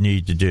what you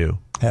need to do.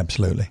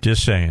 Absolutely.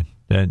 Just saying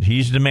that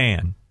he's the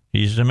man.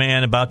 He's the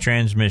man about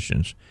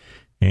transmissions.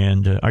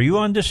 And are you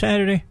on this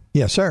Saturday?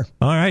 Yes, sir.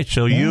 All right.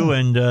 So you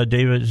and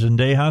David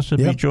Zendejas will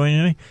be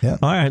joining me? Yep.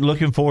 All right.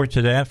 Looking forward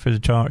to that for the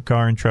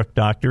car and truck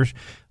doctors.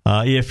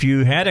 If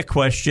you had a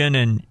question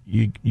and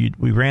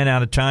we ran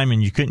out of time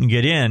and you couldn't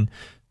get in,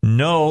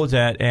 know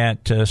that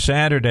at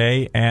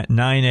Saturday at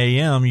 9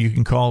 a.m. you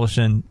can call us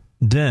in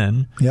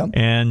then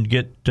and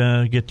get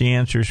the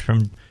answers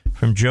from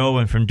Joe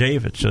and from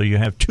David. So you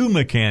have 2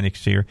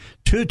 mechanics here,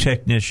 2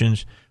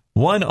 technicians,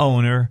 1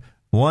 owner,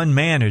 1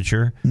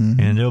 manager,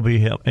 and they'll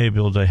be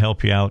able to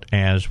help you out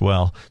as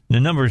well. The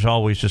number is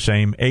always the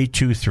same,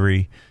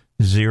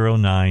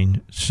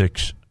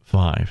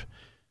 823-0965.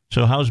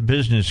 So how's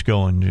business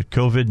going?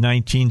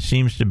 COVID-19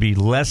 seems to be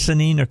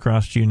lessening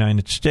across the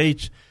United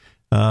States.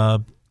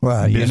 Well,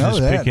 business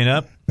picking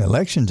up. The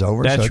election's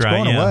over, That's so it's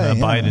right, going away.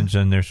 Biden's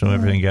in there, so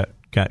everything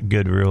got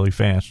good really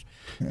fast.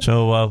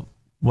 So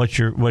what's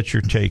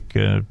your take?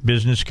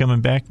 Business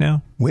coming back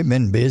now? We've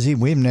been busy.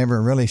 We've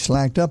never really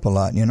slacked up a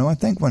lot. I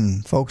think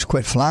when folks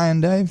quit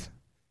flying, Dave,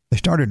 they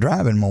started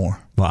driving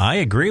more. Well, I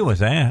agree with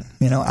that.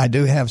 I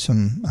have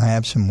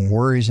some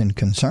worries and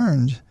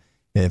concerns.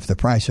 If the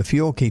price of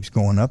fuel keeps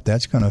going up,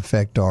 that's going to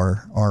affect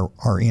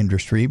our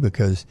industry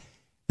because,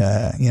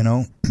 I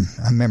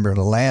remember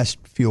the last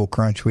fuel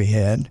crunch we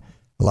had,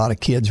 a lot of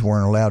kids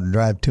weren't allowed to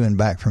drive to and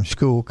back from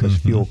school because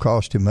fuel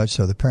cost too much,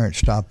 so the parents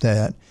stopped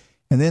that.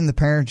 And then the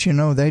parents,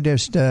 they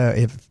just,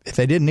 if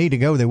they didn't need to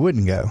go, they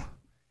wouldn't go.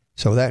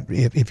 So that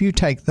if you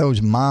take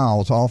those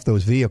miles off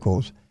those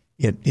vehicles,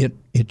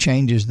 it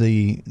changes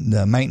the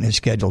maintenance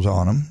schedules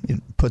on them.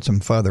 It puts them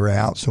further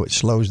out, so it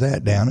slows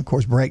that down. Of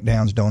course,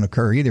 breakdowns don't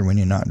occur either when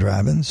you're not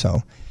driving.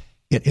 So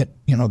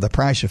the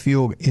price of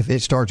fuel, if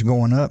it starts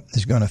going up,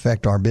 is going to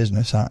affect our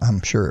business.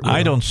 I'm sure it will.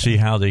 I don't see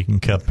how they can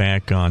cut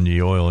back on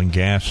the oil and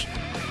gas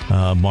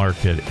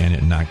market and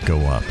it not go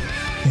up.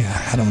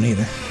 Yeah, I don't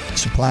either.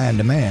 Supply and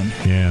demand.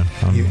 Yeah,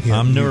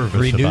 I'm nervous about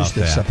that. Reduce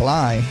the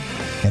supply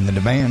and the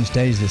demand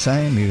stays the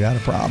same, you got a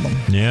problem.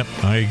 Yep,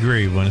 I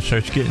agree. When it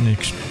starts getting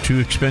too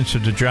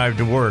expensive to drive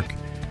to work,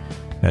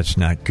 that's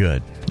not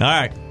good. All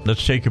right,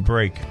 let's take a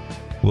break.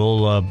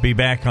 We'll be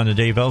back on the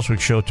Dave Elswick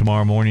Show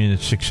tomorrow morning at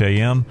 6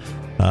 a.m.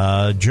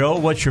 Joe,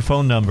 what's your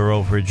phone number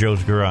over at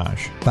Joe's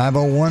Garage?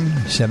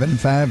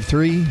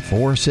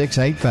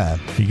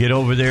 501-753-4685. You get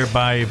over there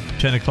by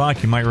 10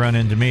 o'clock, you might run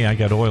into me. I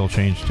got oil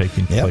change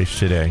taking place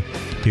today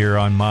here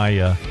on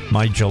my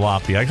my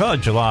jalopy. I call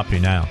it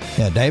jalopy now.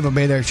 Yeah, Dave will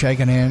be there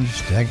shaking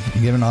hands,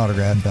 giving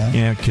autographs.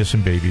 Yeah,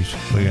 kissing babies,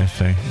 what can I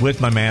say?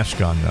 With my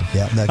mask on, though.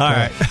 Yeah, that's all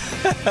right.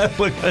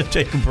 We're going to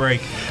take a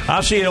break.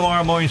 I'll see you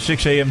tomorrow morning,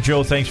 6 a.m.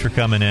 Joe, thanks for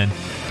coming in.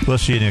 We'll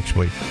see you next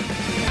week.